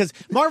directors, because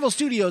Marvel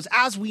Studios,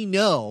 as we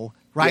know,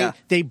 right? Yeah.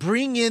 They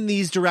bring in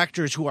these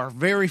directors who are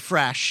very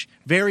fresh,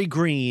 very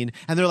green,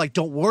 and they're like,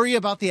 don't worry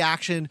about the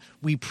action.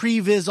 We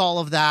previs all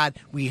of that.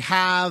 We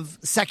have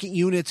second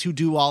units who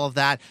do all of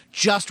that.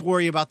 Just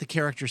worry about the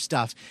character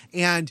stuff.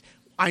 And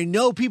I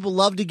know people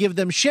love to give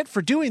them shit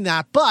for doing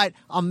that, but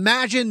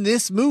imagine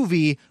this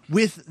movie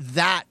with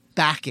that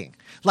backing.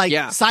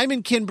 Like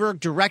Simon Kinberg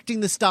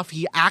directing the stuff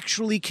he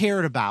actually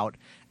cared about,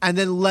 and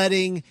then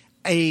letting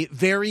a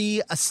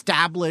very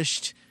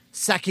established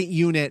second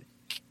unit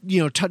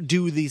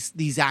do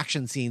these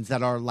action scenes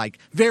that are like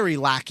very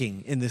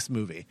lacking in this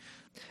movie.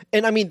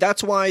 And I mean,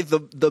 that's why the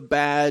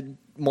bad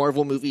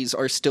Marvel movies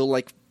are still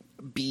like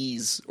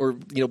B's or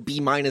B-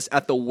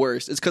 at the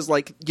worst. It's because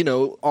like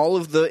all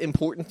of the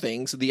important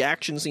things, the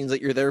action scenes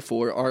that you're there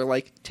for, are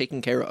like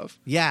taken care of.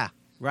 Yeah,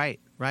 right.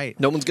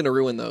 No one's gonna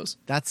ruin those.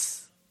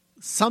 That's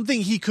something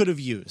he could have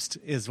used,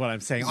 is what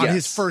I'm saying, on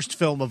his first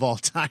film of all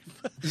time.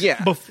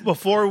 Yeah.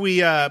 Before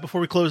we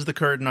close the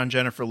curtain on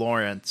Jennifer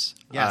Lawrence,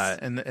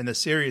 in the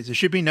series, it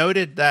should be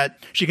noted that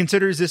she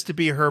considers this to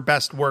be her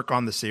best work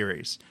on the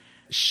series.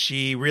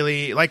 She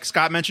really, like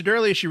Scott mentioned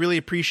earlier, she really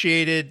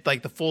appreciated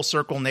like the full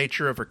circle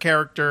nature of her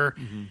character,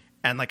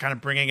 and like kind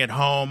of bringing it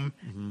home,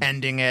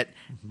 ending it.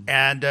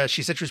 And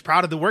she said she was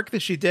proud of the work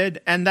that she did,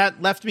 and that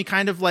left me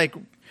kind of like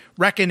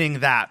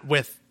reckoning that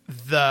with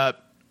the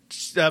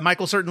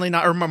Mark certainly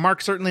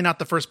not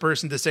the first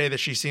person to say that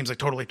she seems like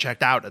totally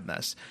checked out in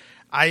this.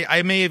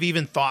 I may have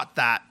even thought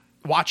that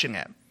watching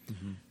it.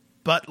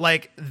 But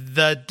like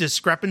the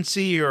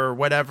discrepancy or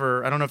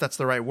whatever, I don't know if that's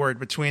the right word,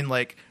 between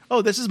like,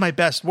 oh, this is my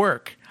best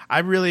work,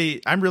 I'm really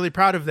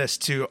proud of this,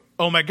 to,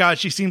 oh my God,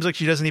 she seems like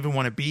she doesn't even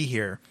want to be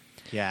here,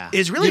 Yeah.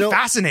 is really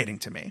fascinating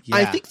to me. Yeah.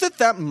 I think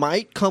that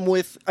might come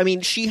with... I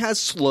mean, she has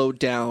slowed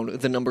down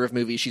the number of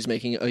movies she's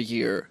making a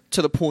year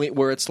to the point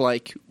where it's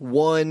like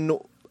one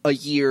a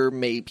year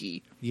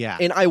maybe. Yeah.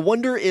 And I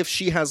wonder if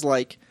she has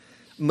like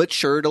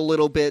matured a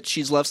little bit.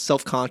 She's less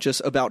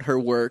self-conscious about her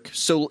work.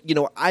 So,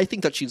 I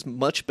think that she's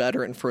much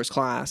better in First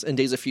Class and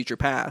Days of Future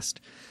Past.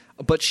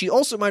 But she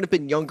also might have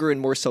been younger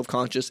and more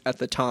self-conscious at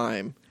the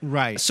time.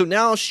 Right. So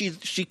now she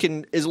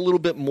is a little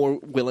bit more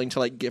willing to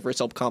like give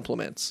herself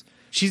compliments.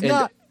 She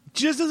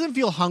just doesn't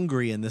feel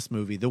hungry in this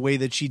movie the way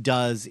that she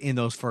does in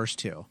those first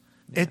two.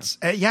 It's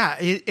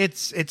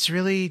it's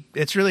really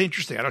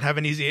interesting. I don't have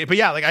an easy, but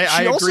yeah, like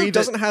I She also agree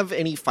doesn't have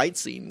any fight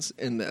scenes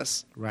in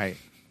this. Right.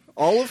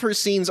 All of her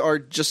scenes are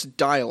just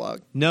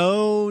dialogue.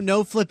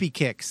 No flippy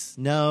kicks.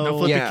 no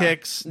flippy Yeah.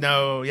 kicks,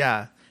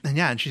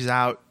 and she's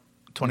out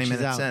 20 she's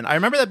minutes out. in. I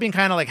remember that being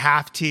kind of like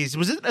half teased.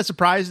 Was it a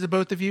surprise to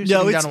both of you? No,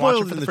 sitting it's down and watching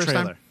spoiled for in the first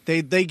trailer. time?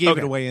 They gave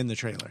Okay. it away in the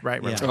trailer.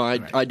 Right. Yeah. Oh,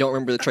 I don't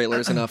remember the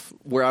trailers enough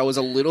where I was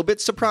a little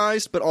bit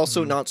surprised, but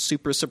also not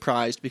super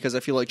surprised because I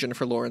feel like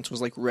Jennifer Lawrence was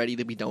like ready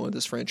to be done with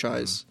this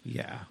franchise.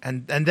 Yeah.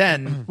 And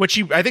then what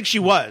I think she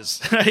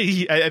was. I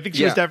think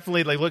she was Yeah.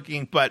 definitely like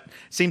looking, but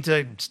seemed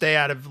to stay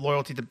out of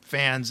loyalty to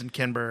fans and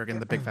Kinberg and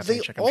the big fat They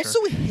paycheck. I'm also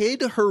sure.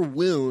 hid her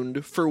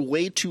wound for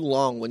way too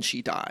long when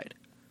she died.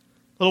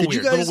 A little did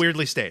you weird, a guys- little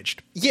weirdly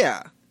staged.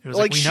 Yeah. It was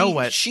like, we know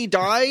what- she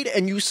died,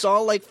 and you saw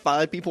like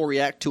 5 people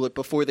react to it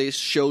before they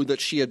showed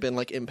that she had been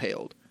like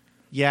impaled.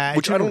 Yeah. it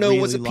Which took I don't a know, really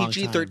was a long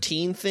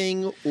PG-13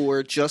 thing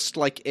or just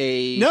like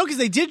a... No, because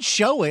they did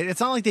show it. It's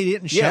not like they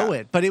didn't show Yeah.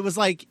 it, but it was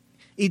like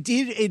it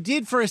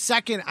did for a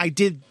second. I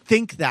did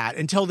think that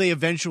until they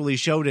eventually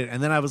showed it,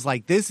 and then I was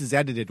like, "This is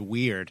edited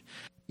weird."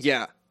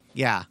 Yeah.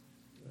 Yeah,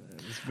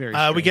 it's very.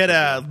 We strange.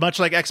 get much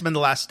like X-Men: The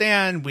Last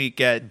Stand, we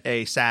get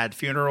a sad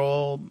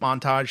funeral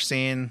montage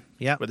scene.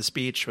 Yep. With a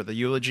speech, with a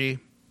eulogy.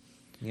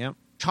 Yep.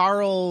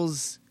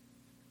 Charles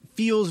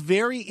feels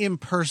very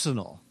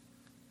impersonal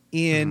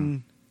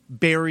in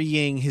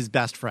burying his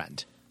best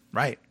friend.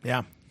 Right.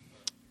 Yeah.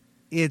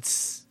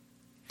 It's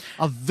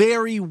a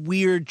very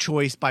weird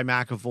choice by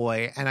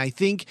McAvoy, and I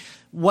think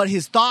what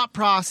his thought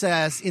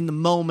process in the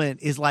moment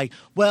is like,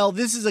 well,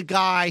 this is a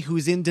guy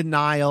who's in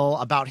denial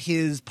about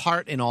his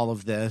part in all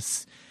of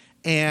this,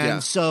 and Yeah.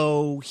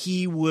 so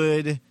he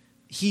would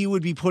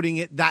be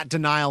putting that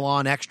denial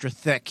on extra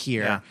thick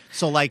here. Yeah.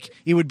 So like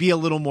it would be a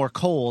little more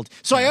cold.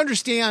 So I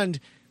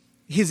understand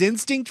his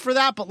instinct for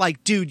that, but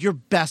like, dude, your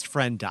best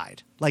friend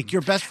died. Like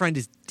your best friend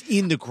is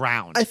in the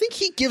ground. I think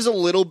he gives a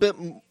little bit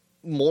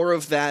more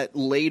of that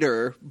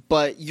later,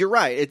 but you're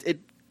right.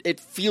 It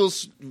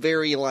feels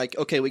very like,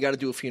 okay, we got to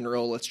do a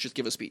funeral. Let's just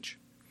give a speech.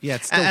 Yeah,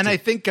 it's still And I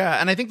think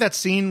that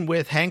scene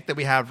with Hank that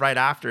we have right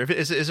after,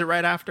 is it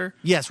right after?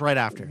 yes, right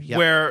after. Yep.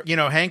 Where,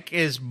 Hank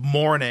is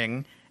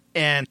mourning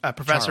and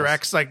Professor Charles.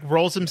 X like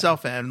rolls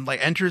himself in,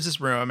 like enters his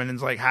room and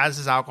is like has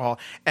his alcohol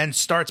and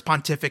starts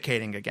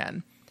pontificating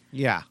again.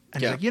 Yeah.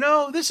 And Yeah. he's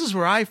like, this is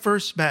where I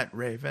first met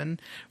Raven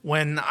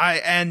when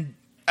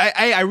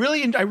I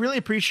really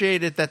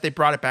appreciated that they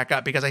brought it back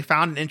up because I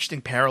found an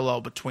interesting parallel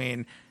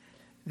between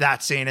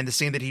that scene and the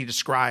scene that he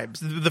describes,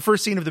 the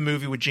first scene of the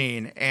movie with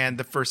Jean and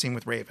the first scene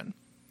with Raven,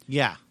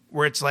 Yeah.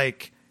 where it's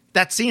like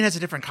that scene has a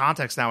different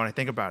context now when I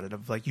think about it,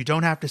 of like, you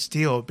don't have to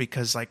steal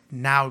because like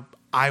now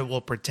I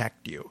will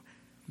protect you.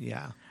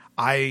 Yeah.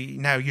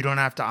 Now you don't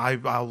have to.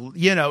 I'll.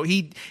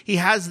 He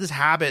has this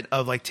habit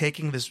of like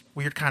taking this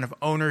weird kind of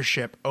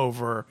ownership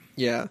over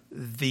Yeah.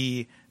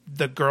 the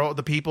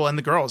people and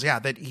the girls. Yeah,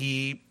 that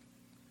he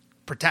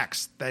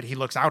protects, that he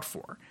looks out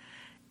for,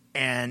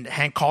 and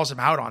Hank calls him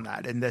out on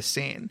that in this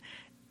scene.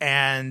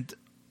 And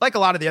like a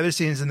lot of the other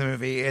scenes in the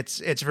movie, it's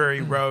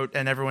very rote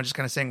and everyone's just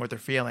kind of saying what they're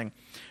feeling.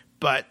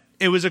 But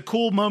it was a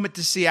cool moment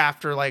to see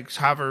after like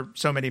however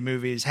so many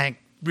movies, Hank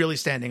really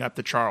standing up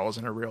to Charles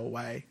in a real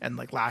way and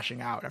like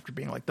lashing out after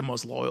being like the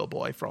most loyal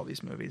boy for all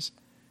these movies.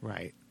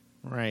 Right.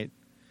 Right.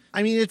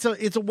 I mean, it's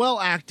a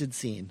well acted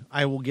scene.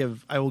 I will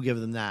give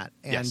them that.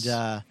 And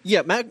Yes.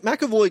 Yeah,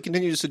 McAvoy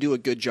continues to do a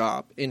good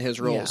job in his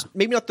roles. Yeah.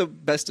 Maybe not the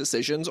best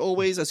decisions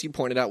always, as you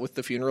pointed out with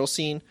the funeral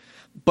scene,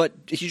 but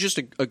he's just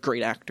a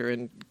great actor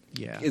and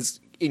Yeah. is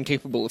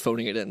incapable of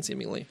phoning it in,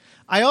 seemingly.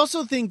 I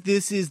also think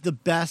this is the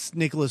best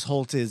Nicholas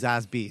Hoult is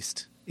as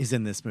Beast is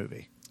in this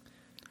movie.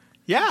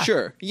 Yeah.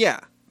 Sure,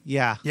 yeah.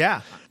 Yeah.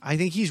 Yeah. I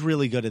think he's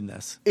really good in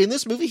this. In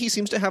this movie, he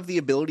seems to have the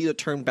ability to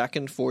turn back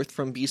and forth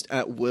from Beast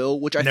at will,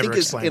 which I Never think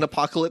is explained. an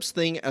Apocalypse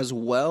thing as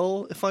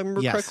well, if I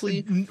remember Yes.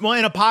 correctly. Well,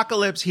 in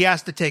Apocalypse, he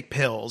has to take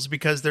pills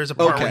because there's a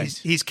part where Okay.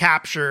 he's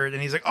captured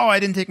and he's like, "Oh,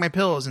 I didn't take my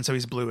pills," and so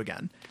he's blue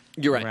again.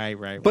 You're right.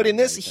 Right. But in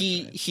this, right,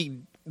 he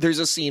there's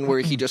a scene where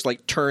he just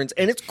like turns,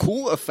 and it's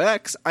cool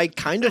effects. I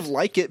kind of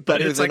like it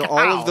better it's than like, all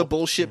how? of the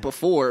bullshit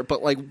before.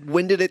 But like,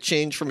 when did it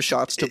change from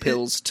shots to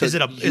pills to? Is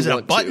it you a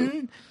want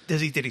button?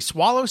 Did he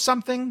swallow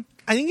something?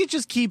 I think it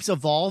just keeps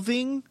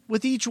evolving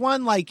with each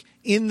one. Like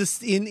in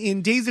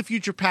Days of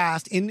Future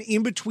Past,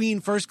 in between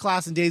First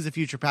Class and Days of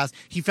Future Past,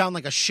 he found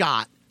like a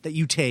shot that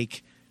you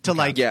take to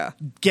like Yeah.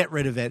 get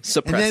rid of it.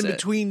 Suppress and then it.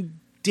 between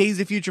Days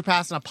of Future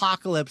Past and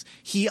Apocalypse,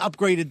 he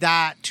upgraded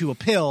that to a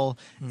pill,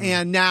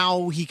 and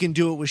now he can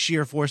do it with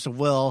sheer force of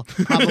will,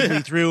 probably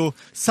through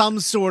some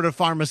sort of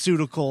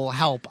pharmaceutical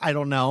help. I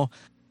don't know.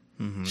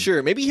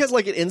 Sure, maybe he has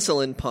like an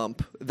insulin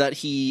pump that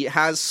he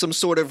has some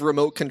sort of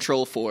remote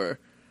control for.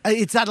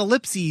 It's that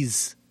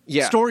ellipses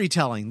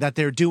storytelling that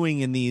they're doing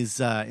in these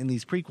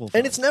prequel films.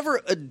 And it's never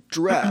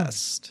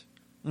addressed.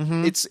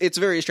 It's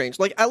very strange.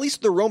 Like, at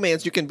least the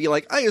romance, you can be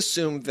like, I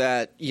assume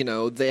that,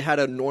 they had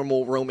a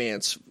normal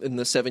romance in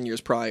the 7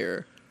 years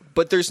prior.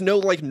 But there's no,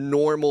 like,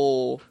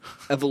 normal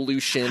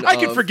evolution I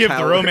can forgive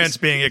powers. the romance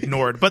being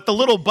ignored, but the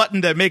little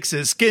button that makes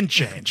his skin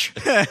change.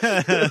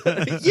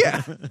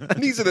 Yeah.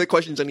 These are the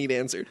questions I need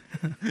answered.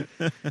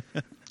 And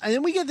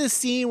then we get this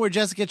scene where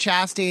Jessica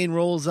Chastain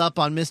rolls up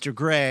on Mr.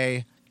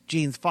 Grey,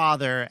 Jean's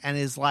father, and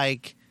is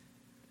like,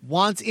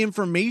 wants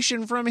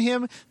information from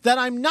him that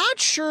I'm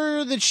not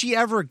sure that she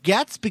ever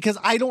gets, because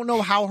I don't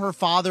know how her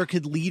father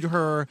could lead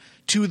her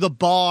to the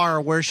bar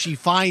where she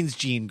finds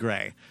Jean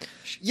Grey.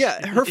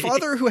 Yeah, her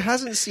father, who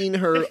hasn't seen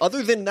her,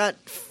 other than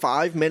that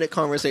 5-minute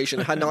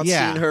conversation, had not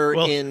seen her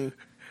in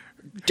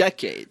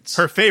decades.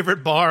 Her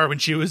favorite bar when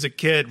she was a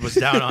kid was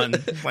down on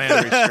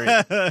Flannery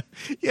Street.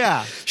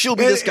 Yeah. She'll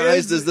be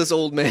disguised as this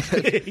old man.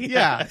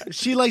 Yeah.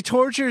 She like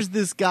tortures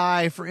this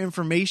guy for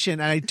information,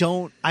 and I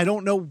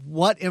don't know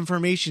what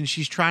information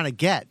she's trying to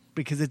get,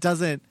 because it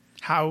doesn't.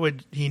 How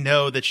would he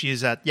know that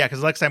she's at? Yeah,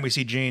 because the next time we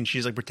see Jean,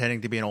 she's like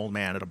pretending to be an old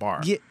man at a bar.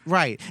 Yeah,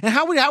 right. And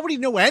how would he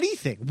know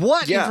anything?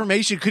 What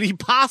information could he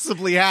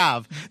possibly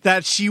have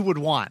that she would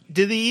want?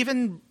 Did they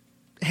even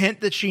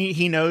hint that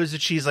he knows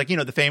that she's like,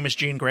 the famous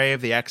Jean Grey of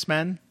the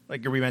X-Men?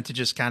 Like, are we meant to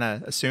just kind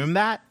of assume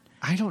that?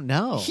 I don't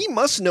know. He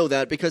must know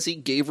that because he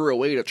gave her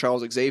away to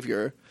Charles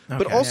Xavier. Okay,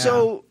 but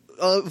also,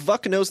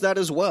 Vuk knows that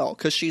as well,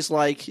 because she's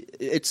like,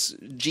 it's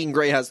Jean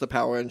Grey has the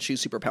power and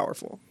she's super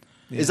powerful.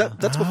 Yeah.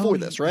 That's before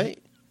this, right?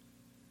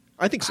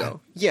 I think so.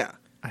 Yeah.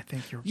 I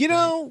think you're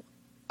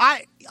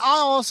right.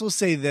 I'll also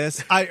say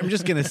this. I'm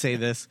just going to say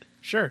this.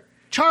 Sure.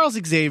 Charles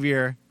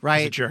Xavier, right?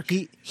 He's a jerk.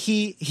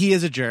 He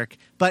is a jerk,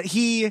 but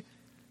he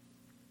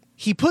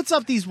puts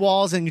up these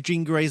walls in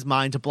Jean Grey's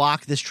mind to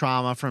block this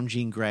trauma from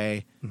Jean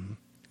Grey. Mm-hmm.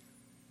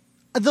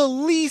 The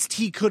least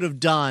he could have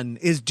done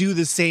is do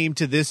the same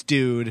to this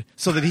dude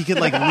so that he could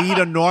like lead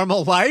a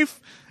normal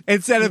life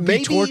instead of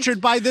be tortured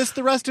by this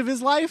the rest of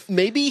his life.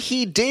 Maybe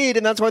he did,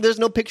 and that's why there's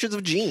no pictures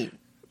of Jean.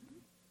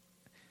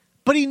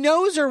 But he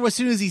knows her as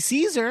soon as he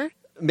sees her.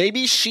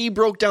 Maybe she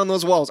broke down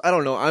those walls. I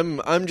don't know.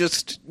 I'm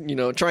just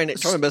trying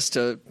my best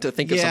to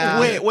think of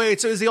something.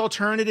 Wait. So is the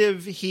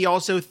alternative? He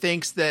also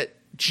thinks that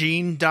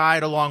Jean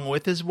died along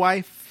with his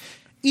wife,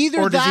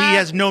 or does he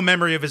has no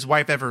memory of his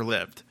wife ever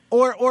lived?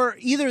 Or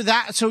either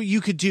that. So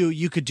you could do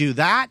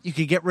that. You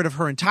could get rid of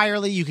her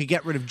entirely. You could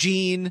get rid of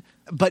Jean.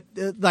 But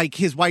like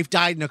his wife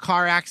died in a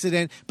car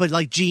accident, but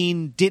like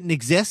Jean didn't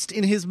exist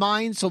in his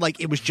mind, so like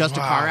it was just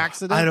a car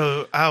accident.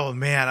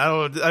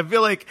 I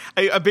feel like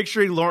I'm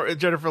picturing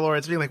Jennifer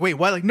Lawrence being like, wait,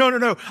 what? Like,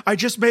 no, I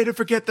just made her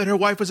forget that her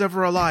wife was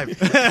ever alive.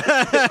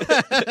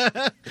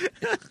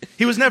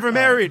 He was never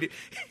married.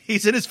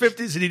 He's in his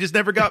 50s and he just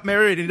never got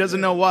married and he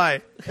doesn't know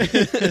why.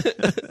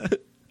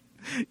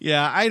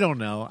 Yeah, I don't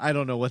know. I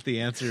don't know what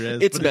the answer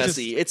is. It's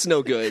messy. It's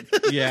no good.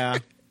 Yeah.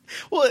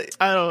 Well,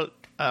 I don't.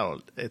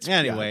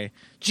 Anyway,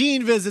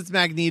 Jean visits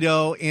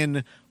Magneto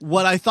in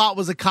what I thought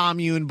was a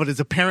commune, but is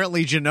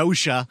apparently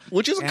Genosha,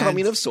 which is a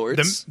commune of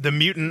sorts. The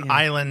mutant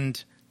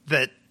island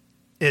that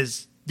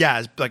is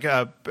like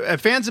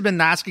fans have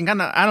been asking.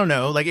 I don't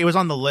know. Like it was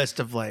on the list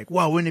of like,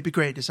 wow, wouldn't it be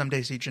great to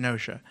someday see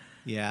Genosha?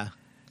 Yeah,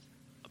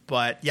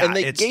 but yeah, and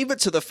they gave it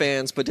to the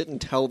fans, but didn't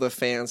tell the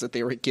fans that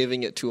they were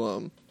giving it to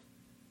them.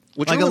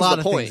 Which like a lot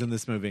of point. things in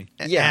this movie.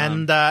 Yeah.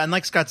 And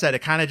like Scott said, it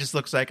kind of just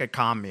looks like a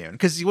commune.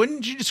 Because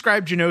wouldn't you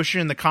describe Genosha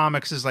in the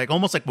comics as like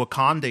almost like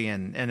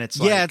Wakandian? And it's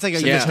like, it's like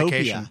a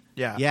utopia.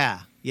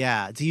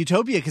 Yeah. It's a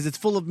utopia because it's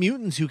full of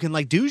mutants who can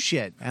like do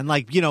shit and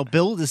like,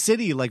 build a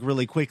city like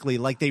really quickly.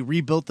 Like they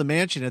rebuilt the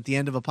mansion at the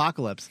end of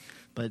Apocalypse.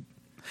 But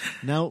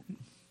no,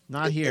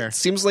 not here. It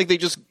seems like they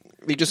just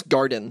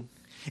garden.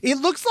 It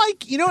looks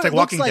like, it's like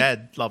Walking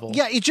Dead level.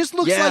 Yeah, it just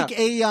looks like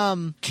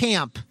a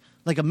camp.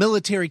 Like a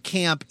military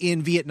camp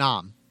in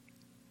Vietnam.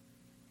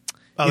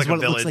 Oh, is like what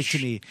a it looks village. like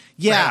to me.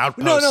 Yeah, like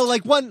no,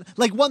 like one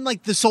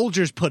like the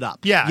soldiers put up.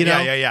 Yeah,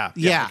 yeah.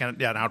 Like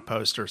an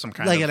outpost or some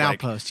kind like of an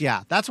outpost.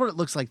 Yeah, that's what it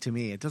looks like to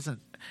me. It doesn't.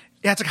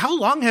 Yeah, it's like how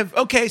long have?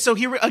 Okay, so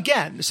here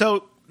again.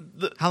 So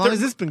how long has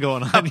this been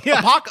going on?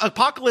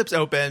 Apocalypse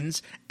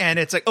opens, and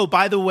it's like, oh,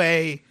 by the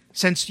way,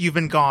 since you've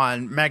been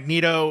gone,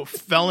 Magneto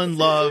fell in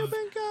love.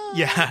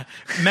 Yeah,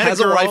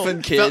 has a wife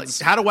and kids.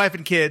 Had a wife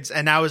and kids,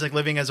 and now is like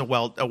living as a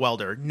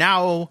welder.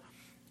 Now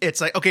it's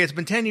like, okay, it's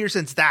been 10 years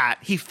since that.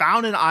 He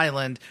found an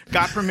island,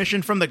 got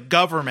permission from the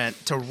government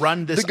to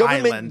run this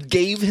island. The government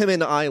gave him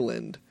an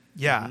island.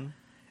 Yeah,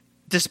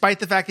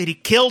 despite the fact that he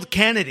killed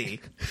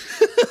Kennedy.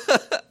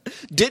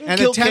 Didn't and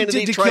kill attempted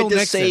Kennedy, to tried kill to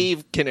Nixon.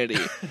 save Kennedy.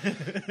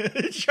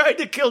 Tried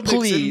to kill Nixon,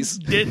 Please.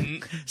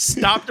 didn't.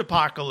 Stopped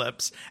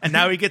Apocalypse, and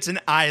now he gets an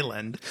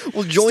island.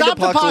 Well, joined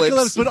Stopped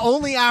Apocalypse. but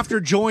only after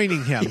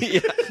joining him.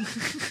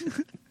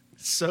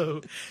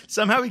 So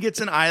somehow he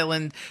gets an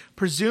island,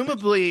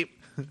 presumably,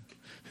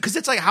 because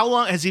it's like, how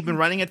long has he been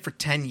running it for?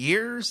 10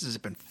 years? Has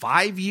it been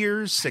 5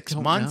 years, 6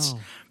 don't months? know.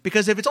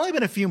 Because if it's only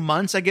been a few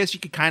months, I guess you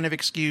could kind of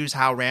excuse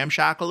how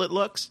ramshackle it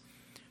looks.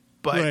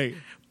 But Right.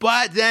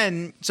 but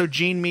then, so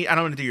Jean I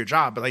don't want to do your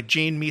job, but like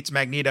Jean meets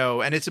Magneto,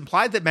 and it's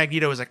implied that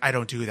Magneto is like, I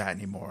don't do that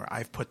anymore.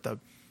 I've put the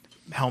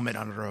helmet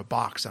under a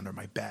box under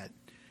my bed.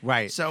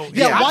 Right. So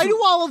yeah, why do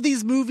all of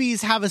these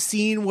movies have a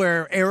scene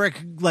where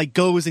Eric like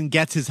goes and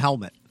gets his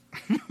helmet?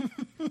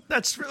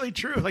 That's really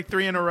true. Like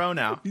 3 in a row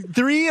now.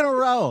 3 in a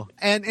row,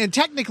 and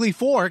technically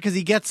 4 because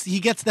he gets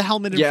the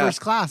helmet in Yeah, first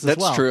class as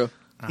that's well. true.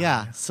 Yeah,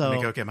 Let me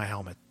so go get my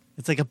helmet.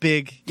 it's like a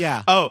big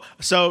Oh,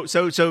 so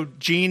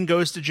Jean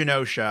goes to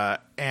Genosha,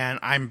 and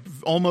I'm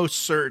almost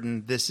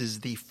certain this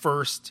is the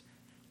first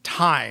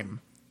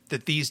time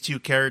that these two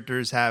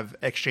characters have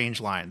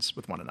exchanged lines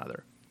with one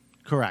another.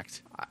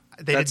 correct.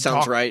 They That didn't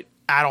sounds talk right.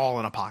 at all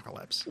in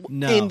Apocalypse.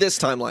 No, In this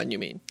timeline, you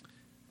mean?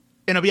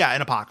 In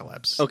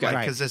Apocalypse. Okay. Like,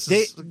 right. 'cause this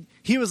is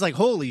He was like,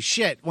 "Holy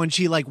shit!" when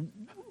she like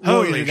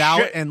Holy worded it out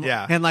shit, and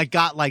yeah. and like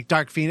got like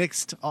Dark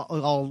Phoenix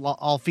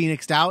all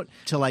Phoenixed out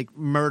to like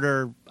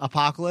murder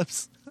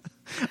Apocalypse.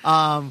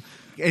 And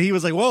he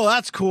was like, "Whoa,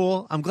 that's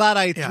cool! I'm glad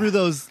I Yeah. threw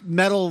those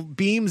metal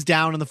beams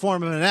down in the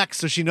form of an X,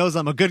 so she knows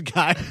I'm a good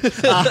guy."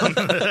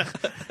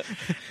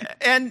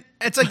 And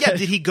it's like, yeah,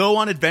 did he go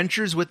on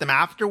adventures with them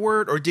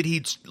afterward, or did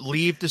he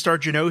leave to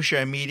start Genosha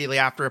immediately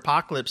after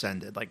Apocalypse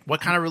ended? Like,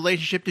 what kind of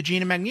relationship did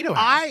Jean and Magneto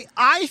have?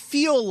 I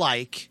feel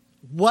like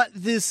what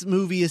this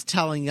movie is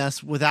telling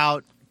us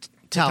without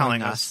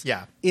telling us,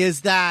 yeah.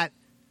 is that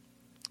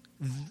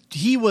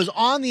he was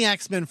on the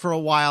X-Men for a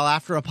while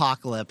after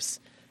Apocalypse,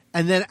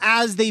 and then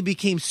as they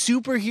became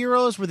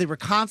superheroes where they were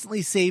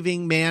constantly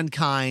saving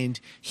mankind,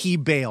 he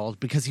bailed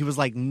because he was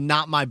like,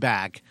 not my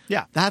bag.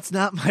 Yeah. That's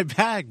not my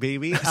bag,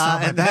 baby. That's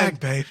not my and bag,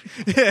 then-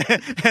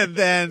 babe. and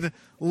then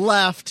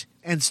left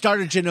and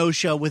started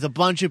Genosha with a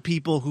bunch of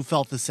people who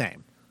felt the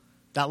same.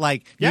 That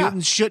like Yeah.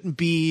 mutants shouldn't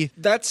be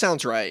That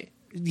sounds right.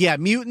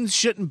 mutants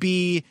shouldn't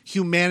be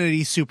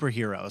humanity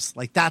superheroes.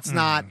 Like that's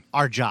not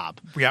our job.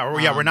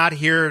 Yeah, we're not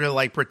here to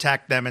like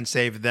protect them and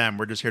save them.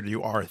 We're just here to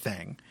do our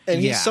thing. And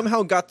he Yeah.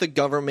 somehow got the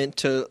government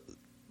to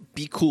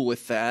be cool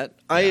with that.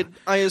 I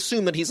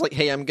assume that he's like,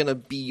 hey, I'm gonna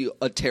be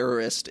a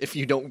terrorist if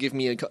you don't give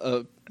me a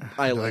They're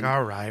island. like,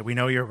 all right, we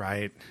know you're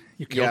right.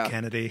 You killed Yeah.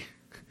 Kennedy.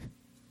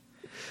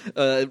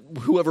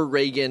 Whoever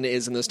Reagan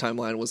is in this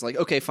timeline was like,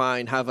 okay,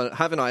 fine, have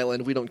an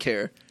island. We don't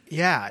care.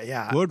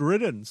 Yeah. Good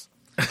riddance.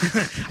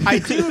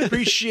 I do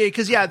appreciate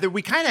because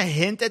we kind of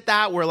hint at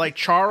that where like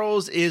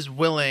Charles is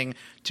willing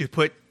to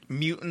put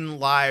mutant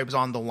lives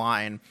on the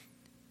line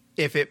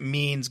if it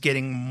means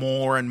getting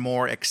more and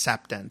more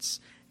acceptance.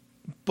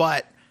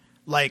 But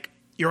like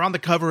you're on the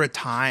cover of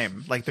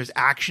Time, like there's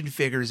action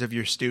figures of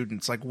your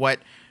students. Like what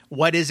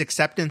is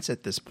acceptance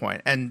at this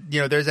point? And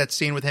there's that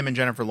scene with him and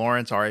Jennifer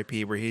Lawrence,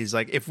 R.I.P., where he's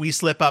like, if we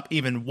slip up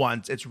even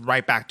once, it's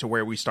right back to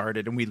where we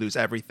started and we lose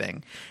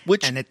everything.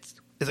 It's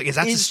like, is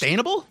that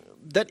sustainable?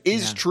 That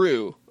is Yeah.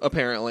 true,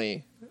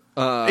 apparently.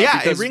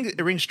 It because-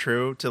 rings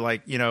true to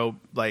like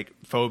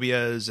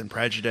phobias and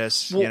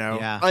prejudice. Well,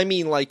 Yeah. I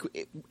mean, like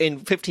in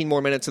 15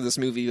 more minutes of this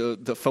movie,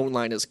 the phone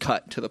line is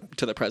cut to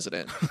the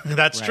president.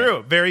 That's Right.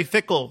 true. Very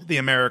fickle, the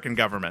American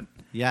government.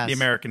 Yes. The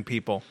American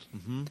people.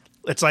 Mm-hmm.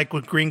 It's like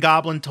what Green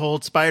Goblin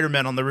told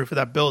Spider-Man on the roof of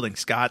that building,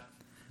 Scott.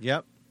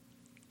 Yep.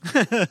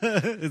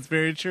 It's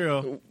very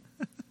true.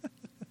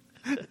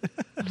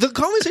 The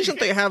conversation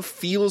they have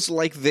feels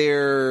like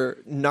they're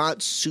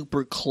not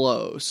super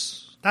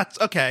close. That's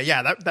okay.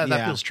 Yeah, that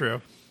Yeah. feels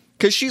true.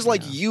 Because she's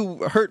like, you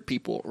hurt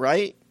people,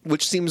 right?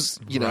 Which seems,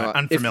 Right,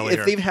 unfamiliar.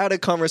 if they've had a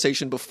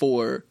conversation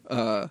before,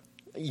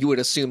 you would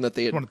assume that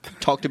they had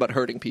talked about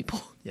hurting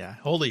people. Yeah.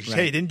 Holy shit!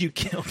 Hey, didn't you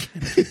kill?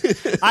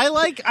 I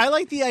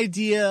like the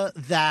idea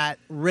that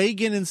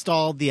Reagan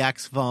installed the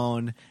X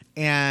phone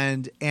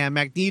and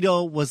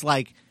Magneto was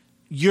like,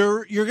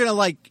 You're gonna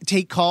like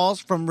take calls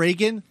from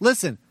Reagan.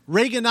 Listen,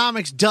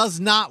 Reaganomics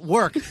does not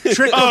work.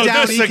 Trickle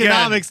down this again.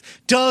 economics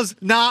does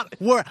not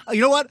work.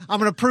 You know what? I'm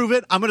gonna prove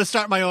it. I'm gonna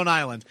start my own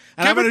island,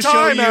 and I'm Give gonna it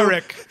time, show you.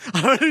 Eric.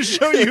 I'm gonna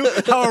show you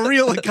how a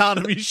real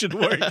economy should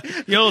work.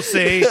 You'll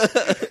see.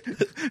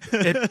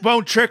 It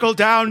won't trickle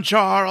down,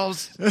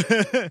 Charles.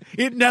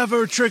 It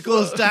never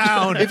trickles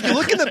down. If you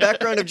look in the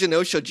background of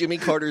Genosha, Jimmy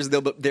Carter's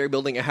there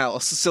building a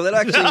house, so that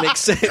actually makes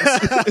sense.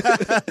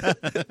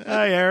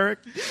 Hi, Eric.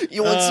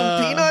 You want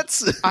some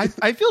peanuts?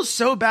 I feel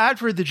so bad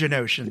for the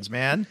Genoshans,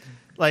 man.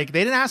 Like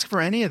they didn't ask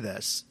for any of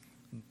this.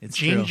 It's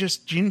Jean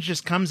true.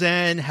 just comes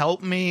in,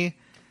 help me.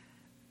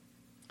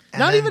 And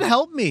Not then- even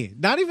help me.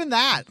 Not even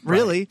that.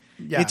 Really.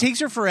 Yeah. It takes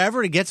her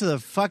forever to get to the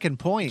fucking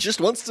point. Just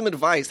want some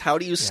advice. How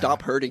do you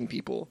stop hurting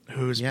people?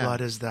 Whose Yeah.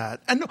 blood is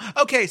that? And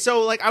okay,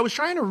 so like I was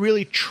trying to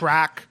really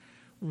track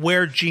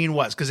where Jean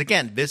was because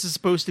again, this is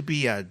supposed to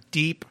be a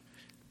deep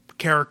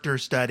character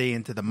study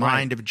into the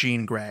mind of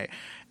Jean Grey.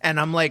 And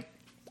I'm like,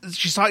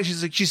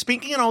 she's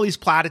speaking in all these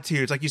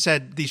platitudes, like you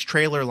said, these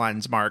trailer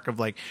lines, Mark, of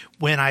like,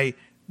 when I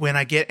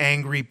get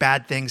angry,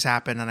 bad things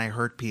happen and I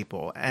hurt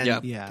people. And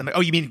I'm like,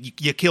 oh, you mean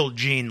you killed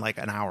Jean like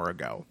an hour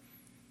ago?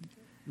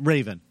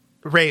 Raven.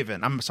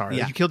 I'm sorry.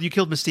 You killed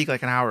Mystique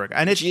like an hour ago.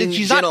 And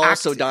she's not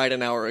also died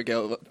an hour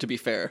ago, to be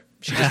fair.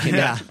 She just came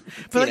back.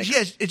 But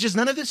it's just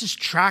none of this is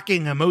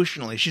tracking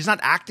emotionally. She's not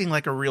acting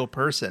like a real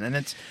person. And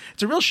it's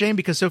a real shame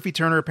because Sophie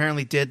Turner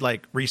apparently did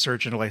like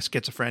research into like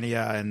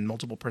schizophrenia and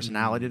multiple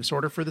personality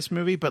disorder for this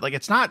movie, but like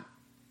it's not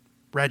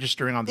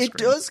registering on the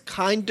screen. It does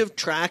kind of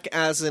track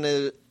as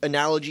an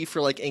analogy for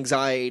like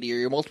anxiety or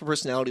your multiple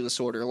personality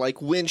disorder.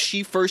 Like when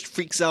she first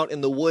freaks out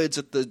in the woods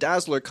at the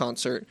Dazzler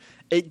concert,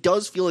 it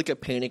does feel like a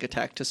panic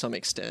attack to some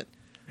extent.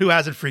 Who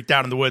hasn't freaked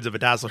out in the woods of a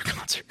Dazzler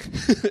concert?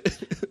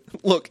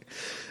 Look,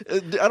 I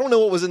don't know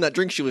what was in that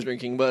drink she was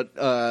drinking, but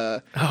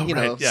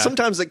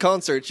sometimes at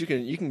concerts you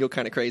can go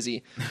kind of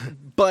crazy.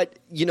 But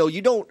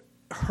you don't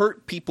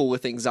hurt people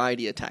with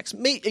anxiety attacks.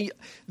 The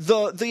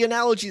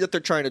analogy that they're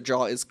trying to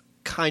draw is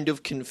kind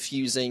of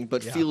confusing,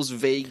 but feels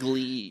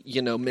vaguely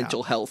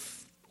mental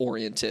health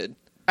oriented.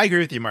 I agree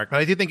with you, Mark,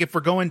 but I do think if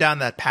we're going down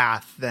that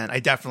path, then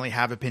I definitely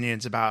have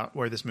opinions about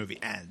where this movie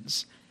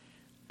ends.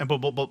 And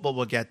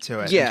we'll get to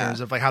it in terms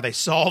of like how they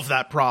solve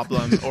that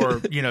problem or,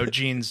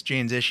 Jean's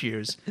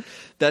issues.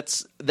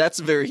 That's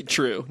very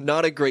true.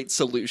 Not a great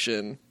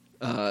solution.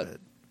 But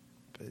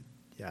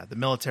the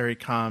military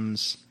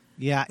comes.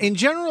 Yeah, in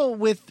general,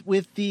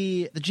 with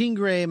the Jean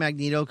Grey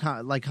Magneto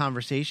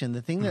conversation,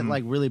 the thing that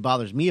like really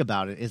bothers me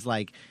about it is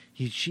like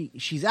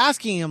she's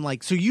asking him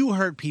like, so you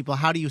hurt people,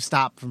 how do you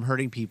stop from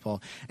hurting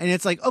people? And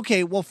it's like,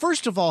 okay, well,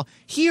 first of all,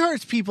 he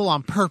hurts people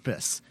on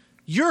purpose.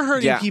 You're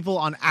hurting people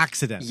on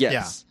accident.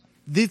 Yes.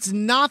 Yeah. It's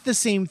not the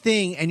same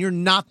thing, and you're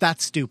not that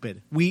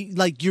stupid.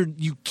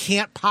 You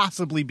can't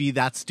possibly be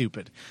that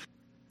stupid.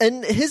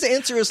 And his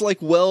answer is like,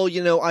 well,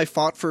 I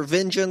fought for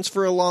vengeance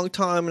for a long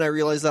time, and I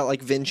realized that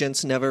like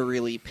vengeance never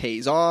really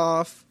pays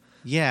off.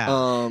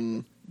 Yeah.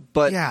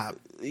 But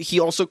he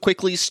also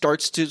quickly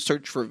starts to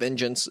search for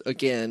vengeance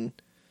again.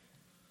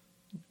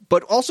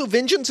 But also,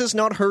 vengeance is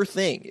not her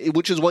thing,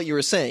 which is what you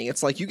were saying.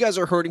 It's like you guys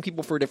are hurting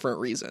people for different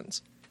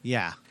reasons.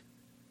 Yeah.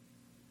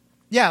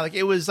 Yeah, like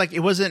it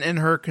wasn't in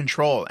her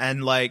control,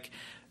 and like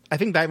I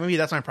think that maybe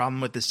that's my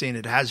problem with this scene.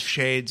 It has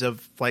shades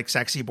of like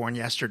Sexy Born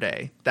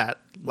Yesterday that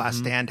Last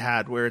Stand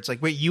had, where it's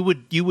like, wait, you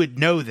would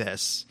know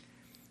this.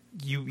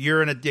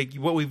 You're in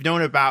what we've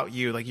known about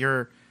you. Like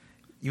you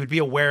would be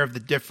aware of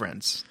the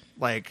difference.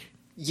 Like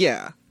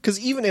because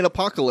even in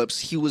Apocalypse,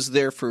 he was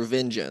there for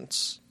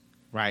vengeance,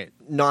 right?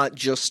 Not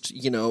just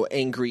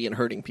angry and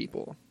hurting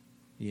people.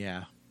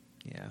 Yeah.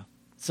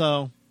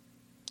 So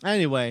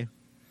anyway.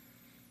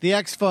 The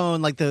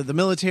X-Phone, like the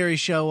military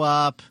show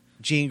up,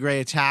 Jean Grey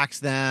attacks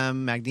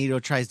them,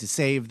 Magneto tries to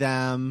save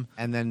them,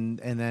 and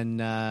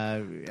then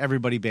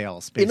everybody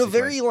bails, basically. In a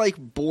very like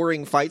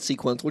boring fight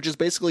sequence, which is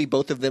basically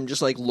both of them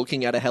just like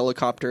looking at a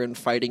helicopter and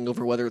fighting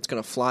over whether it's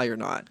going to fly or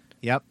not.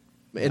 Yep.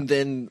 And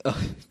then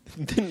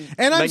and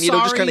Magneto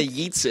just kind of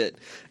yeets it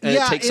and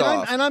it takes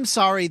off. And I'm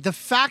sorry, the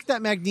fact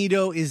that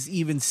Magneto is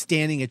even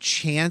standing a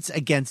chance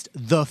against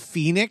the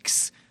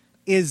Phoenix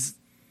is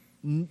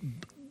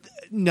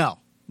no.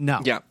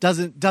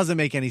 Doesn't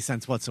make any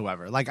sense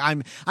whatsoever. Like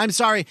I'm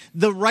sorry.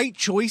 The right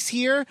choice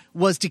here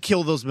was to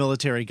kill those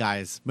military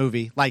guys.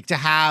 Movie, like to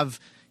have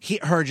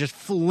her just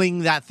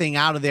fling that thing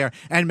out of there,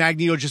 and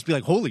Magneto just be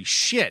like, "Holy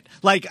shit!"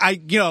 Like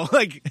like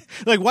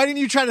why didn't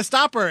you try to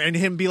stop her? And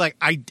him be like,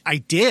 "I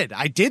did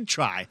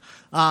try."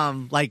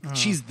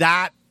 She's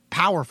that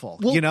powerful.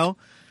 Well,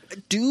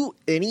 do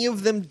any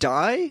of them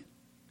die?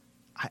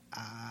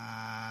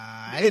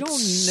 I don't know.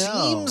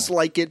 Seems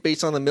like it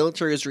based on the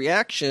military's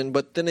reaction,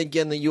 but then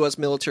again, the U.S.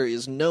 military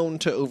is known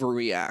to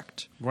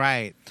overreact.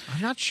 Right. I'm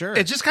not sure.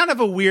 It's just kind of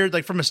a weird,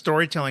 like from a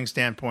storytelling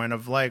standpoint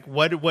of like,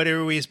 what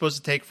are we supposed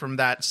to take from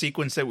that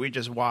sequence that we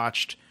just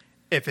watched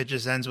if it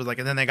just ends with like,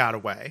 and then they got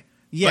away.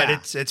 Yeah.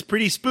 But it's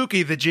pretty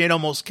spooky that Jane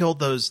almost killed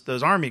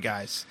those army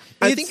guys.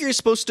 I think you're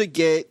supposed to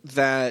get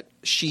that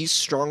she's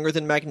stronger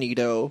than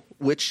Magneto,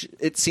 which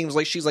it seems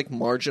like she's like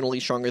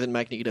marginally stronger than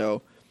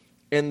Magneto.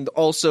 And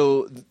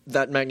also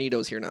that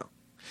Magneto's here now.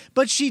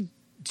 But she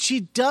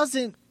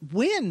doesn't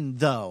win,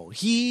 though.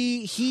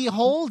 He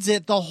holds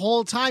it the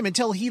whole time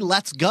until he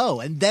lets go,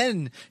 and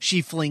then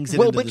she flings it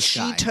into the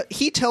sky.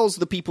 He tells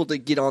the people to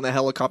get on the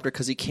helicopter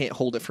because he can't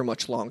hold it for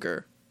much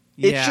longer.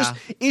 Yeah.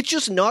 It's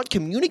just not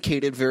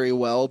communicated very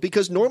well,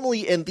 because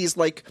normally in these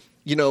like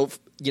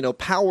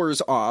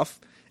powers off,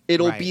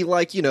 it'll be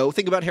like,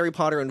 think about Harry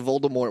Potter and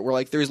Voldemort, where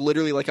like there's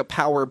literally like a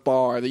power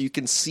bar that you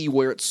can see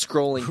where it's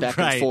scrolling back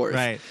and forth.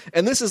 Right.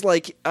 And this is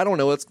like, I don't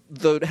know, it's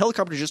the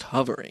helicopter just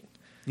hovering.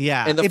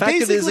 Yeah. And the fact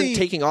that it isn't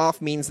taking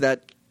off means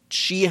that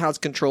she has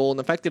control, and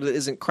the fact that it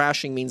isn't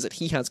crashing means that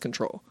he has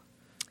control.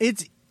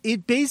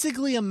 It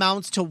basically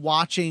amounts to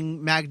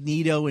watching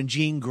Magneto and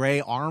Jean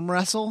Grey arm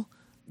wrestle.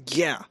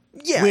 Yeah.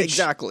 Yeah,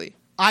 exactly.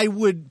 I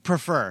would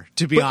prefer,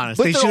 to be honest.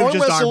 But they the should have arm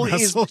just wrestle arm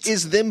wrestled.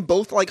 is them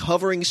both like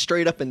hovering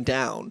straight up and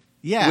down.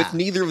 Yeah. with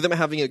neither of them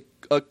having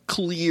a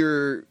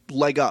clear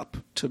leg up,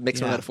 to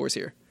mix my Yeah. metaphors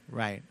here.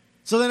 Right.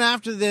 So then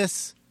after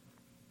this,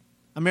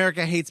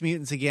 America hates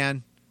mutants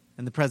again,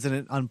 and the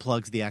president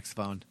unplugs the X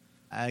phone.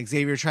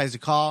 Xavier tries to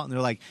call, and they're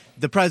like,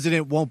 the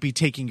president won't be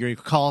taking your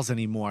calls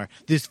anymore.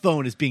 This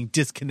phone is being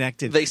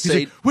disconnected. They He's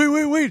say-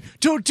 like, wait,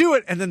 don't do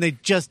it. And then they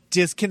just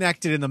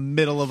disconnected in the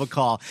middle of a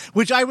call,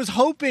 which I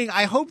hope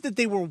that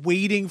they were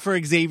waiting for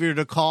Xavier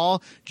to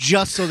call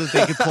just so that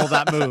they could pull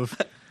that move.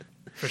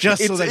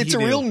 Just so that It's he a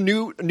knew.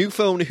 real new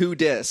phone who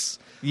dis.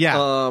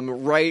 Yeah.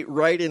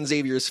 Right in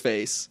Xavier's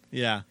face.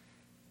 Yeah.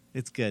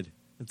 It's good.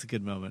 It's a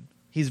good moment.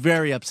 He's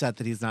very upset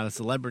that he's not a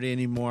celebrity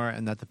anymore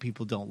and that the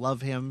people don't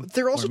love him.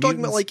 They're also or talking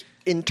about mutants.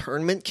 like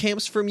internment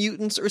camps for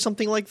mutants or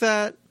something like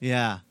that,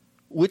 Yeah.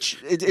 which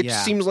it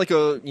Yeah. seems like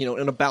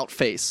an about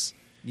face.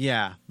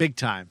 Yeah. Big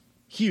time.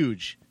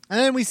 Huge. And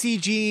then we see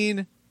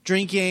Jean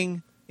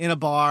drinking in a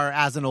bar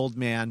as an old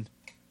man.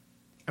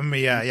 I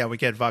mean, yeah, we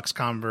get Vox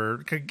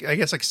Convert, I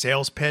guess, like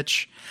sales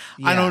pitch.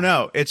 I Yeah. don't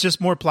know. It's just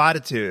more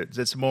platitudes.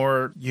 It's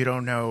more, you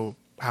don't know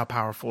how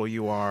powerful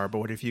you are, but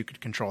what if you could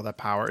control that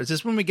power? Is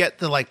this when we get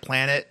the like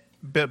planet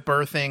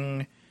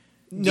birthing?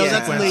 No, Yeah.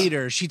 that's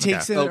later. She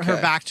takes Okay. her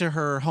Okay. back to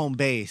her home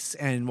base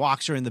and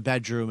walks her in the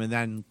bedroom and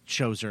then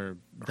shows her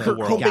the Her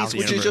world. Home base, Galaxy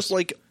which is universe. just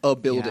like a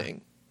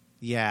building.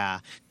 Yeah.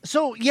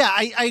 So, yeah,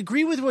 I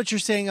agree with what you're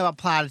saying about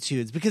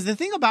platitudes because the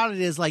thing about it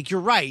is, like, you're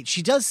right.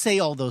 She does say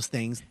all those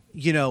things.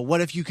 You know,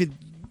 what if you could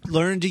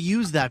learn to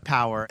use that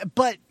power?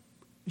 But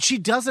she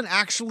doesn't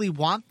actually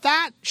want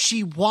that.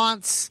 She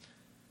wants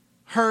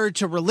her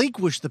to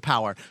relinquish the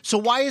power. So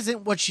why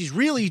isn't what she's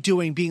really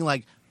doing being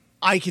like,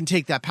 I can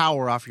take that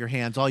power off your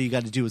hands. All you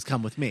got to do is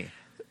come with me.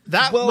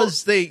 That Well-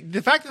 was the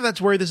fact that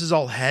that's where this is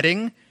all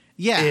heading.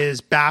 Yeah. Is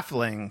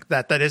baffling.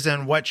 That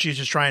isn't what she's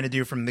just trying to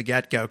do from the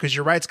get go. Because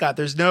you're right, Scott.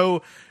 There's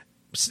no,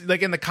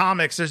 like in the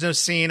comics, there's no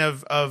scene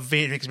of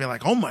Phoenix being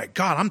like, "Oh my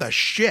god, I'm the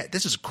shit.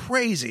 This is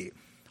crazy.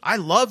 I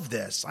love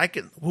this. I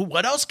can.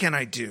 What else can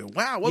I do?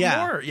 Wow, what Yeah.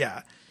 more?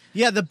 Yeah."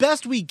 Yeah, the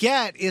best we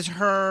get is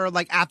her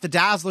like at the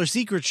Dazzler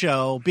Secret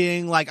Show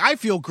being like, I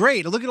feel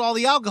great. Look at all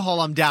the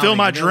alcohol I'm downing. Fill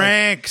my And they're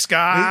like- drink,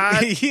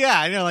 Scott.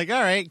 yeah, and they're like,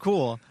 all right,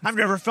 cool. I've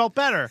never felt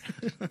better.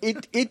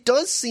 It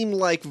does seem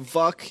like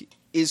Vuk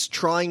is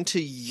trying to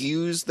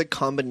use the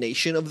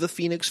combination of the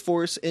Phoenix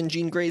Force and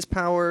Jean Grey's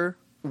power,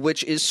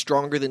 which is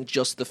stronger than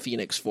just the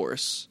Phoenix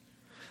Force.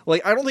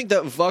 Like, I don't think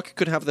that Vuk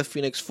could have the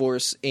Phoenix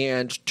Force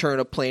and turn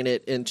a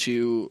planet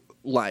into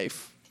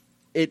life.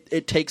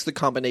 It takes the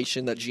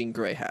combination that Jean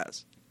Grey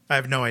has. I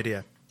have no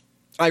idea.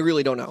 I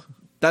really don't know.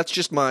 That's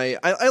just I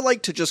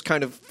like to just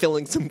kind of fill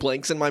in some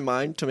blanks in my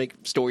mind to make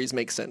stories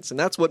make sense, and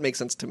that's what makes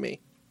sense to me.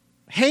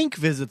 Hank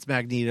visits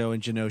Magneto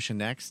and Genosha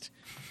next.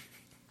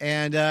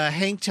 And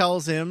Hank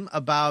tells him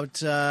about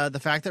the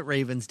fact that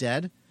Raven's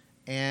dead.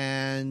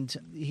 And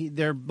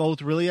they're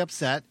both really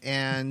upset.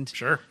 And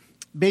Sure.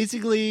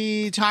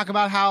 basically talk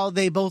about how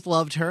they both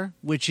loved her,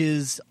 which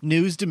is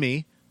news to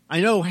me. I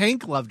know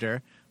Hank loved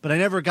her, but I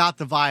never got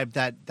the vibe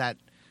that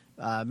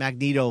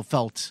Magneto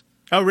felt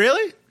Oh,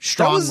 really?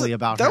 strongly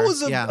about her. That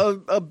was Yeah.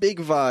 a big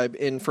vibe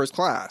in First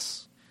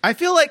Class. I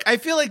feel like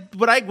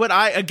what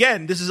I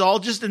again, this is all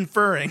just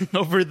inferring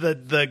over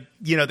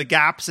the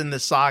gaps in the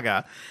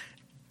saga,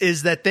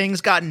 is that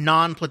things got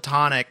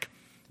non-platonic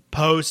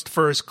post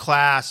First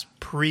Class,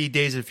 pre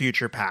Days of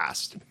Future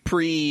Past.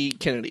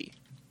 Pre-Kennedy.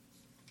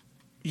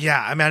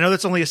 Yeah, I mean, I know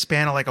that's only a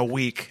span of like a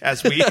week,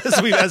 as we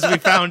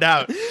found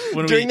out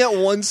During that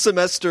one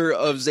semester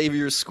of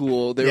Xavier's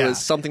school, there Yeah. was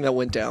something that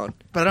went down.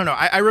 But I don't know.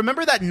 I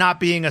remember that not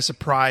being a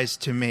surprise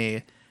to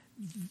me.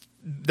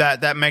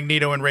 That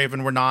Magneto and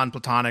Raven were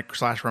non-platonic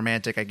 /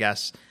 romantic, I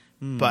guess,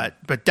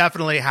 but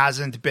definitely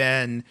hasn't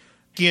been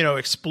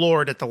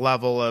explored at the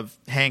level of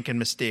Hank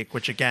and Mystique,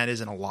 which again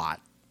isn't a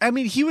lot. I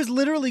mean, he was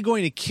literally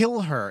going to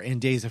kill her in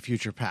Days of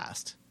Future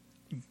Past.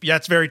 Yeah,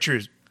 it's very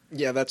true.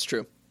 Yeah, that's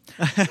true.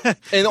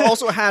 And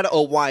also had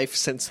a wife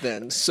since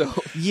then, so...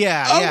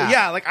 Yeah, Oh yeah.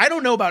 yeah, like I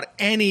don't know about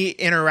any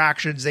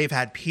interactions they've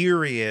had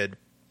period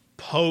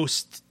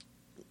post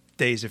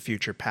Days of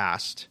Future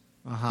Past.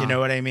 You know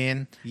what I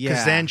mean? Yeah.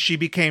 Because then she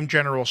became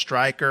General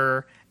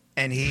Stryker,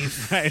 and he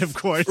Right, of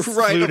course.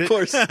 Right, flew of to-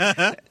 course.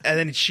 and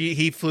then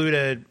he flew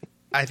to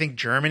I think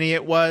Germany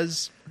it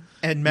was,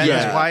 and met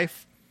Yeah. his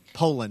wife.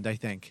 Poland, I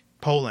think.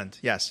 Poland,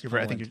 yes, you're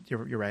right. I Poland. think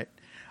you're right.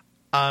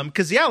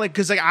 Because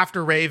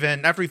after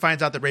he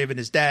finds out that Raven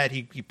is dead,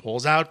 he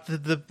pulls out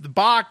the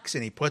box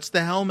and he puts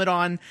the helmet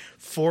on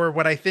for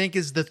what I think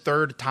is the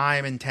third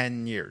time in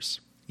 10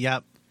 years.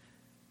 Yep.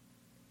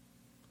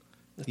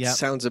 Yep.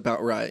 Sounds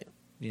about right.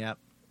 Yep.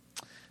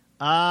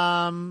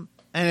 And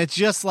it's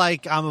just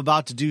like I'm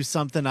about to do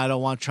something I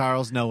don't want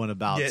Charles knowing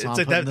about, Yeah, so I'm it's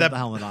like putting that the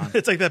helmet on.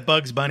 It's like that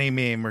Bugs Bunny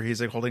meme where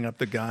he's like holding up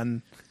the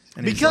gun,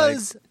 and he's like,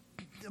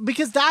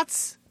 Because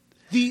that's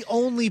the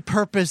only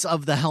purpose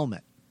of the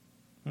helmet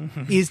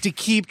is to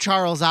keep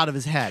Charles out of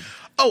his head.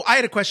 "Oh, I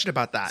had a question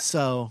about that.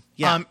 So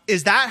yeah,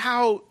 Is that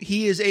how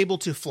he is able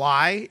to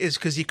fly? Is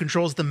because he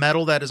controls the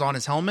metal that is on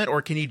his helmet,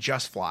 or can he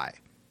just fly?"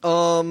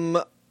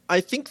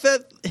 I think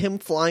that him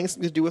flying has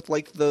something to do with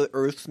like the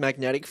Earth's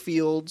magnetic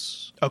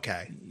fields.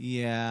 Okay.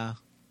 Yeah.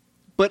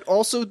 But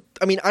also,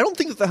 I mean, I don't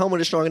think that the helmet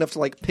is strong enough to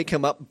like pick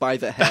him up by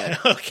the head.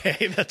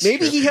 Okay, that's Maybe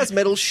true. he has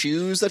metal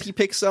shoes that he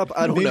picks up.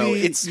 I don't know.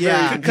 It's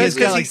yeah, very because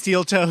confusing. like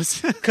steel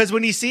toes. Because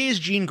when he sees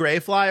Jean Grey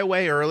fly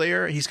away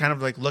earlier, he's kind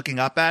of like looking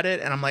up at it,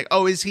 and I'm like,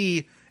 oh, is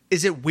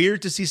it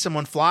weird to see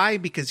someone fly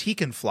because he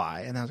can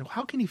fly? And I was like,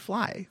 how can he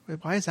fly?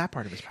 Why is that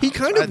part of his power? He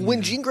kind of,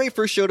 when Jean Grey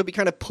first showed up, he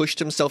kind of pushed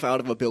himself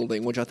out of a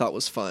building, which I thought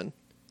was fun.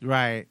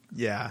 Right.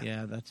 Yeah.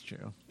 Yeah, that's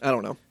true. I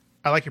don't know.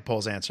 I like your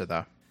Pole's answer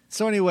though.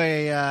 So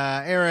anyway,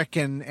 Eric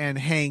and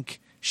Hank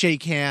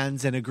shake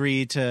hands and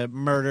agree to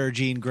murder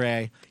Jean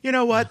Grey. You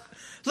know what?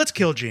 Let's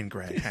kill Jean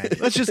Grey. Hank.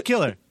 Let's just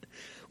kill her.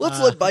 Let's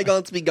let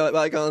bygones be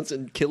bygones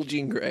and kill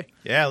Jean Grey.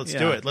 Yeah, let's do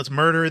Yeah. it. Let's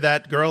murder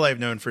that girl I've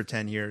known for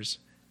 10 years.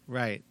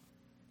 Right.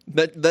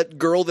 That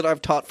girl that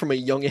I've taught from a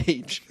young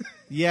age.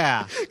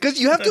 Yeah. Because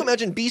you have to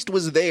imagine Beast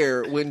was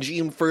there when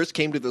Jean first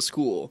came to the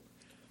school.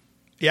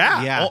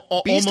 Yeah. Yeah.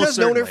 Beast almost has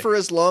known her certainly. for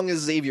as long as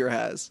Xavier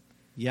has.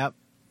 Yep.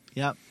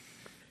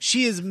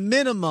 She is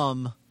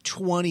minimum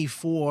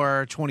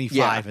 24, 25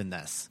 Yeah. in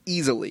this.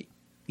 Easily.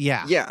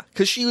 Yeah. Yeah,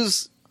 because she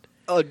was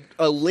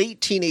a late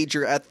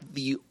teenager at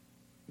the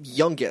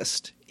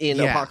youngest in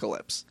Yeah.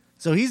 Apocalypse.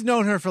 So he's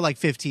known her for like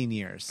 15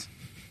 years.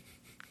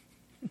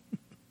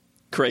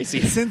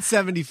 Crazy. Since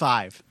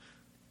 75.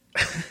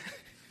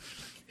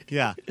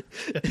 Yeah.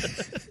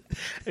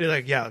 You're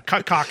like, yeah,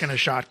 cocking a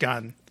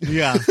shotgun.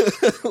 Yeah.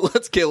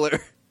 Let's kill her.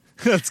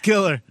 Let's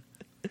kill her.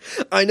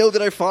 I know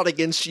that I fought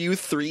against you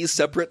 3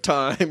 separate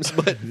times,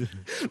 but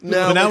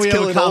now, now let's we have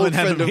kill a an common old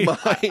friend enemy.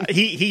 of mine.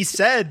 He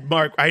said,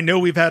 Mark, I know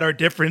we've had our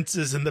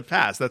differences in the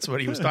past. That's what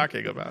he was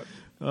talking about.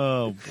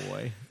 Oh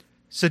boy.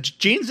 So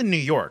Jean's in New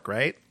York,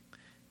 right?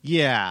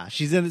 Yeah,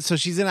 she's in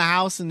a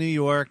house in New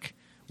York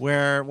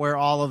where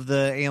all of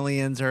the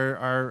aliens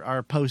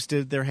are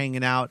posted. They're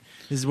hanging out.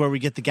 This is where we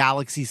get the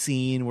galaxy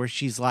scene where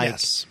she's like,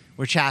 Yes.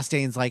 where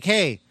Chastain's like,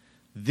 "Hey,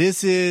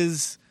 this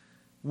is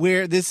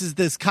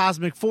this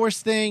cosmic force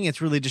thing.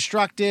 It's really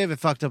destructive. It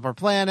fucked up our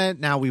planet.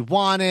 Now we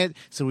want it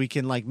so we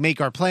can like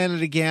make our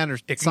planet again or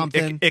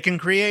something." It can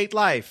create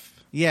life.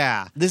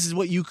 Yeah, this is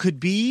what you could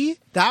be.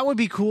 That would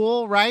be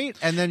cool, right?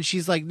 And then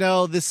she's like,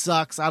 "No, this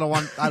sucks. I don't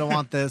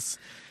want this."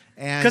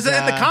 And Because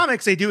in the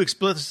comics, they do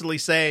explicitly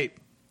say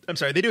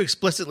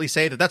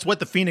that that's what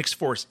the Phoenix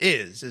Force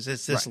is it's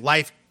this Right.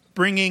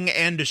 life-bringing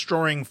and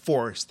destroying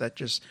force that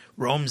just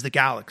roams the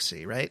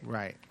galaxy, right?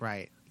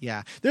 Right.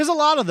 Yeah. There's a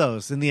lot of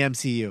those in the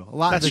MCU. A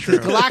lot. That's the true.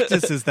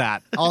 Galactus is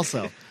that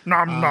also.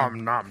 Nom,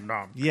 nom, nom,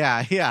 nom.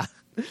 Yeah.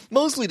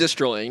 Mostly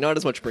destroying, not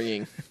as much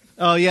bringing.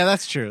 Oh, yeah,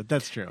 that's true.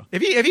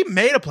 If you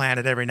made a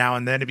planet every now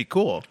and then, it'd be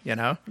cool, you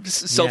know?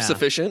 Just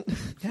self-sufficient.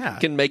 Yeah.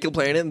 Can make a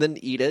planet and then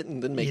eat it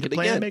and then make Eat it a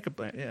planet, again. make a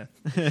planet,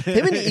 yeah.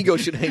 Him and Ego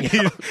should hang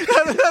out.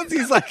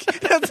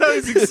 That's how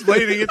he's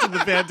explaining it to the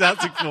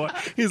Fantastic Four.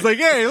 He's like,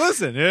 "Hey,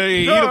 listen, you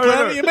eat No, a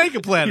planet, no. you make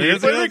a planet. You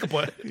It's like- make a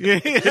planet. Yeah.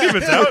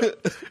 It's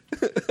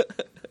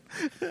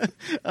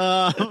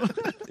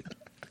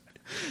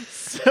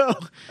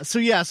out.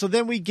 So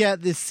then we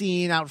get this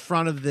scene out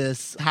front of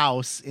this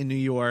house in New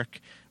York,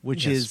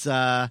 which Yes. is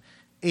a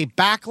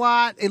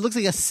backlot. It looks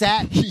like a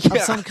set of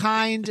Yeah. some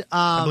kind.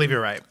 I believe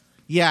you're right.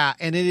 Yeah,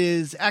 and it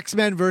is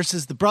X-Men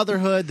versus the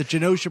Brotherhood, the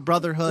Genosha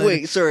Brotherhood.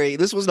 Wait, sorry,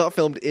 this was not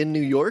filmed in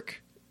New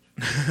York?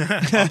 On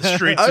the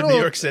streets I of don't, New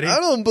York City. I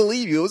don't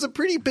believe you. It was a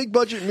pretty big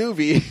budget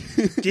movie.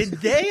 Did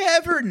they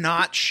ever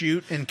not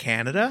shoot in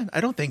Canada?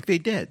 I don't think they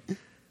did.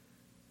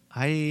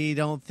 I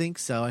don't think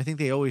so. I think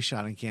they always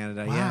shot in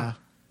Canada. Wow.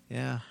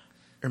 Yeah.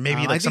 Or maybe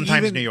I like think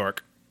sometimes even- New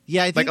York.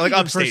 Yeah, I think Like even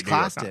upstate First New York,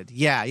 Class not- did.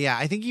 Yeah.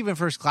 I think even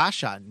First Class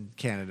shot in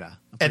Canada.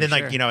 I'm And then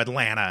pretty like, sure.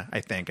 Atlanta,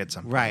 I think, at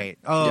some point. Right.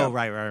 Oh, Yeah.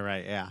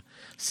 right. Yeah.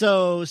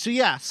 So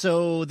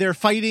they're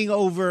fighting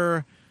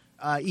over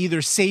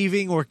either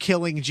saving or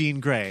killing Jean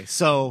Grey.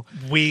 So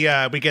We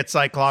get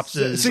Cyclops'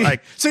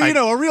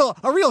 a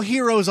real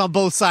heroes on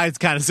both sides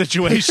kind of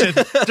situation.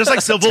 just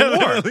like Civil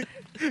War.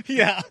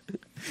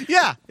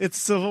 Yeah, it's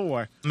Civil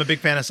War. I'm a big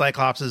fan of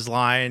Cyclops'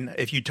 line,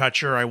 "If you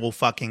touch her, I will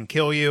fucking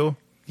kill you."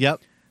 Yep.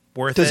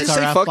 Worth Does it. he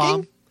say Our fucking?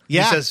 F-bomb.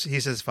 Yeah. He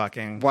says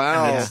fucking.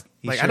 Wow. And it's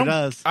He like sure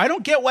does. I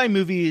don't get why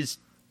movies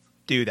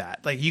do that.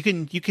 Like you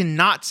can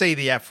not say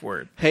the F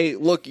word. Hey,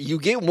 look, you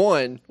get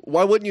one.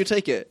 Why wouldn't you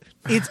take it?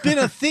 It's been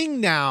a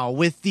thing now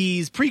with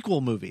these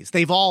prequel movies.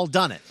 They've all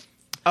done it.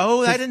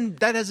 Oh, that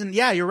hasn't.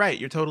 Yeah, you're right.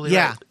 You're totally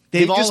Yeah.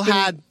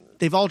 right.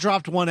 They've all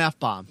dropped one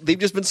F-bomb. They've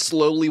just been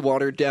slowly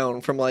watered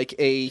down from like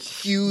a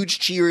huge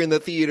cheer in the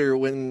theater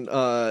when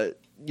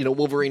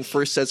Wolverine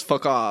first says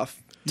 "fuck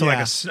off." To like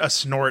Yeah. a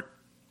snort.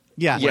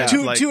 Yeah. Yeah.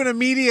 To an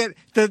immediate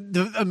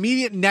the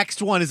immediate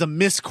next one is a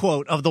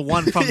misquote of the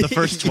one from the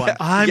first one.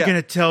 I'm Yeah.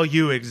 gonna tell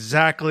you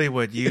exactly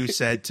what you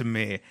said to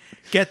me.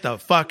 Get the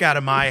fuck out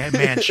of my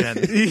mansion.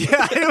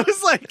 Yeah, it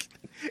was like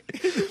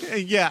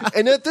yeah.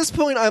 And at this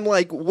point, I'm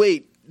like,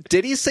 wait,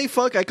 did he say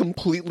 "fuck"? I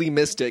completely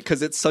missed it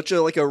because it's such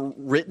a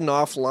written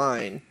off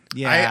line.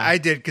 Yeah. I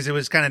did because it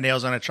was kind of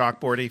nails on a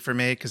chalkboardy for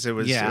me because it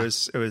was Yeah.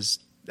 it was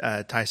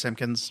Ty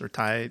Simpkins or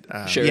Ty.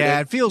 Sure. Yeah,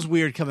 it feels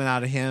weird coming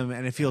out of him,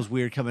 and it feels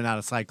weird coming out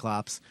of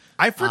Cyclops.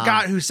 I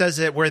forgot who says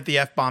it, where the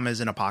F-bomb is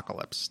in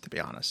Apocalypse, to be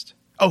honest.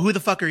 Oh, who the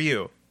fuck are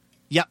you?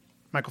 Yep.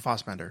 Michael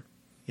Fassbender.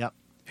 Yep.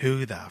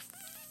 Who the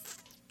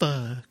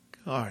fuck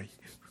are you?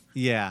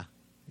 Yeah.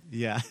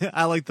 Yeah.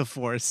 I like the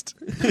forced.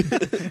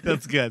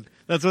 That's good.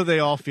 That's what they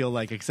all feel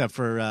like, except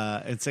for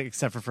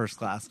First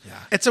Class.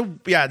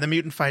 Yeah. The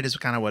mutant fight is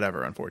kind of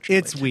whatever, unfortunately.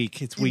 It's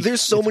weak. It's weak. There's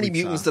so It's many weak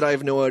mutants sauce. that I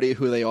have no idea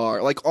who they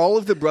are. Like, all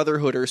of the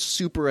Brotherhood are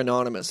super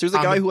anonymous. There's a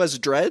guy who has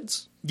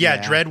dreads. Yeah,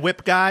 Yeah. Dread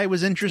Whip guy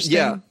was interesting.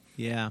 Yeah.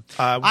 Yeah.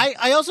 I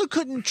I also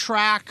couldn't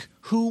track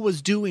who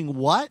was doing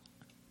what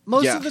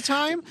most Yeah. of the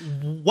time.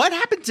 What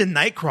happened to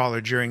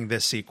Nightcrawler during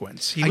this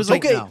sequence? He I was don't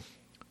like, okay. know.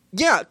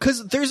 Yeah,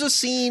 because there's a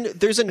scene,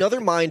 there's another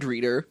mind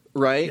reader,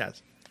 right?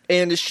 Yes.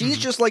 And she's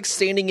just like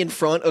standing in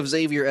front of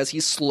Xavier as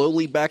he's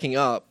slowly backing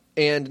up.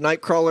 And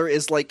Nightcrawler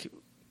is like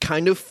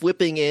kind of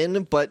flipping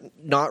in, but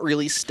not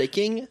really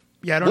sticking.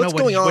 Yeah, I don't What's know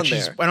going on what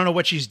she's. there? I don't know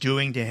what she's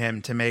doing to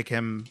him to make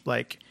him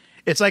like.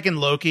 It's like in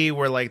Loki,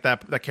 where like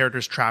that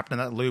character's trapped in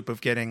that loop of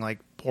getting like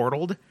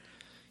portaled.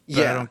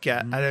 But I don't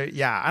get.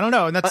 I don't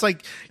know. And that's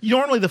like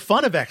normally the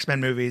fun of X-Men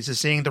movies is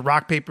seeing the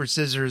rock paper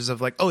scissors of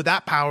like, oh,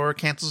 that power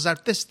cancels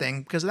out this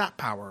thing because of that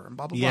power and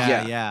blah blah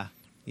blah.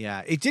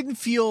 Yeah. It didn't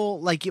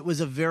feel like it was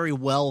a very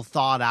well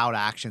thought out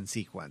action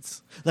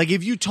sequence. Like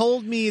if you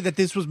told me that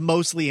this was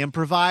mostly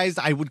improvised,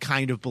 I would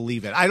kind of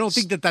believe it. I don't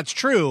think that that's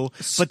true,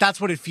 but that's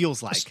what it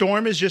feels like.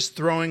 Storm is just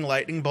throwing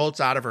lightning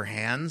bolts out of her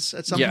hands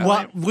at some Yeah.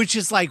 point. Which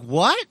is like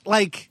what?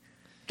 Like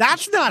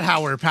that's not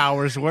how her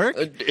powers work.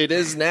 It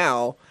is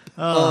now.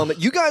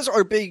 You guys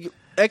are big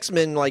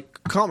X-Men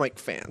like comic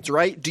fans,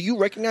 right? Do you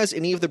recognize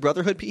any of the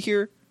Brotherhood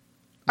here?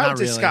 I would Not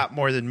say really. Scott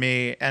more than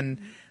me, and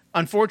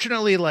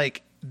unfortunately,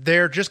 like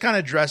they're just kind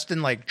of dressed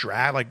in like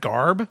drag, like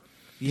garb.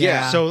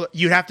 Yeah. So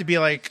you'd have to be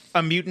like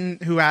a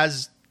mutant who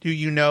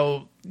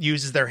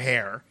uses their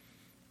hair.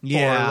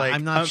 Yeah, Or like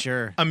I'm not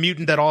sure. A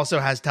mutant that also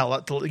has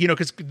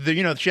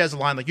because she has a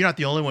line like, "You're not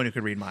the only one who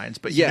could read minds,"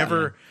 but you Yeah.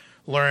 never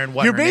learn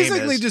what You're her name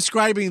basically is.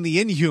 describing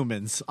the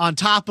Inhumans on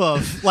top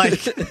of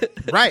like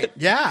Right?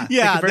 Yeah.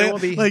 yeah, They could very they-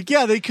 well be- like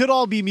yeah, they could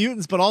all be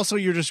mutants, but also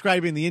you're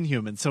describing the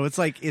Inhumans. So it's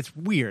like it's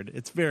weird.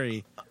 It's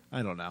very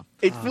I don't know.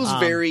 It feels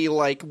very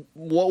like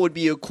what would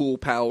be a cool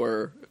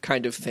power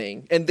kind of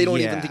thing, and they don't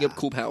even Yeah. think of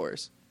cool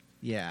powers.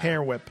 Yeah.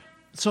 hair whip.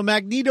 So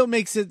Magneto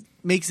makes it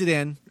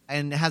in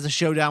and has a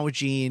showdown with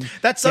Jean.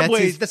 That subway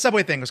Gets his- that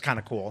subway thing was kind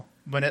of cool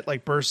when it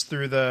like bursts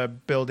through the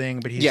building,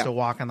 but he's Yeah. still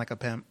walking like a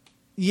pimp.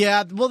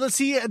 Yeah, well,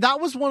 that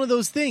was one of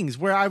those things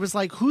where I was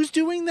like, "Who's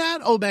doing that?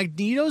 Oh,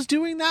 Magneto's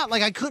doing that."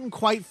 Like, I couldn't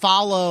quite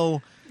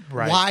follow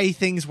Right. why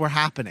things were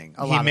happening.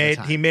 A lot of the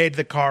time. He made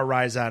the car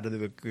rise out of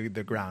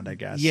the ground, I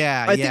guess.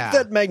 Yeah, I yeah,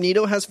 think that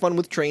Magneto has fun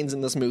with trains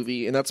in this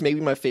movie, and that's maybe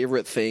my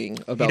favorite thing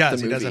about He does. the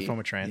He movie. does have fun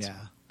with trains. yeah.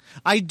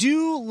 I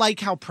do like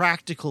how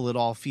practical it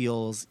all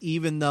feels,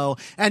 even though,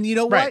 and you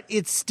know what? Right.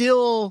 It's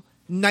still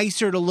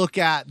nicer to look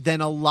at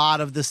than a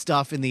lot of the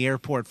stuff in the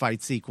airport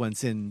fight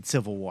sequence in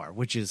Civil War,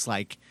 which is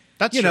like,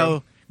 That's you true.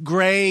 know,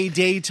 gray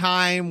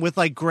daytime with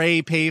like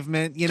gray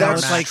pavement. You know,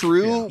 That's it's like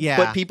true, Yeah.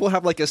 but people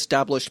have like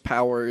established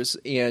powers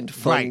and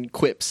fun Right.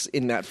 quips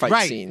in that fight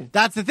right. scene.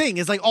 That's the thing.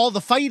 Is like all the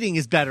fighting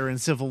is better in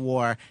Civil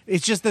War.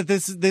 It's just that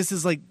this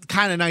is like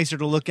kind of nicer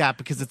to look at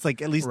because it's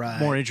like at least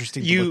more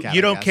interesting. to look at, You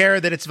I don't guess.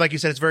 care that it's like you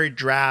said, it's very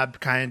drab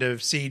kind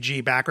of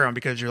CG background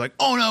because you're like,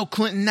 oh no,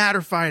 Clinton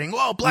Natter fighting.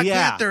 Oh, Black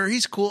Yeah. Panther,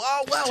 he's cool.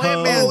 Oh well, Totally.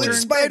 Ant-Man Oh, turned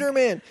it's big.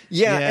 Spider-Man.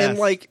 Yeah, Yes. and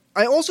like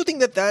I also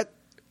think that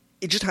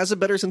it just has a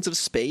better sense of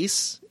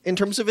space in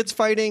terms of its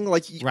fighting.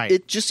 Like Right.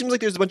 it just seems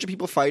like there's a bunch of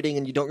people fighting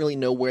and you don't really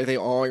know where they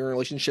are in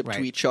relationship to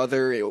Right. each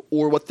other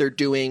or what they're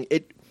doing.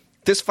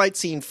 This fight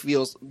scene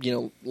feels,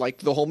 like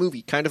the whole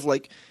movie. Kind of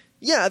like,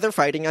 yeah, they're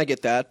fighting, I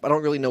get that, but I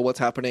don't really know what's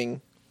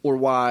happening or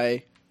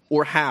why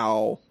or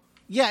how.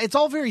 Yeah, it's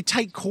all very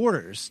tight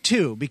quarters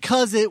too,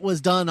 because it was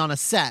done on a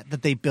set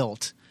that they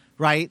built,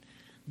 right?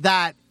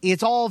 That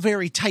it's all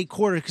very tight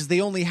quarters because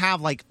they only have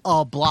like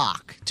a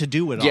block to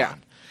do it Yeah.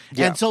 on.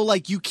 Yeah. And so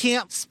like you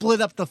can't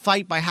split up the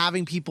fight by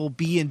having people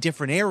be in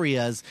different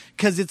areas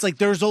because it's like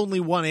there's only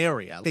one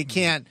area. They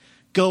can't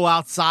go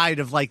outside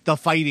of like the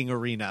fighting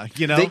arena,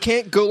 you know? They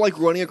can't go like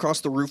running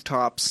across the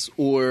rooftops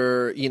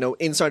or,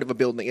 inside of a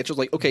building. It's just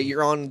like, okay,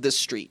 you're on this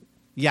street.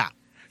 Yeah.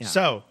 Yeah.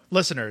 So,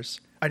 listeners,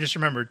 I just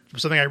remembered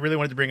something I really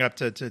wanted to bring up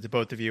to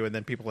both of you and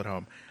then people at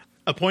home.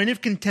 A point of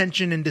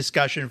contention and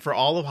discussion for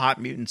all of Hot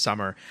Mutant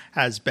Summer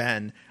has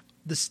been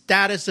the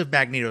status of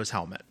Magneto's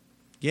helmet.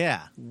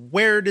 Yeah.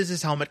 Where does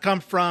his helmet come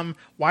from?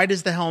 Why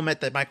does the helmet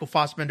that Michael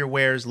Fassbender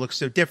wears look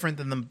so different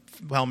than the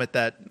helmet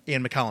that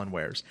Ian McKellen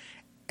wears?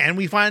 And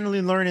we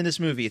finally learn in this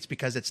movie it's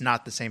because it's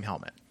not the same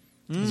helmet.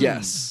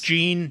 Yes.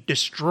 Jean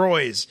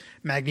destroys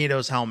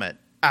Magneto's helmet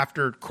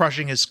after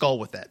crushing his skull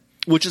with it.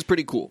 Which is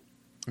pretty cool.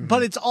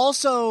 But it's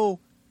also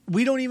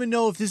we don't even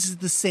know if this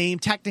is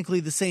technically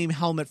the same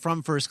helmet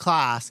from First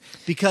Class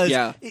because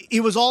Yeah.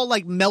 it was all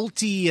like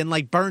melty and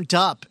like burnt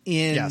up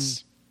in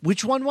Yes.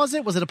 which one was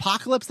it? Was it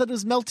Apocalypse that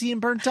was melty and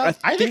burnt up?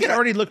 I think it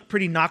already looked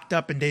pretty knocked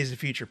up in Days of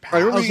Future Past. I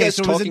remember Okay, you guys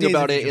so it was in talking Days of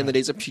about it Future in the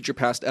Days of Future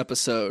Past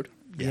episode.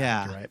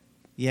 Yeah. you're right.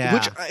 Yeah.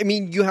 Which, I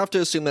mean, you have to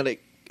assume that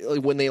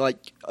when they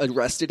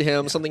arrested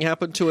him, something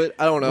happened to it.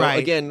 I don't know. Right.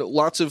 Again,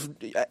 lots of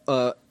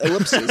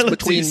ellipses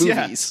between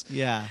yeah. movies.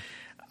 yeah.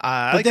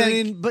 I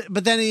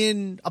But then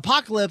in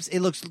Apocalypse, it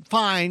looks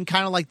fine,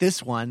 kind of like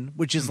this one,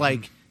 which is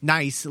like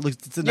nice.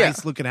 It's a Yeah.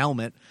 nice looking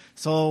helmet.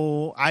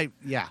 So I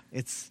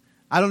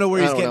don't know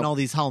where he's don't getting know. all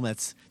these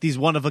helmets, these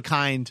one of a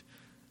kind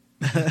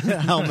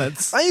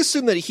helmets. I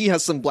assume that he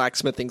has some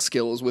blacksmithing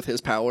skills with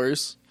his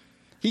powers.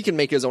 He can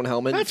make his own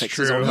helmet and That's fix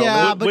true. his own helmet.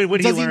 Yeah, What- but what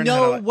did he does he learn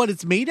know how to- what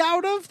it's made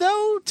out of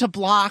though to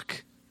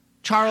block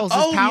Charles's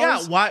Oh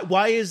powers? yeah,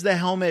 why is the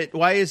helmet?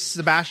 Why is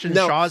Sebastian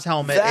Now, Shaw's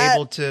helmet that-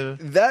 able to?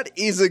 That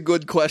is a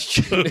good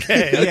question.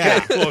 Okay, Yeah.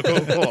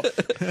 cool.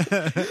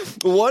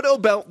 What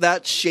about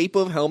that shape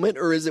of helmet,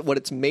 or is it what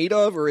it's made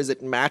of, or is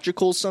it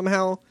magical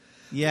somehow?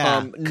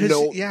 Yeah.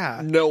 'Cause-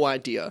 yeah. No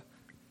idea.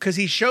 Because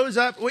he shows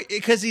up.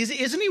 Because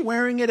isn't he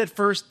wearing it at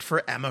first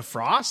for Emma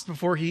Frost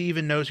before he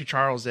even knows who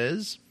Charles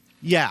is?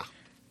 Yeah.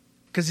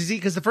 Because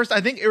the first, I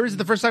think it was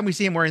the first time we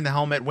see him wearing the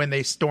helmet when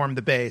they storm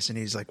the base, and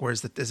he's like,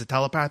 "Is the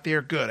telepath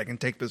here? Good, I can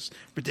take this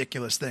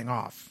ridiculous thing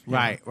off." You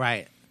know?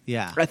 Right.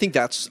 Yeah. I think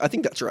that's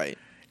right.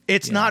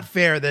 It's not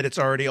fair that it's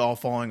already all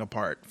falling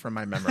apart from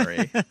my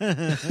memory.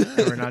 And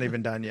we're not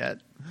even done yet.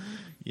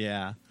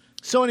 Yeah.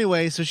 So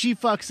anyway, so she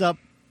fucks up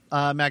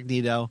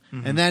Magneto,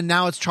 and then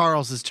now it's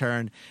Charles's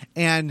turn,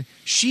 and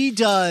she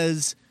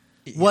does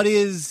what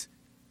is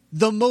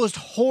the most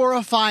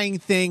horrifying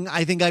thing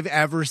I think I've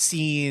ever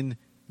seen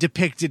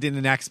depicted in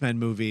an X-Men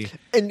movie.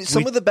 And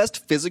some of the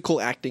best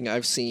physical acting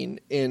I've seen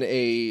in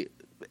a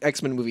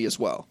X-Men movie as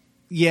well.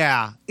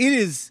 Yeah, it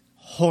is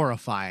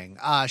horrifying.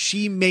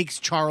 She makes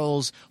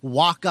Charles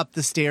walk up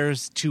the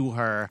stairs to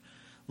her,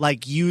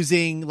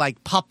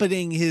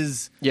 puppeting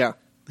his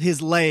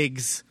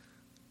legs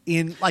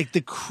in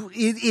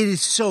it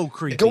is so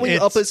creepy. Going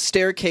It's- up a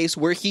staircase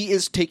where he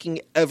is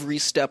taking every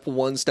step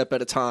one step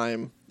at a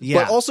time,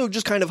 Yeah. but also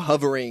just kind of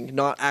hovering,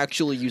 not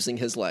actually using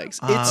his legs.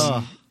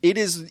 It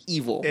is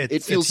evil.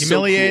 It feels it's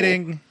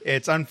humiliating.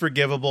 It's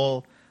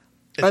unforgivable.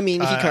 So cruel. I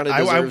mean, he kind of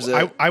deserves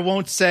it. I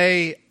won't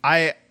say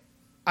I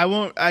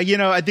won't. I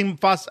think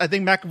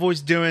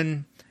McAvoy's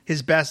doing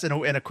his best in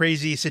a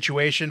crazy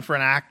situation for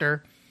an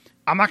actor.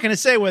 I'm not going to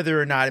say whether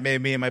or not it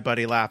made me and my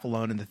buddy laugh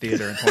alone in the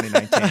theater in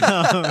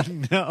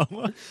 2019. No.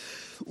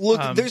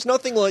 Look, there's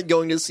nothing like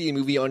going to see a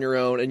movie on your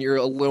own and you're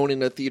alone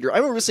in a theater. I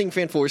remember seeing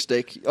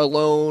Fantastic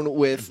alone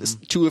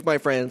with two of my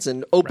friends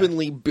and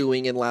openly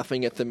booing and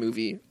laughing at the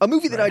movie. A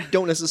movie that I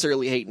don't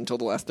necessarily hate until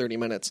the last 30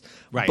 minutes.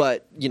 Right.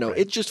 But,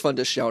 it's just fun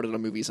to shout at a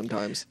movie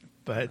sometimes.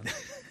 but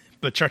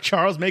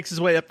Charles makes his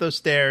way up those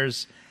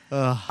stairs.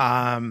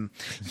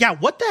 Yeah,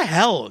 what the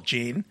hell,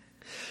 Gene?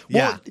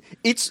 Yeah.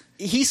 Well,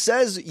 he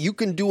says you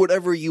can do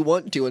whatever you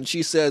want to, and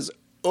she says,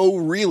 "Oh,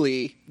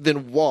 really?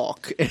 Then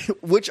walk."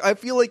 Which I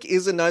feel like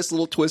is a nice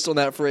little twist on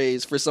that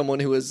phrase for someone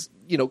who is,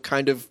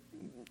 kind of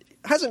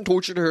hasn't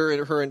tortured her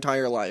in her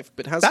entire life,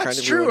 but has That's kind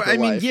of true. ruined her I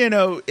mean,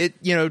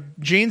 life.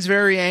 Gene's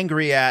very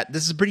angry at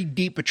this is a pretty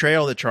deep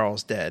betrayal that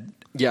Charles did.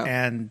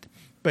 Yeah.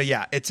 But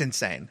yeah, it's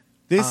insane.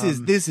 This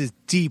is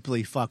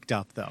deeply fucked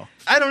up though.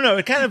 I don't know.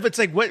 It's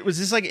like, what was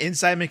this like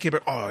inside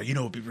McKibber? Oh,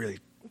 it'd be really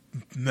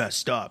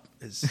messed up.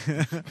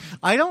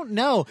 I don't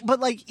know,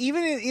 but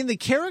even in the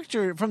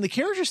character, from the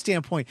character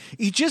standpoint,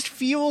 it just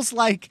feels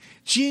like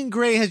Jean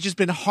Grey has just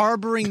been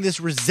harboring this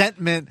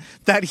resentment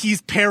that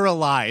he's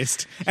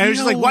paralyzed, and it's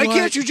just like, why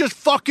can't you just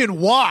fucking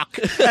walk?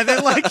 And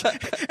then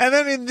and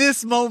then in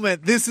this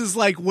moment, this is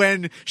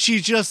when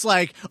she's just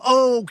like,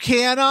 oh,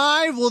 can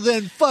I? Well,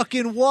 then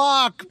fucking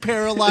walk,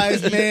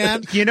 paralyzed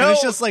man. And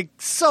it's just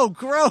so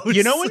gross.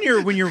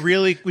 When you're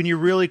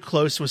really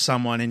close with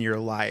someone in your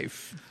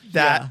life,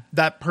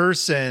 that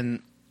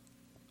person,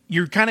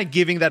 you're kind of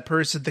giving that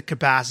person the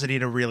capacity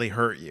to really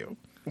hurt you.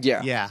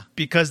 Yeah.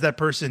 Because that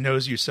person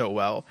knows you so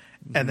well.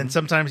 And then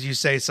sometimes you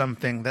say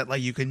something that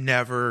you can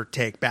never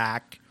take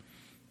back.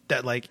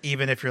 That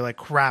even if you're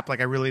crap,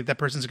 that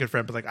person's a good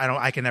friend, but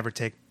I can never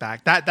take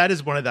back. That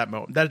is one of that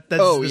moment.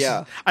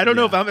 I don't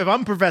know if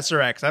I'm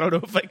Professor X. I don't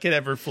know if I can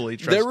ever fully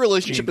trust Their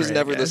relationship Jean is Grey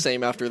never again. the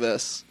same after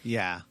this.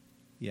 Yeah.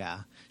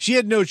 She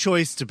had no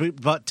choice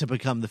but to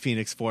become the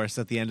Phoenix Force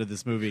at the end of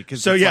this movie.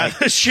 So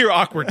the sheer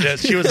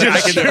awkwardness. She was like, I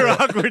can sheer never.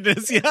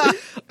 awkwardness. Yeah.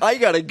 I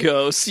gotta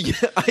go.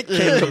 I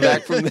can't come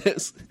back from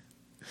this.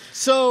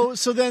 So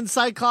then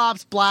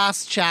Cyclops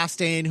blasts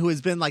Chastain, who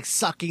has been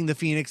sucking the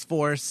Phoenix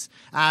Force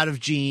out of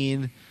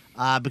Jean,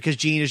 because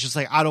Jean is just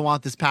I don't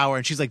want this power,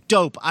 and she's like,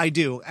 dope, I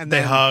do. And They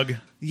then, hug.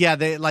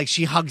 Yeah,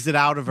 she hugs it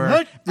out of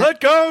her. Let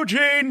go,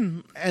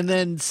 Jean. And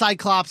then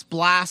Cyclops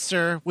blasts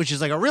her, which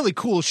is a really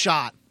cool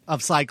shot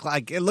of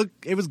Cyclops.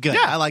 It was good.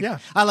 Yeah, I like yeah.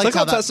 how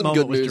Cyclops that has some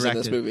moment good was moves in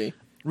directed. this movie.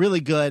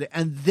 Really good.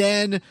 And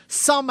then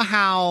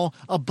somehow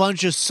a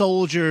bunch of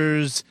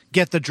soldiers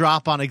get the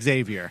drop on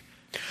Xavier.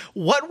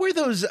 What were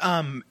those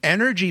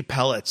energy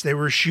pellets they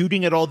were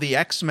shooting at all the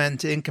X-Men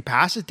to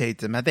incapacitate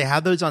them? Had they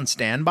had those on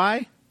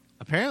standby?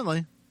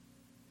 Apparently.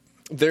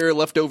 They're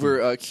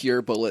leftover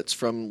cure bullets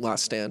from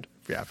Last Stand.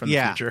 Yeah, from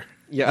the future.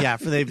 Yeah.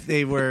 For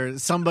they were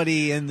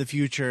somebody in the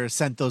future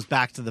sent those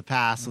back to the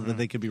past so that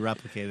they could be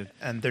replicated.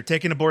 And they're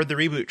taken aboard the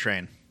reboot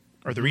train,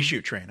 or the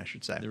reshoot train, I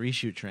should say. The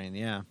reshoot train,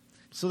 yeah.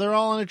 So they're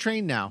all on a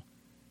train now,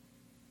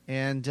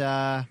 and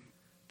the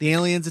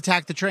aliens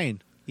attack the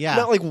train. Yeah.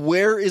 Not like,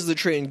 where is the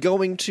train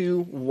going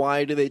to?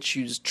 Why do they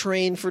choose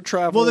train for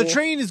travel? Well, the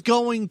train is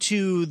going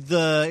to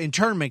the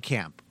internment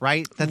camp,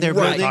 right? That they're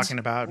We're building. talking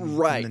about in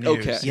Right, the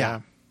news.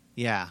 okay.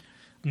 Yeah.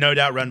 No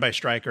doubt run by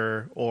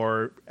Stryker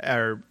or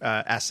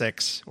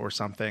Essex or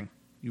something.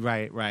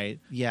 Right.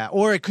 Yeah.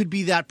 Or it could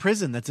be that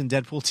prison that's in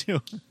Deadpool 2.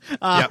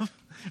 Yep.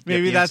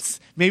 Maybe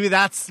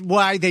that's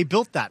why they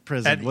built that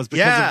prison, was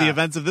because of the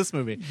events of this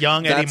movie.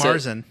 Young Eddie That's it.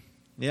 Marzen.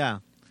 Yeah.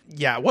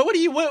 Yeah. What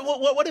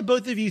did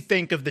both of you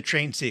think of the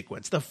train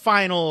sequence, the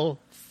final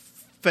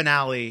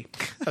finale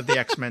of the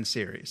X-Men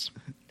series?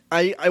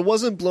 I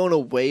wasn't blown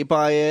away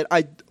by it.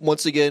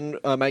 Once again,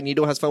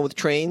 Magneto has fun with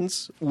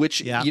trains, which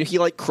he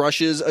like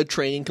crushes a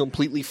train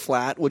completely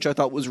flat, which I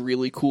thought was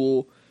really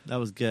cool. That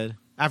was good.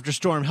 After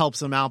Storm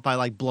helps him out by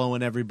like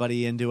blowing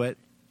everybody into it.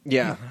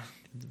 Yeah.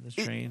 Into the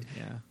train.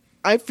 Yeah.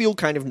 I feel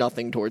kind of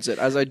nothing towards it,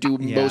 as I do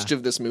most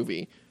of this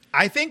movie.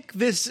 I think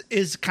this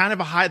is kind of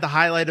the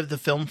highlight of the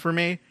film for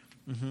me,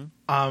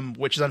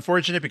 which is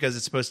unfortunate because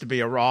it's supposed to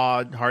be a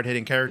raw,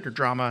 hard-hitting character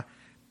drama.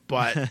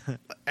 But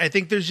I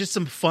think there's just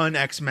some fun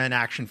X-Men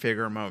action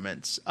figure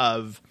moments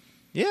of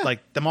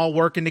like them all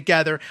working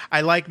together.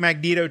 I like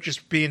Magneto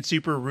just being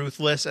super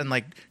ruthless and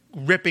like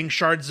ripping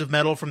shards of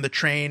metal from the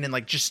train and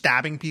like just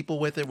stabbing people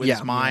with it with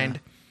his mind.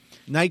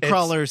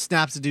 Nightcrawler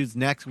snaps a dude's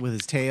neck with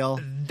his tail.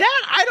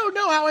 That I don't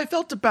know how I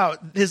felt about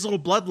his little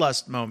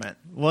bloodlust moment.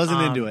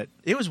 Wasn't into it.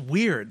 It was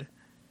weird.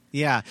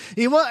 Yeah.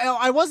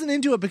 I wasn't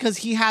into it because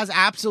he has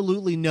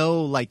absolutely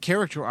no like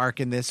character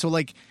arc in this. So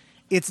like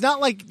it's not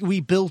like we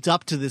built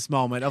up to this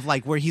moment of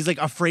like where he's like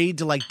afraid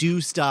to like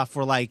do stuff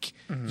or like,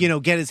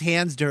 get his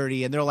hands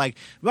dirty. And they're like,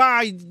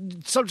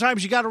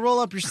 sometimes you got to roll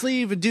up your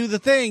sleeve and do the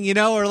thing,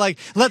 or like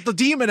let the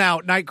demon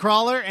out,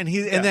 Nightcrawler. And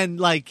and then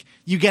like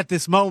you get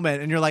this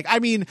moment and you're like, I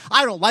mean,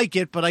 I don't like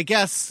it, but I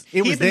guess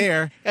it was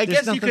there. I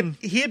guess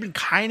he had been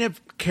kind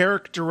of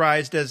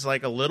characterized as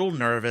like a little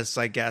nervous,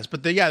 I guess.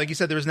 But like you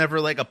said, there was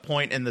never like a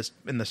point in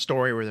the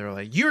story where they were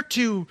like, you're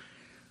too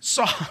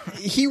soft.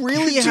 He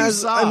really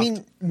has. I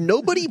mean,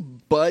 nobody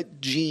but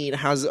Jean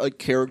has a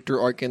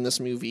character arc in this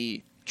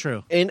movie.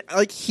 True. And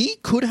like he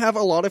could have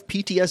a lot of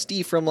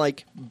PTSD from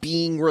like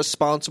being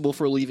responsible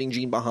for leaving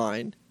Jean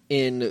behind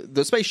in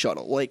the space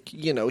shuttle. Like,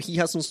 he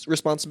has some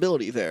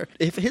responsibility there.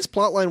 If his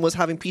plotline was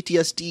having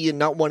PTSD and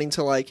not wanting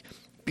to like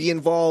be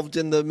involved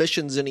in the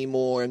missions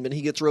anymore, and then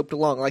he gets roped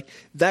along, like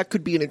that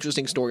could be an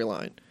interesting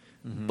storyline.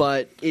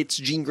 But it's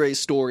Jean Grey's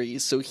story,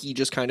 so he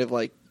just kind of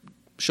like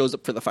shows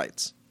up for the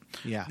fights.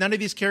 Yeah. None of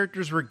these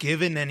characters were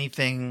given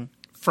anything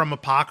from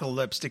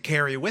Apocalypse to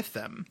carry with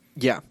them.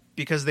 Yeah.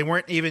 Because they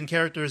weren't even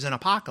characters in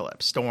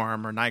Apocalypse,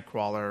 Storm or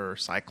Nightcrawler or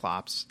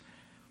Cyclops.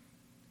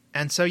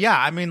 And so,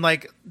 I mean,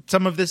 like,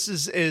 some of this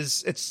is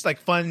it's like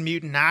fun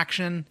mutant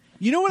action.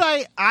 You know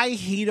what I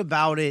hate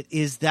about it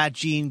is that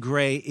Jean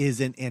Grey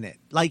isn't in it.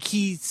 Like,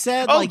 he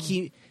said,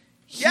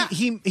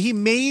 he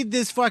made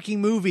this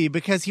fucking movie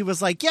because he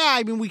was like,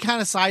 I mean, we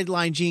kind of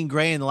sidelined Jean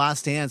Grey in The Last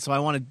Stand, so I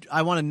want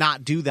to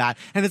not do that.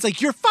 And it's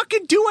like, you're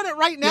fucking doing it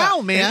right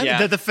now, man.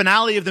 Yeah. The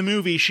finale of the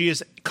movie, she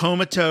is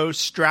comatose,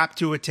 strapped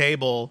to a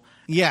table.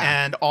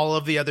 Yeah. And all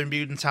of the other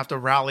mutants have to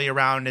rally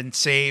around and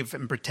save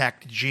and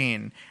protect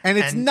Jean. And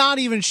it's not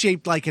even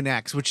shaped like an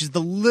X, which is the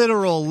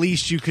literal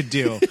least you could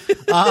do.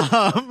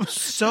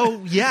 So,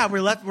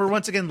 we're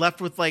once again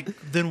left with like,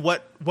 then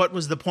what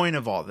was the point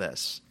of all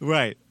this?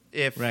 Right.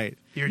 If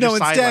you're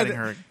just sidelining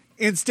her.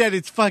 Instead,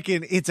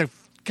 it's a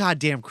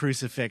goddamn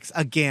crucifix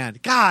again.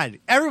 God,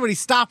 everybody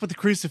stop with the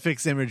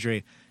crucifix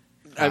imagery.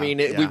 I mean,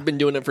 we've been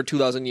doing it for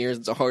 2,000 years.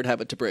 It's a hard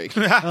habit to break.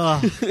 Oh,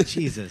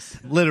 Jesus.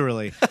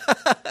 Literally.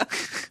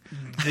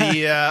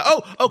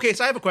 Okay,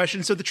 so I have a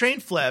question. So the train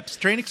flips,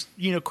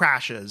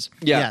 crashes.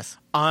 Yeah. Yes.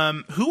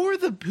 Who are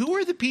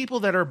the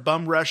people that are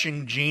bum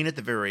rushing Jean at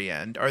the very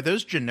end? Are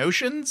those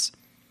Genosians?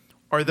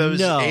 Are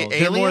those aliens?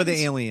 They're more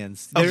the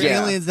aliens. They're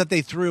aliens that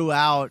they threw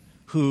out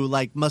who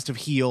like must have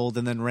healed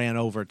and then ran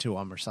over to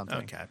them or something.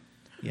 Okay.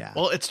 Yeah.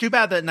 Well, it's too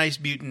bad that nice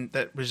mutant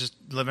that was just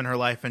living her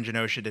life in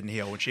Genosha didn't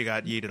heal when she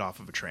got yeeted off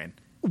of a train.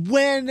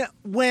 When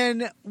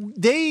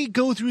they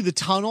go through the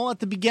tunnel at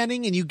the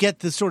beginning and you get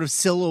the sort of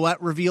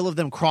silhouette reveal of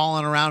them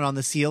crawling around on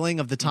the ceiling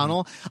of the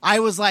tunnel,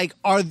 I was like,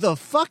 are the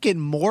fucking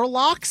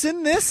Morlocks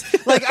in this?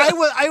 Like,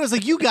 I was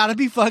like, you gotta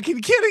be fucking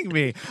kidding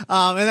me.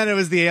 And then it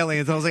was the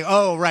aliens. I was like,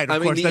 oh, right,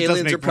 of course, the that does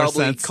aliens make are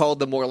probably more sense. called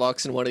the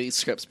Morlocks in one of these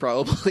scripts,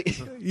 probably.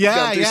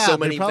 Yeah, so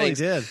many they probably things.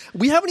 did.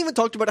 We haven't even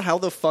talked about how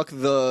the fuck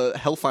the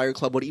Hellfire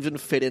Club would even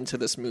fit into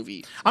this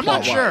movie. I'm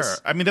not sure.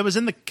 plot-wise. I mean, that was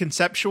in the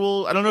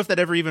conceptual. I don't know if that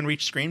ever even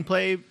reached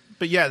screenplay.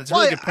 But yeah, that's a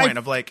really good point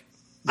of like...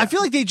 I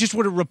feel like they just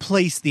would have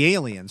replaced the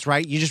aliens,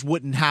 right? You just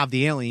wouldn't have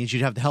the aliens.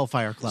 You'd have the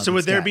Hellfire Club So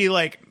would instead.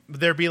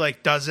 there be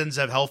like dozens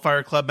of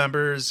Hellfire Club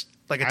members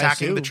like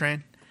attacking the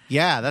train?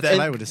 Yeah, that's Then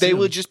what I would assume. They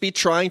would just be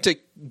trying to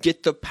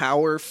get the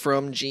power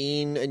from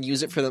Jean and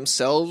use it for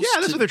themselves. Yeah,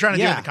 that's what they're trying to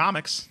do Yeah. in the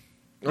comics.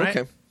 Right?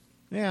 Okay.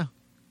 Yeah.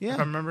 Yeah. If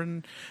I'm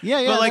remembering.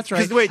 Yeah, But, like, that's right.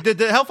 'cause, wait, did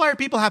the Hellfire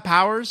people have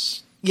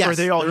powers? Yes, Or are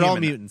they all they're human? all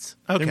mutants.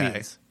 They're Okay.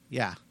 mutants.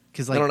 Yeah.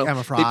 Because, like, I don't know.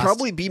 Emma Frost. They'd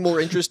probably be more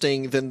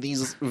interesting than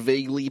these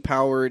vaguely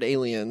powered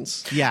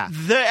aliens. Yeah.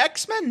 The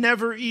X-Men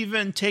never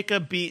even take a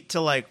beat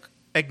to, like,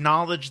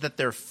 acknowledge that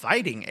they're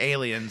fighting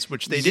aliens,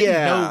 which they didn't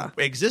Yeah. know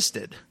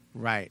existed.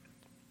 Right.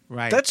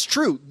 Right. That's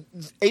true.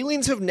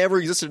 Aliens have never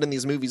existed in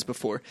these movies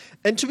before.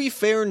 And to be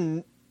fair,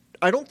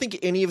 I don't think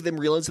any of them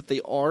realize that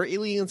they are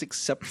aliens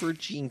except for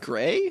Jean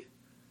Grey.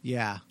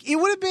 Yeah. It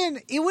would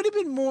have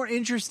been more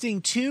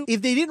interesting too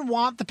if they didn't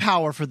want the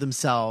power for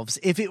themselves.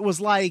 If it was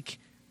like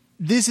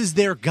this is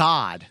their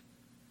god.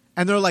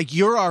 And they're like,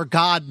 you're our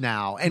god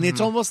now. And it's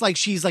almost like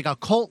she's like a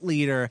cult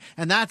leader,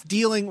 and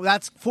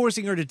that's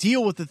forcing her to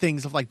deal with the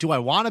things of like, do I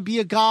want to be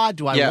a god?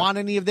 Do I want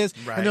any of this?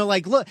 Right. And they're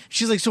like, look,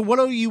 she's like, so what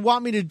do you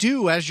want me to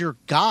do as your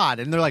god?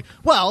 And they're like,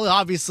 well,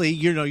 obviously,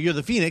 you're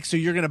the Phoenix, so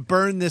you're going to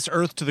burn this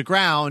earth to the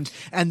ground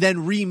and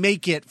then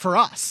remake it for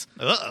us.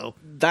 Uh-oh.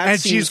 That And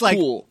seems she's like,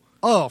 cool.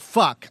 Oh,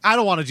 fuck. I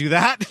don't want to do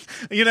that.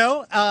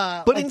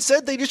 But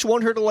instead, they just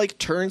want her to like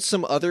turn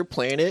some other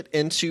planet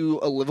into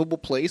a livable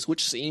place,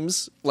 which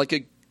seems like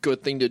a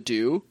good thing to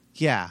do.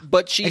 Yeah.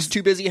 But she's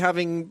too busy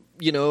having,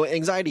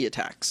 anxiety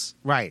attacks.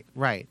 Right.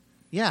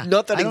 Yeah.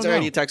 Not that I don't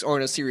anxiety know. attacks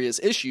aren't a serious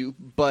issue,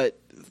 but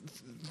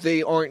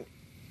they aren't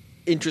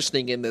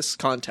interesting in this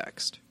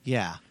context.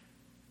 Yeah.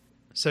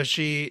 So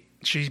she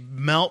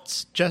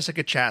melts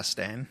Jessica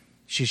Chastain.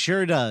 She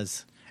sure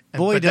does.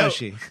 Boy, but does no-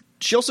 she.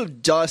 She also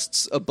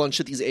dusts a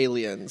bunch of these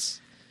aliens.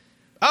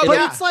 Oh, But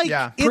yeah, it's like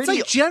yeah. it's Pretty-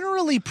 like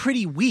generally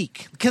pretty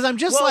weak because I'm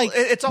just Well, like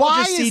it's all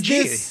why just is CG.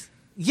 this?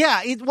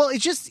 Yeah,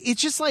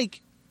 it's just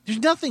like there's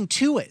nothing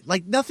to it.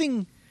 Like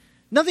nothing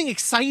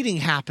exciting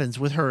happens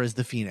with her as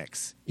the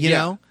Phoenix. You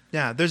know?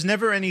 Yeah, there's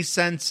never any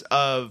sense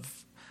of,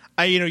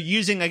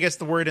 using, I guess,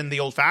 the word in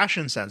the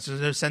old-fashioned sense. There's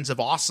no sense of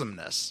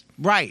awesomeness.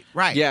 Right.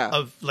 Yeah.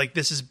 Of like,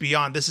 this is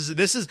beyond. This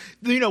is.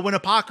 When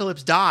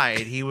Apocalypse died,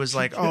 he was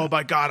like, "Oh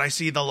my God, I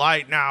see the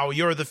light now.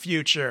 You're the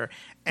future."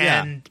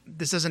 And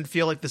this doesn't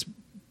feel like this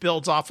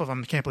builds off of. I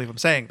can't believe I'm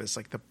saying this.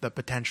 Like the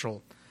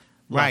potential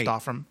Right. left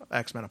off from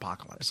X-Men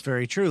Apocalypse. It's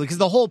very true because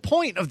the whole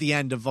point of the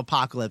end of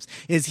Apocalypse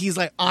is he's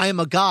like, I'm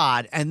a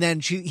god, and then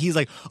he's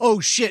like, oh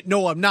shit,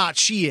 no, I'm not.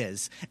 She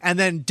is, and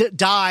then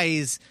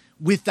dies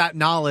with that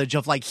knowledge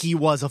of like he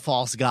was a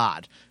false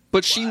god.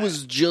 But she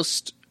was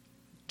just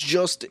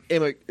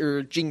Emma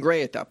or Jean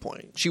Grey at that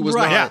point. She was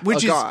Right. not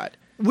Which a is- god.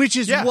 Which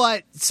is Yeah.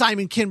 what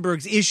Simon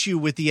Kinberg's issue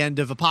with the end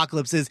of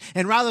Apocalypse is.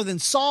 And rather than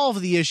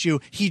solve the issue,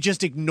 he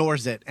just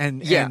ignores it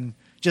and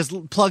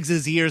just plugs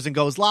his ears and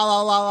goes, la,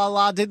 la, la, la,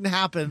 la, didn't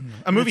happen.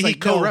 A movie It's he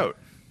like, no. co-wrote.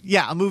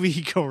 Yeah, a movie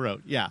he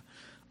co-wrote, yeah.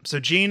 So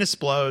Jean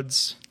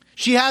explodes.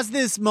 She has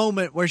this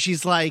moment where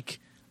she's like,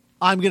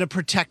 I'm going to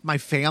protect my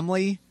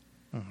family,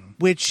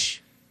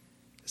 which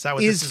Is that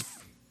what is this is?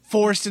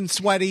 forced and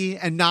sweaty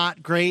and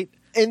not great.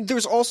 And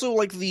there's also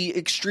like the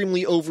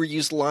extremely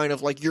overused line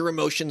of like your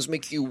emotions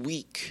make you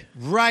weak.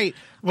 Right.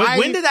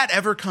 When did that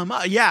ever come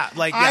up? Yeah,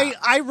 like yeah.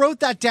 I wrote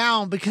that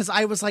down because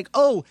I was like,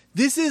 oh,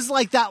 this is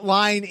like that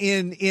line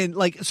in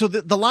like, so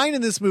the line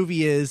in this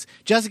movie is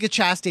Jessica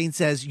Chastain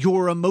says,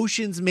 your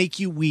emotions make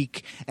you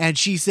weak. And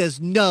she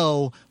says,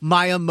 no,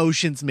 my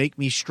emotions make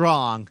me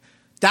strong.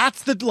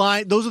 That's the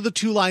line. Those are the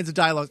two lines of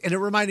dialogue. And it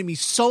reminded me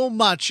so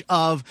much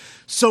of,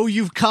 so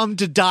you've come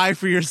to die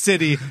for your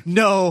city.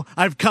 No,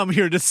 I've come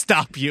here to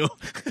stop you.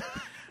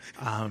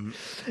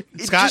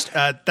 Scott,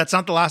 that's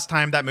not the last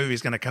time that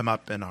movie's going to come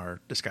up in our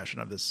discussion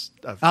of this.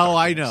 Of Oh, Dark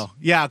I Knight. know.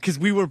 Yeah, because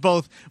we were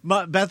both,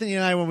 Bethany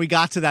and I, when we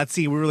got to that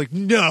scene, we were like,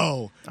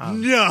 no,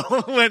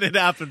 when it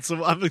happened.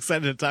 So I'm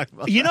excited to talk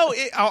about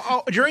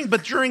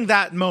that. During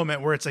that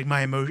moment where it's like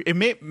my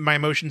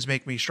emotions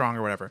make me strong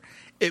or whatever,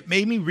 it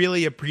made me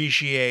really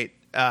appreciate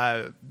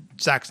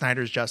Zack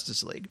Snyder's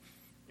Justice League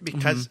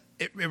because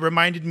it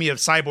reminded me of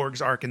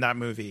Cyborg's arc in that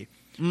movie,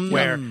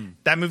 where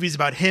that movie's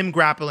about him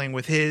grappling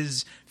with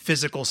his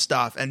physical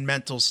stuff and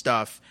mental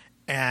stuff,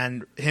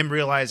 and him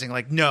realizing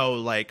like, no,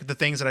 like the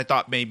things that I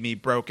thought made me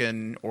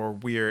broken or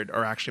weird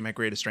are actually my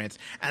greatest strengths.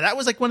 And that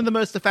was like one of the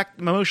most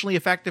emotionally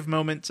effective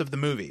moments of the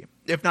movie,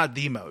 if not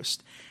the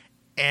most.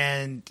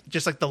 And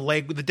just like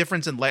the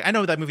difference in leg. I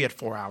know that movie had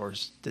 4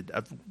 hours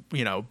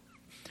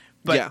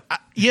but Yeah.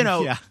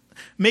 Yeah.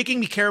 making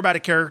me care about a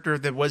character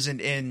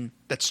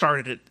that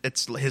started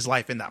his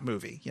life in that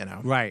movie,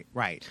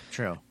 Right.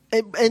 True.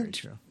 And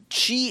true.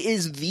 she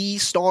is the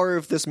star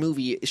of this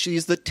movie.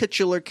 She's the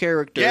titular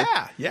character.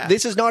 Yeah.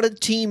 This is not a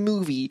team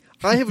movie.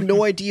 I have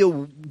no idea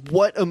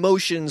what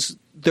emotions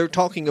they're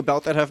talking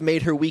about that have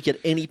made her weak at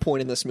any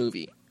point in this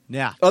movie.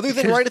 Yeah. Other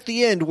than right at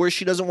the end where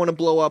she doesn't want to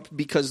blow up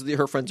because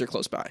her friends are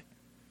close by.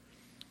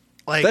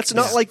 Like That's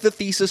not like the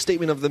thesis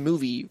statement of the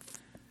movie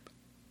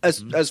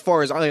as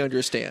far as I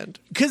understand.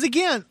 Because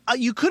again,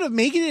 you could have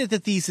made it the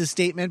thesis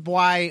statement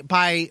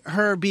by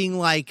her being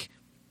like,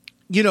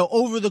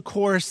 over the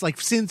course, like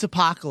since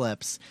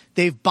Apocalypse,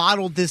 they've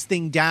bottled this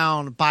thing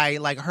down by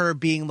like her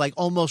being like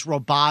almost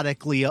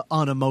robotically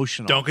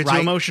unemotional. Don't get right?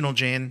 too emotional,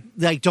 Gene.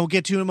 Like, don't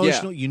get too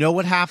emotional. Yeah. You know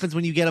what happens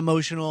when you get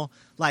emotional.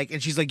 Like,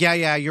 and she's like,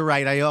 yeah, you're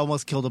right. I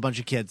almost killed a bunch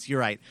of kids. You're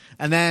right.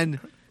 And then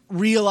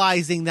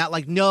realizing that,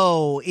 like,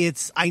 no,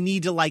 I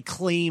need to like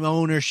claim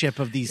ownership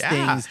of these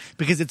things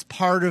because it's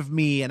part of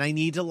me, and I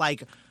need to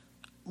like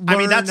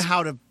learn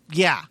how to.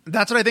 Yeah.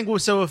 That's what I think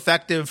was so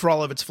effective for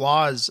all of its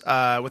flaws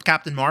with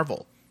Captain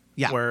Marvel.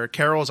 Yeah. Where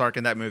Carol's arc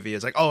in that movie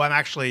is like, oh, I'm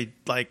actually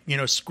like,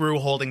 screw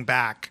holding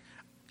back.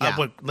 Yeah.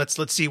 But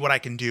let's see what I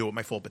can do, what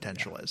my full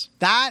potential is.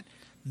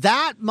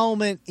 That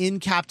moment in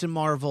Captain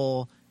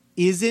Marvel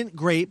isn't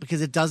great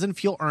because it doesn't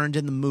feel earned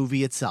in the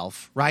movie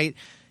itself, right?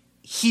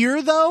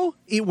 Here, though,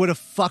 it would have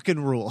fucking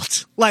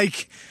ruled.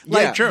 Like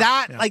sure.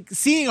 that, Yeah. like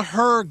seeing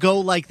her go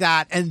like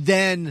that and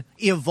then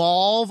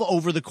evolve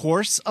over the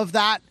course of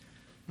that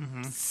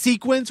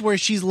sequence where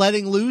she's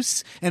letting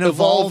loose and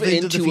evolve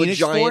into the a Phoenix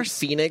giant Force.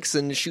 phoenix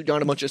and shoot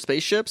down a bunch of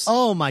spaceships.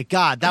 Oh my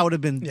god, that would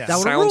have been that would have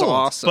Sounds ruled.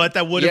 awesome. But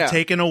that would have Yeah.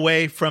 taken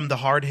away from the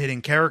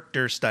hard-hitting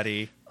character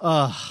study.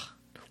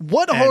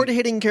 What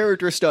hard-hitting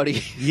character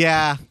study.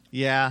 Yeah.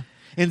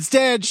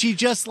 Instead, she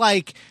just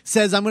like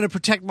says, "I'm going to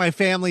protect my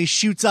family,"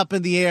 shoots up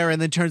in the air,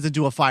 and then turns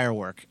into a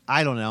firework.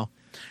 I don't know.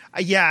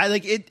 Yeah,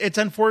 like it's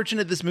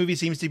unfortunate this movie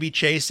seems to be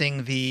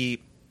chasing the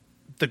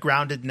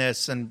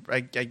groundedness and I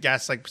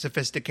guess like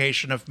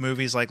sophistication of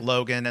movies like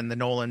Logan and the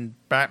Nolan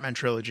Batman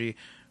trilogy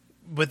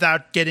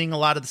without getting a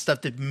lot of the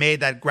stuff that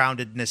made that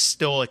groundedness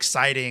still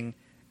exciting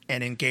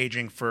and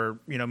engaging for,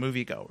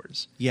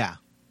 moviegoers, Yeah.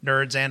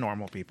 nerds and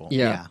normal people.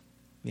 Yeah.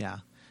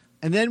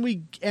 And then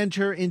we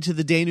enter into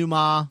the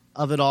denouement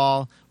of it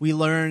all. We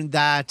learn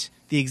that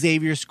the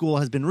Xavier School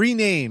has been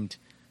renamed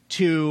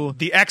to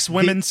The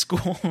ex-women's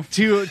school.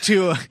 to We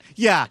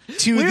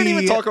didn't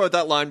even talk the about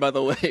that line, by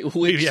the way. Which,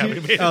 we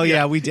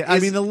did. I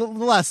mean, the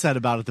less said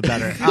about it, the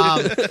better.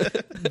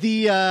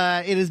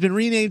 It has been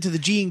renamed to the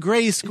Jean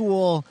Grey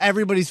School.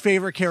 Everybody's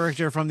favorite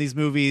character from these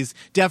movies.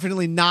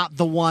 Definitely not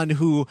the one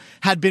who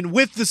had been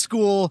with the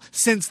school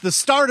since the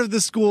start of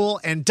the school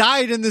and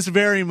died in this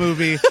very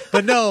movie.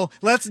 But no,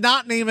 let's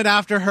not name it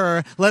after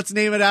her. Let's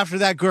name it after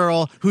that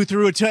girl who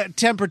threw a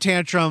temper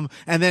tantrum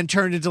and then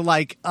turned into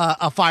like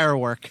a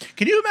firework.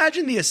 Can you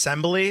imagine the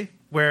assembly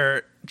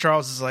where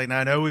Charles is like,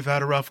 I know we've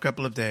had a rough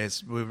couple of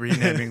days. We're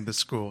renaming the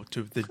school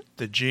to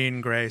the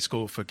Jean Grey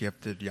School for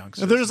Gifted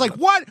Youngsters. And they're just like,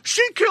 what?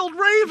 She killed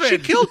Raven. She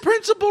killed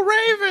Principal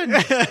Raven.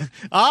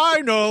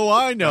 I know.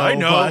 I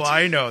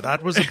know.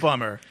 That was a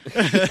bummer.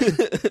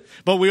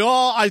 But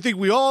I think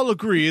we all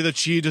agree that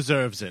she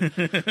deserves it.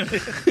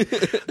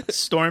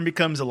 Storm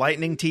becomes a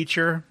lightning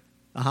teacher.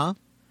 Uh-huh.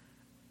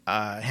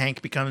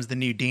 Hank becomes the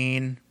new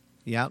dean.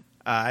 Yep.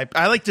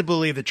 I like to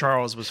believe that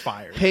Charles was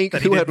fired. Hank,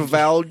 That he who had didn't-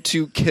 vowed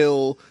to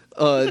kill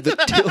Jean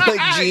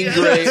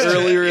Grey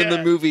earlier in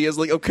the movie, is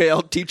like, okay,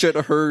 I'll teach at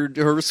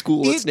her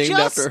school. It's named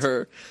after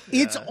her.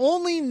 It's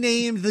only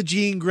named the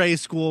Jean Grey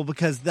School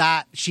because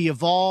she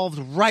evolved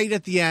right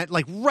at the end,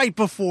 like right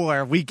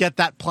before we get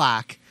that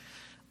plaque.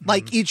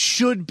 Like it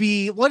should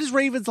be. What is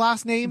Raven's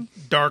last name?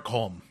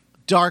 Darkholm.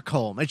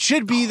 Darkholm. It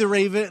should be the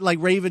Raven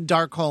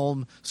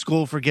Darkholm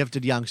School for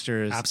Gifted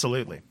Youngsters.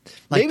 Absolutely.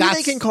 Like, Maybe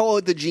they can call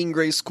it the Jean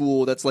Grey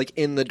School that's like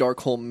in the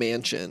Darkholm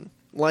mansion.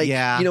 Like,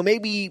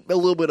 maybe a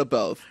little bit of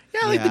both.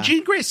 Yeah, like the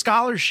Jean Grey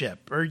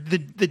Scholarship or the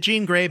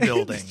Jean Grey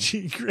Building.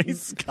 Jean Grey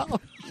Scholar.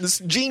 This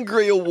Jean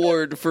Grey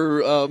Award for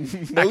most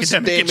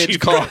Academic damage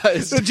achievement.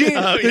 caused.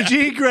 The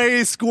Jean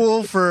Grey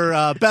School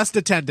for best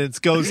attendance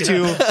goes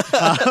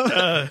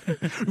to.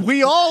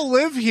 We all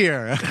live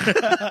here.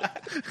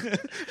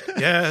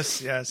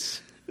 Yes.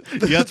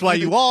 That's why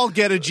you all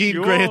get a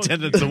Jean Grey all-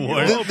 attendance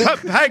award.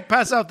 Hank,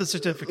 pass out the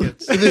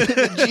certificates.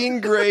 The Jean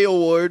Grey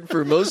Award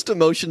for most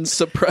emotions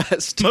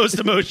suppressed. Most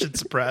emotion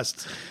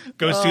suppressed.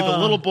 Goes to the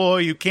little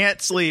boy who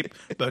can't sleep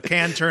but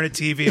can turn a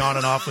TV on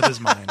and off with his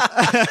mind.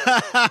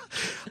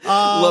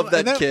 Love that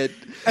and then- kid.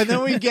 And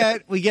then we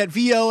get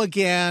VO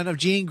again of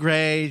Jean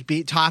Grey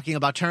talking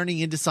about turning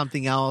into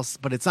something else,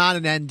 but it's not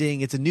an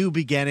ending; it's a new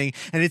beginning,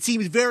 and it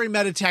seems very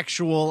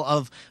metatextual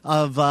of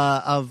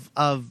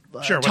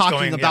Sure, what's talking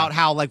going- about yeah.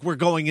 how like we're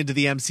going into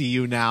the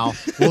MCU now.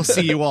 We'll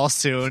see you all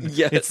soon.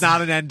 Yes. It's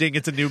not an ending;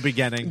 it's a new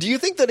beginning. Do you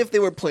think that if they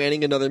were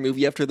planning another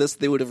movie after this,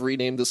 they would have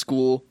renamed the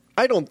school?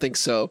 I don't think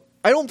so.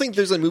 I don't think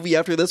there's a movie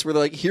after this where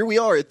they're like, here we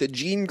are at the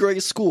Jean Grey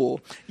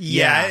School.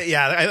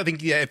 Yeah. I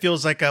think it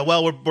feels like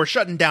we're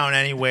shutting down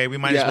anyway. We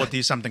might as Yeah. well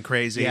do something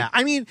crazy. Yeah,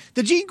 I mean,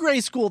 the Jean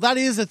Grey School, that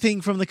is a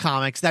thing from the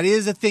comics. That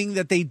is a thing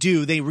that they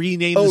do. They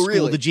rename the Oh, school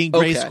really? the Jean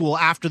Grey Okay. School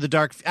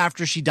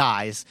after she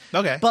dies.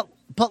 Okay.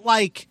 But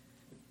like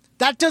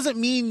that doesn't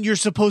mean you're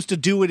supposed to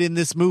do it in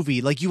this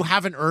movie. Like you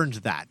haven't earned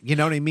that. You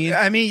know what I mean?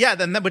 I mean, yeah,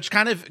 then which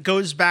kind of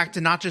goes back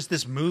to not just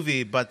this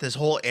movie, but this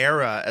whole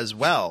era as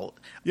well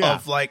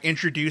of like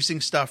introducing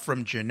stuff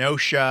from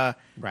Genosha,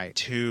 Right.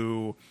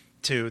 to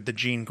the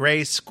Jean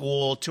Grey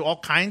School, to all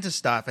kinds of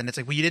stuff, and it's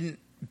like we didn't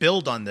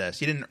build on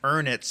this. You didn't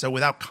earn it. So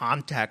without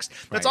context,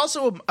 that's Right.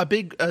 also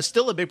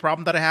still a big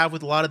problem that I have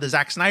with a lot of the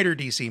Zack Snyder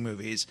DC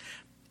movies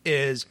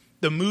is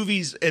the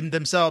movies in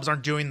themselves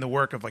aren't doing the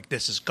work of like,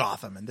 this is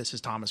Gotham and this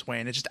is Thomas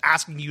Wayne. It's just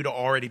asking you to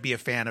already be a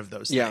fan of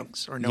those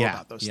things or know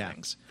about those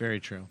things. Very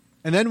true.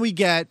 And then we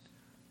get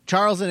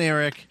Charles and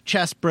Eric,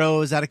 chess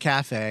bros at a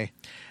cafe.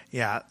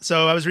 Yeah.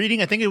 So I was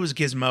reading, I think it was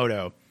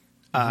Gizmodo,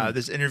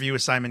 this interview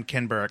with Simon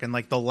Kinberg. And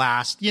like the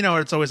last,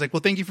 it's always like,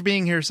 well, thank you for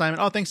being here, Simon.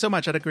 Oh, thanks so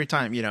much. I had a great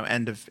time,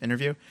 end of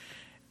interview.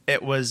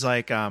 It was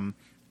like,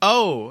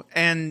 oh,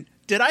 and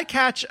did I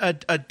catch a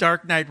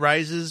Dark Knight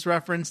Rises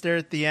reference there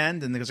at the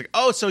end? And it was like,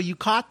 oh, so you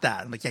caught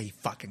that. I'm like, yeah, you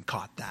fucking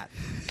caught that.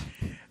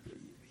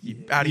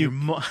 You out of your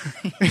mind.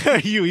 Are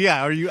you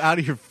out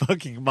of your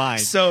fucking mind?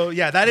 So,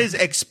 yeah, that is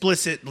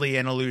explicitly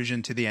an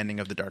allusion to the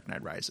ending of The Dark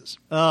Knight Rises.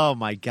 Oh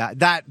my god,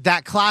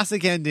 that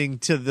classic ending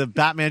to the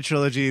Batman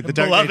trilogy, the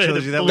Dark Knight Beloved,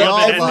 trilogy that we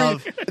beloved all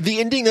ending. love. The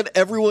ending that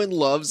everyone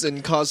loves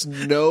and caused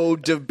no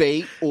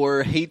debate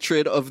or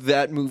hatred of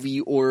that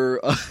movie or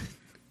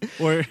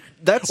Or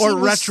That or scene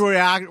was-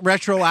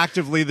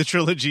 retroactively the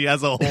trilogy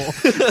as a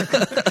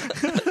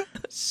whole.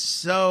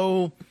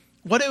 So,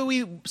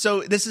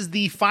 so this is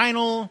the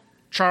final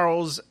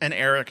Charles and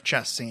Eric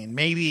chess scene,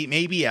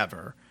 maybe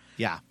ever.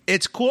 Yeah.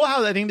 It's cool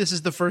how I think this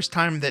is the first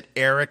time that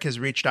Eric has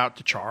reached out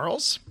to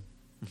Charles.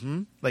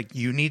 Mm-hmm. Like,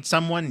 you need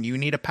someone, you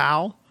need a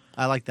pal.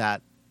 I like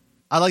that.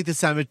 I like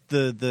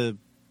the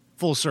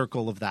full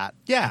circle of that.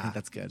 Yeah, I think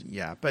that's good.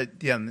 Yeah, but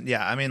yeah.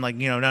 I mean, like,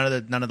 none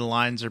of the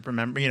lines are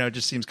it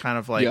just seems kind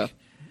of like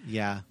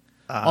Yeah.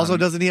 Also,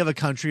 doesn't he have a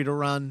country to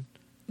run?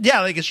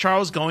 yeah, like is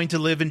Charles going to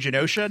live in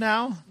Genosha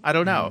now? I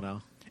don't know. don't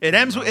know. It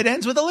ends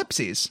with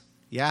ellipses.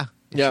 Yeah,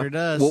 it Yeah, sure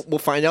does. We'll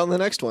find out in the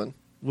next one.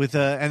 With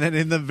and then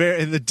in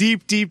the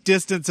deep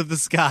distance of the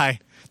sky,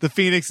 the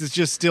Phoenix is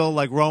just still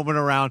like roaming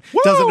around.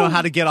 Doesn't know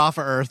how to get off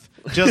of Earth.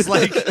 Just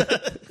like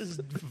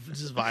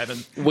Just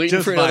vibing. Waiting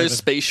Just for another vibing.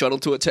 space shuttle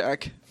to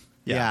attack.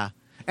 yeah.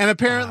 And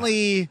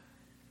apparently,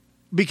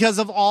 because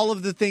of all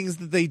of the things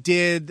that they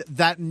did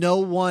that no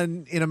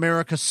one in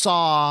America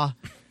saw,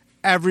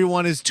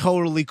 everyone is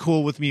totally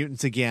cool with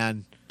mutants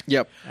again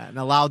Yep. and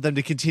allowed them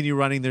to continue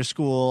running their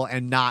school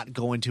and not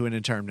go into an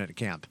internment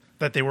camp.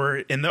 That they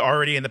were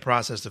already in the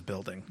process of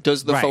building.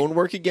 Does the Right. phone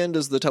work again?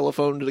 Does the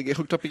telephone, did it get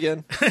hooked up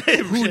again?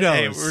 Who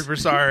knows? Hey, we're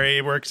sorry,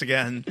 it works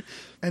again.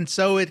 And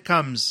so it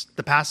comes,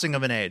 the passing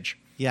of an age.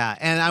 Yeah,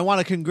 and I want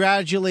to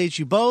congratulate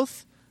you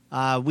both.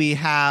 We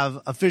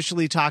have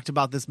officially talked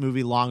about this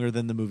movie longer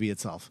than the movie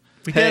itself.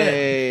 We did it.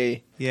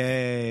 Hey,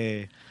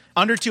 Yay.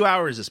 Under 2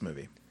 hours, this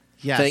movie.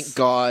 Yes. thank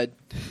God.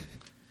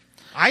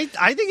 I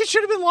think it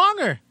should have been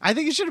longer. I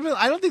think it should have been.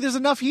 I don't think there's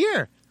enough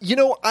here. You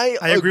know, I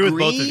agree with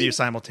both of you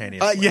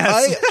simultaneously.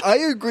 yes. I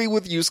agree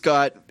with you,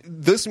 Scott.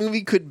 This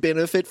movie could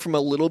benefit from a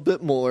little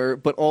bit more,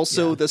 but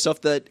also Yeah. the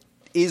stuff that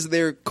is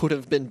there could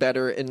have been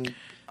better. And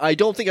I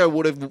don't think I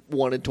would have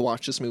wanted to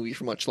watch this movie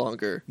for much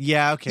longer.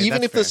 Yeah, okay.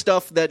 Even that's if fair. the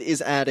stuff that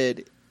is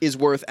added is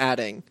worth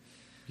adding,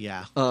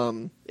 Yeah.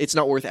 it's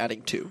not worth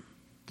adding to.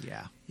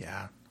 Yeah.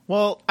 Yeah.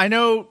 Well, I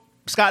know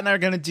Scott and I are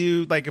going to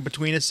do like a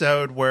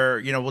between-episode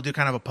where, we'll do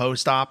kind of a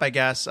post-op, I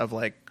guess, of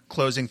like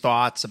closing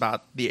thoughts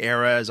about the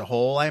era as a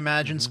whole, I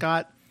imagine,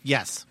 Scott.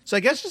 Yes. So I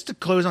guess just to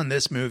close on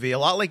this movie, a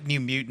lot like New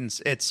Mutants,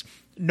 it's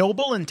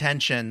noble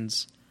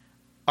intentions,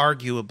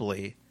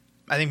 arguably.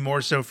 I think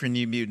more so for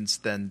New Mutants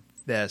than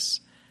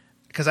this.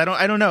 Because I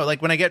don't know.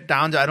 Like when I get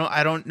down to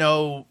I don't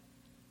know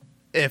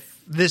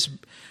if this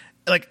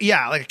like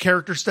a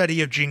character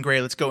study of Jean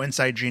Grey, let's go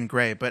inside Jean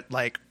Grey, but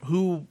like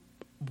who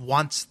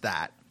wants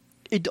that?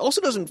 It also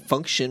doesn't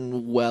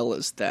function well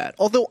as that.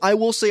 Although I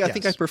will say I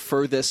think I Yes.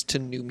 prefer this to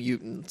New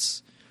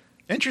Mutants.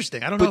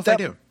 Interesting. I don't know if But I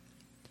that- do.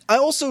 I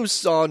also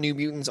saw New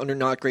Mutants under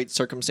not great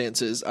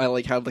circumstances. I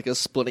had like a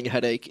splitting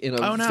headache in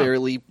a Oh, no.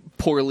 fairly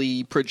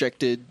poorly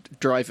projected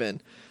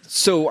drive-in.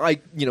 So I,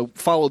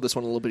 followed this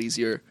one a little bit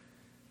easier.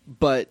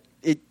 But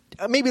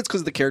maybe it's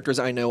because of the characters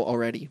I know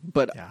already.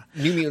 But Yeah.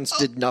 New Mutants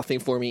did nothing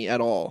for me at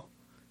all.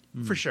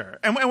 For sure.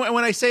 And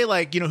when I say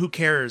like, who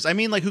cares? I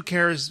mean like who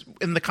cares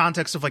in the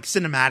context of like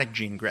cinematic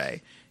Jean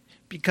Grey.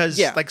 Because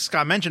like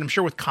Scott mentioned, I'm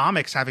sure with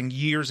comics having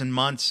years and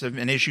months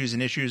and issues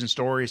and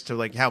stories to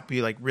like help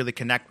you like really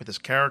connect with this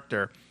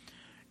character,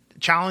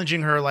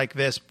 challenging her like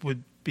this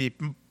would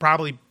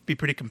probably be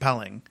pretty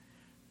compelling.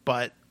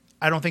 But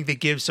I don't think they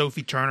give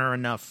Sophie Turner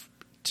enough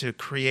to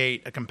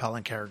create a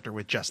compelling character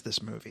with just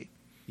this movie.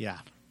 Yeah.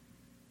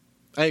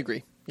 I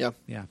agree. Yeah.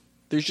 Yeah.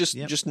 There's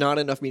just not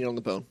enough meat on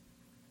the bone.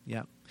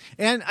 Yeah.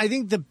 And I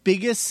think the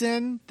biggest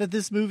sin that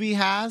this movie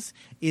has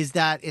is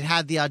that it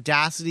had the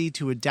audacity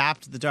to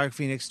adapt the Dark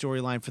Phoenix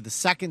storyline for the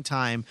second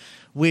time,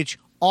 which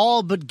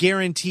all but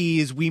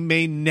guarantees we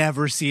may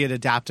never see it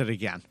adapted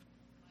again.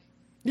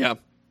 Yeah.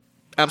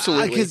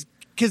 Absolutely.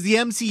 Because the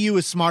MCU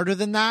is smarter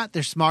than that.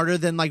 They're smarter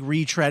than like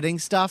retreading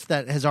stuff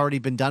that has already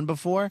been done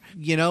before,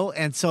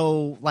 And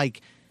so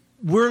like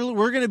we're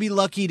going to be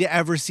lucky to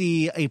ever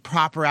see a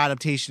proper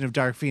adaptation of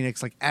Dark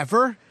Phoenix like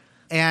ever.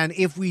 And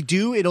if we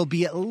do, it'll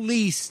be at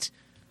least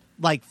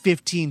like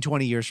 15,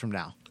 20 years from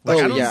now. Like,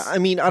 I oh don't- yeah, I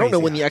mean, I don't know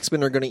Crazy when the high.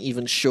 X-Men are going to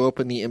even show up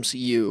in the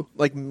MCU.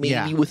 Like maybe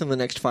Yeah. within the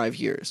next 5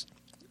 years.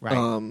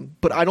 Right.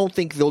 But I don't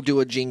think they'll do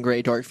a Jean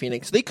Grey Dark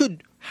Phoenix. They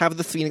could have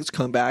the Phoenix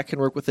come back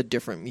and work with a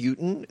different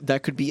mutant.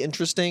 That could be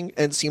interesting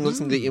and seamless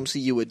in the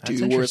MCU would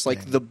That's do, where it's like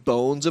interesting. the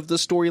bones of the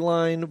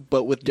storyline,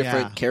 but with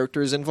different Yeah.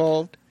 characters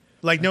involved.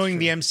 Like knowing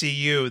the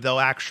MCU, they'll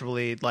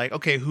actually like,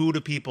 okay, who do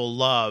people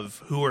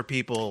love? Who are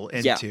people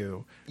Yeah.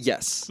 into?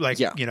 Yes. Like,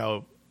 yeah. you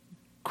know,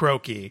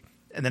 Crokey.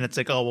 And then it's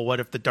like, oh, well, what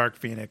if the Dark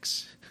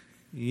Phoenix?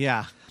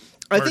 Yeah.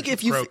 I merge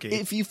think with Crokey?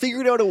 if you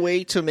figured out a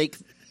way to make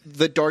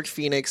the Dark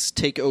Phoenix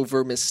take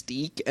over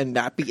Mystique and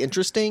that be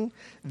interesting,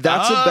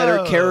 that's a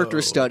better character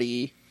Oh.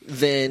 study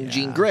than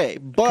Jean Yeah. Grey.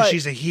 'Cause But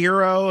she's a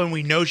hero, and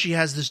we know she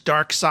has this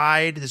dark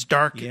side, this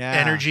dark Yeah.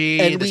 energy,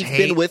 and this we've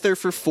hate. been with her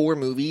for 4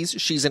 movies.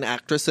 She's an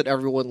actress that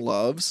everyone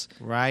loves.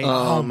 Right.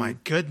 Oh my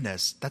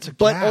goodness, that's a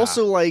But yeah.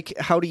 also, like,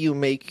 how do you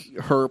make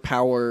her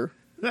power,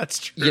 that's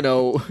true. you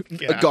know,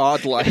 Yeah.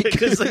 godlike?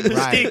 Because like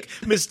Right.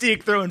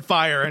 Mystique throwing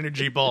fire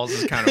energy balls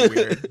is kind of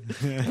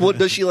weird. What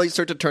does she like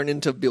start to turn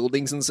into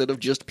buildings instead of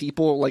just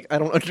people? Like, I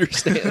don't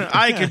understand.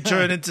 I can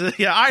turn into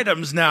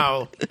items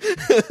now.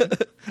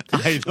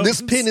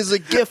 This pin is a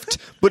gift,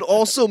 but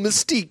also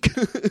Mystique.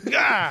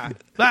 Ah,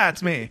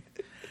 that's me.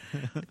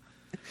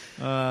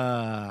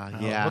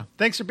 Yeah. Well,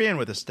 thanks for being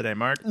with us today,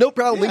 Mark. No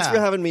problem. Thanks Yeah. for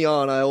having me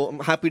on. I'm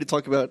happy to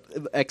talk about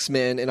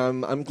X-Men, and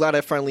I'm glad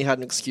I finally had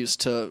an excuse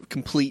to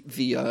complete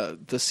the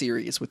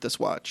series with this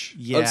watch.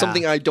 Yeah.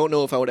 Something I don't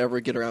know if I would ever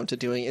get around to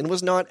doing, and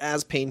was not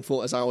as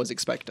painful as I was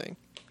expecting.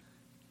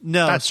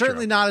 No, That's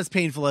certainly true. not as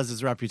painful as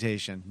his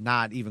reputation.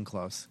 Not even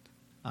close.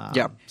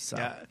 Yeah. So.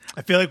 Yeah,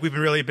 I feel like we've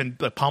really been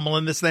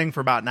pummeling this thing for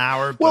about an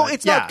hour. Well, but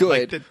it's not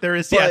good, Like, there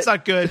is, but- it's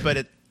not good,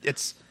 but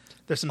it's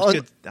there's some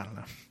good. I don't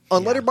know.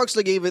 On Yeah. Letterboxd,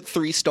 I gave it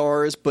 3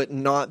 stars, but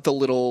not the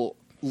little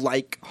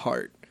like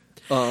heart.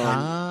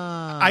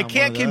 I can't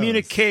one of those.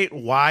 communicate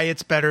why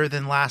it's better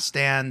than Last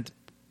Stand.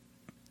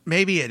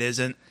 Maybe it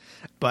isn't,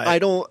 but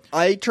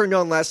I turned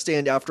on Last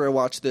Stand after I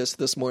watched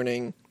this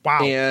morning.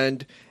 Wow.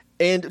 And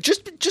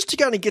just to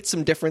kind of get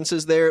some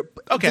differences there.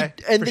 Okay,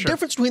 And for the sure.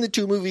 difference between the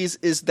two movies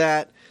is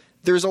that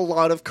there's a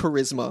lot of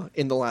charisma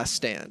in The Last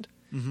Stand.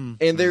 Mm-hmm.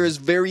 And there is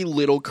very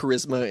little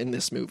charisma in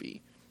this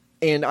movie.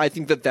 And I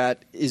think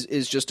that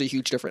is just a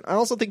huge difference. I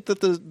also think that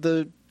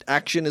the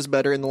action is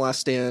better in The Last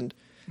Stand.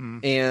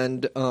 Mm.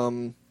 And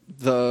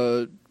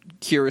the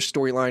Curious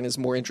storyline is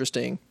more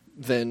interesting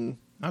than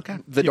okay,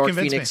 the You Dark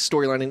convinced Phoenix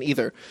storyline in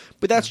either.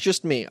 But that's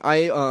just me.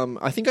 I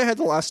think I had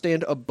The Last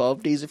Stand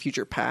above Days of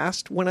Future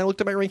Past when I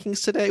looked at my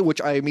rankings today,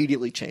 which I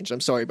immediately changed.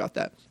 I'm sorry about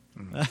that.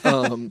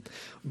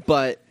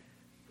 But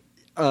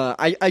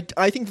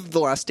I think that The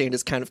Last Stand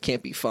is kind of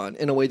campy fun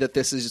in a way that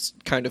this is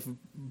kind of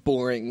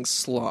boring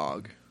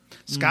slog.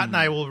 Scott and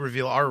I will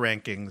reveal our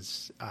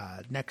rankings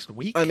next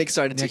week. I'm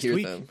excited to Next hear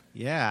week. them.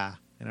 Yeah.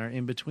 In our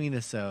in-between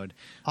episode.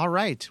 All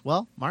right.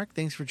 Well, Mark,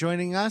 thanks for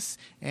joining us.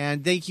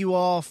 And thank you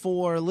all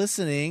for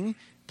listening.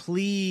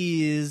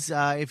 Please,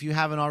 if you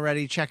haven't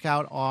already, check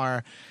out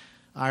our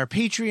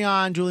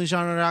Patreon,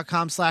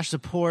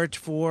 duelinggenre.com/support.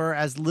 For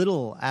as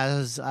little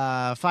as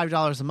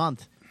 $5 a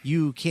month,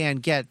 you can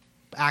get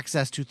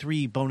access to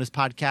 3 bonus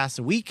podcasts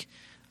a week,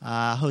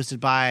 hosted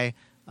by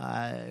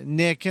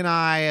Nick and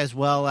I, as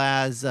well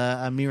as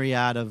a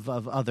myriad of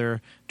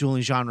other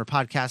dueling genre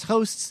podcast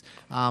hosts.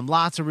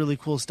 Lots of really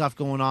cool stuff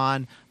going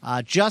on.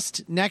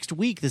 Just next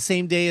week, the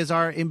same day as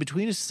our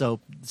in-between episode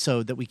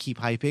that we keep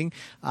hyping,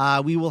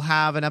 we will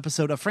have an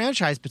episode of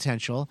Franchise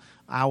Potential,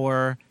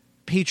 our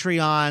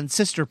Patreon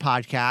sister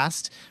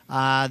podcast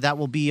that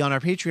will be on our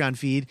Patreon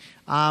feed,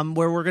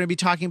 where we're going to be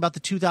talking about the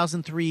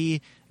 2003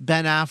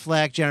 Ben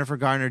Affleck, Jennifer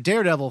Garner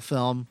Daredevil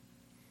film,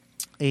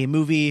 a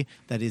movie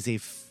that is a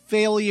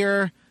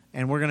failure,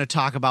 and we're going to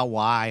talk about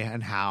why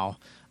and how.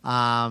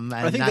 And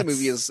I think that that's-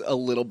 movie is a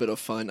little bit of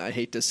fun, I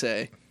hate to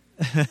say.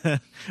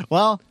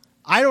 Well,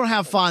 I don't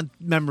have fond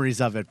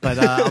memories of it, but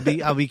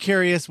I'll be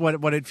curious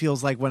what it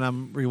feels like when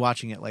I'm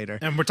rewatching it later.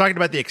 and we're talking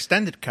about the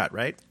extended cut,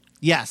 right?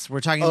 Yes, we're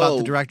talking about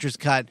the Oh, director's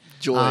cut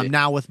joy.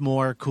 now with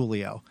more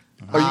Coolio.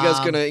 Are you guys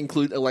going to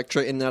include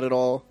Elektra in that at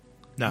all?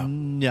 No,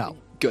 No.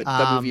 Good.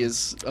 That movie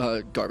is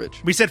garbage.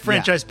 we said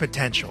franchise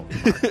potential.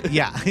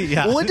 Yeah,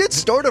 yeah. Well, it did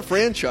start a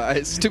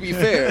franchise, to be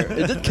fair.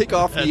 It did kick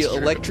off the That's true.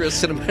 Elektra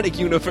cinematic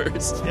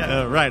universe.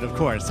 Right, of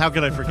course. How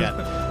could I forget?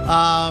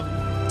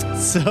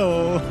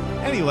 So,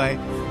 anyway,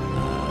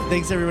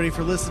 thanks everybody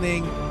for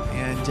listening,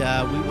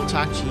 and we will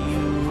talk to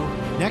you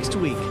next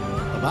week.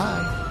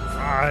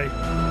 Bye-bye.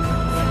 Bye.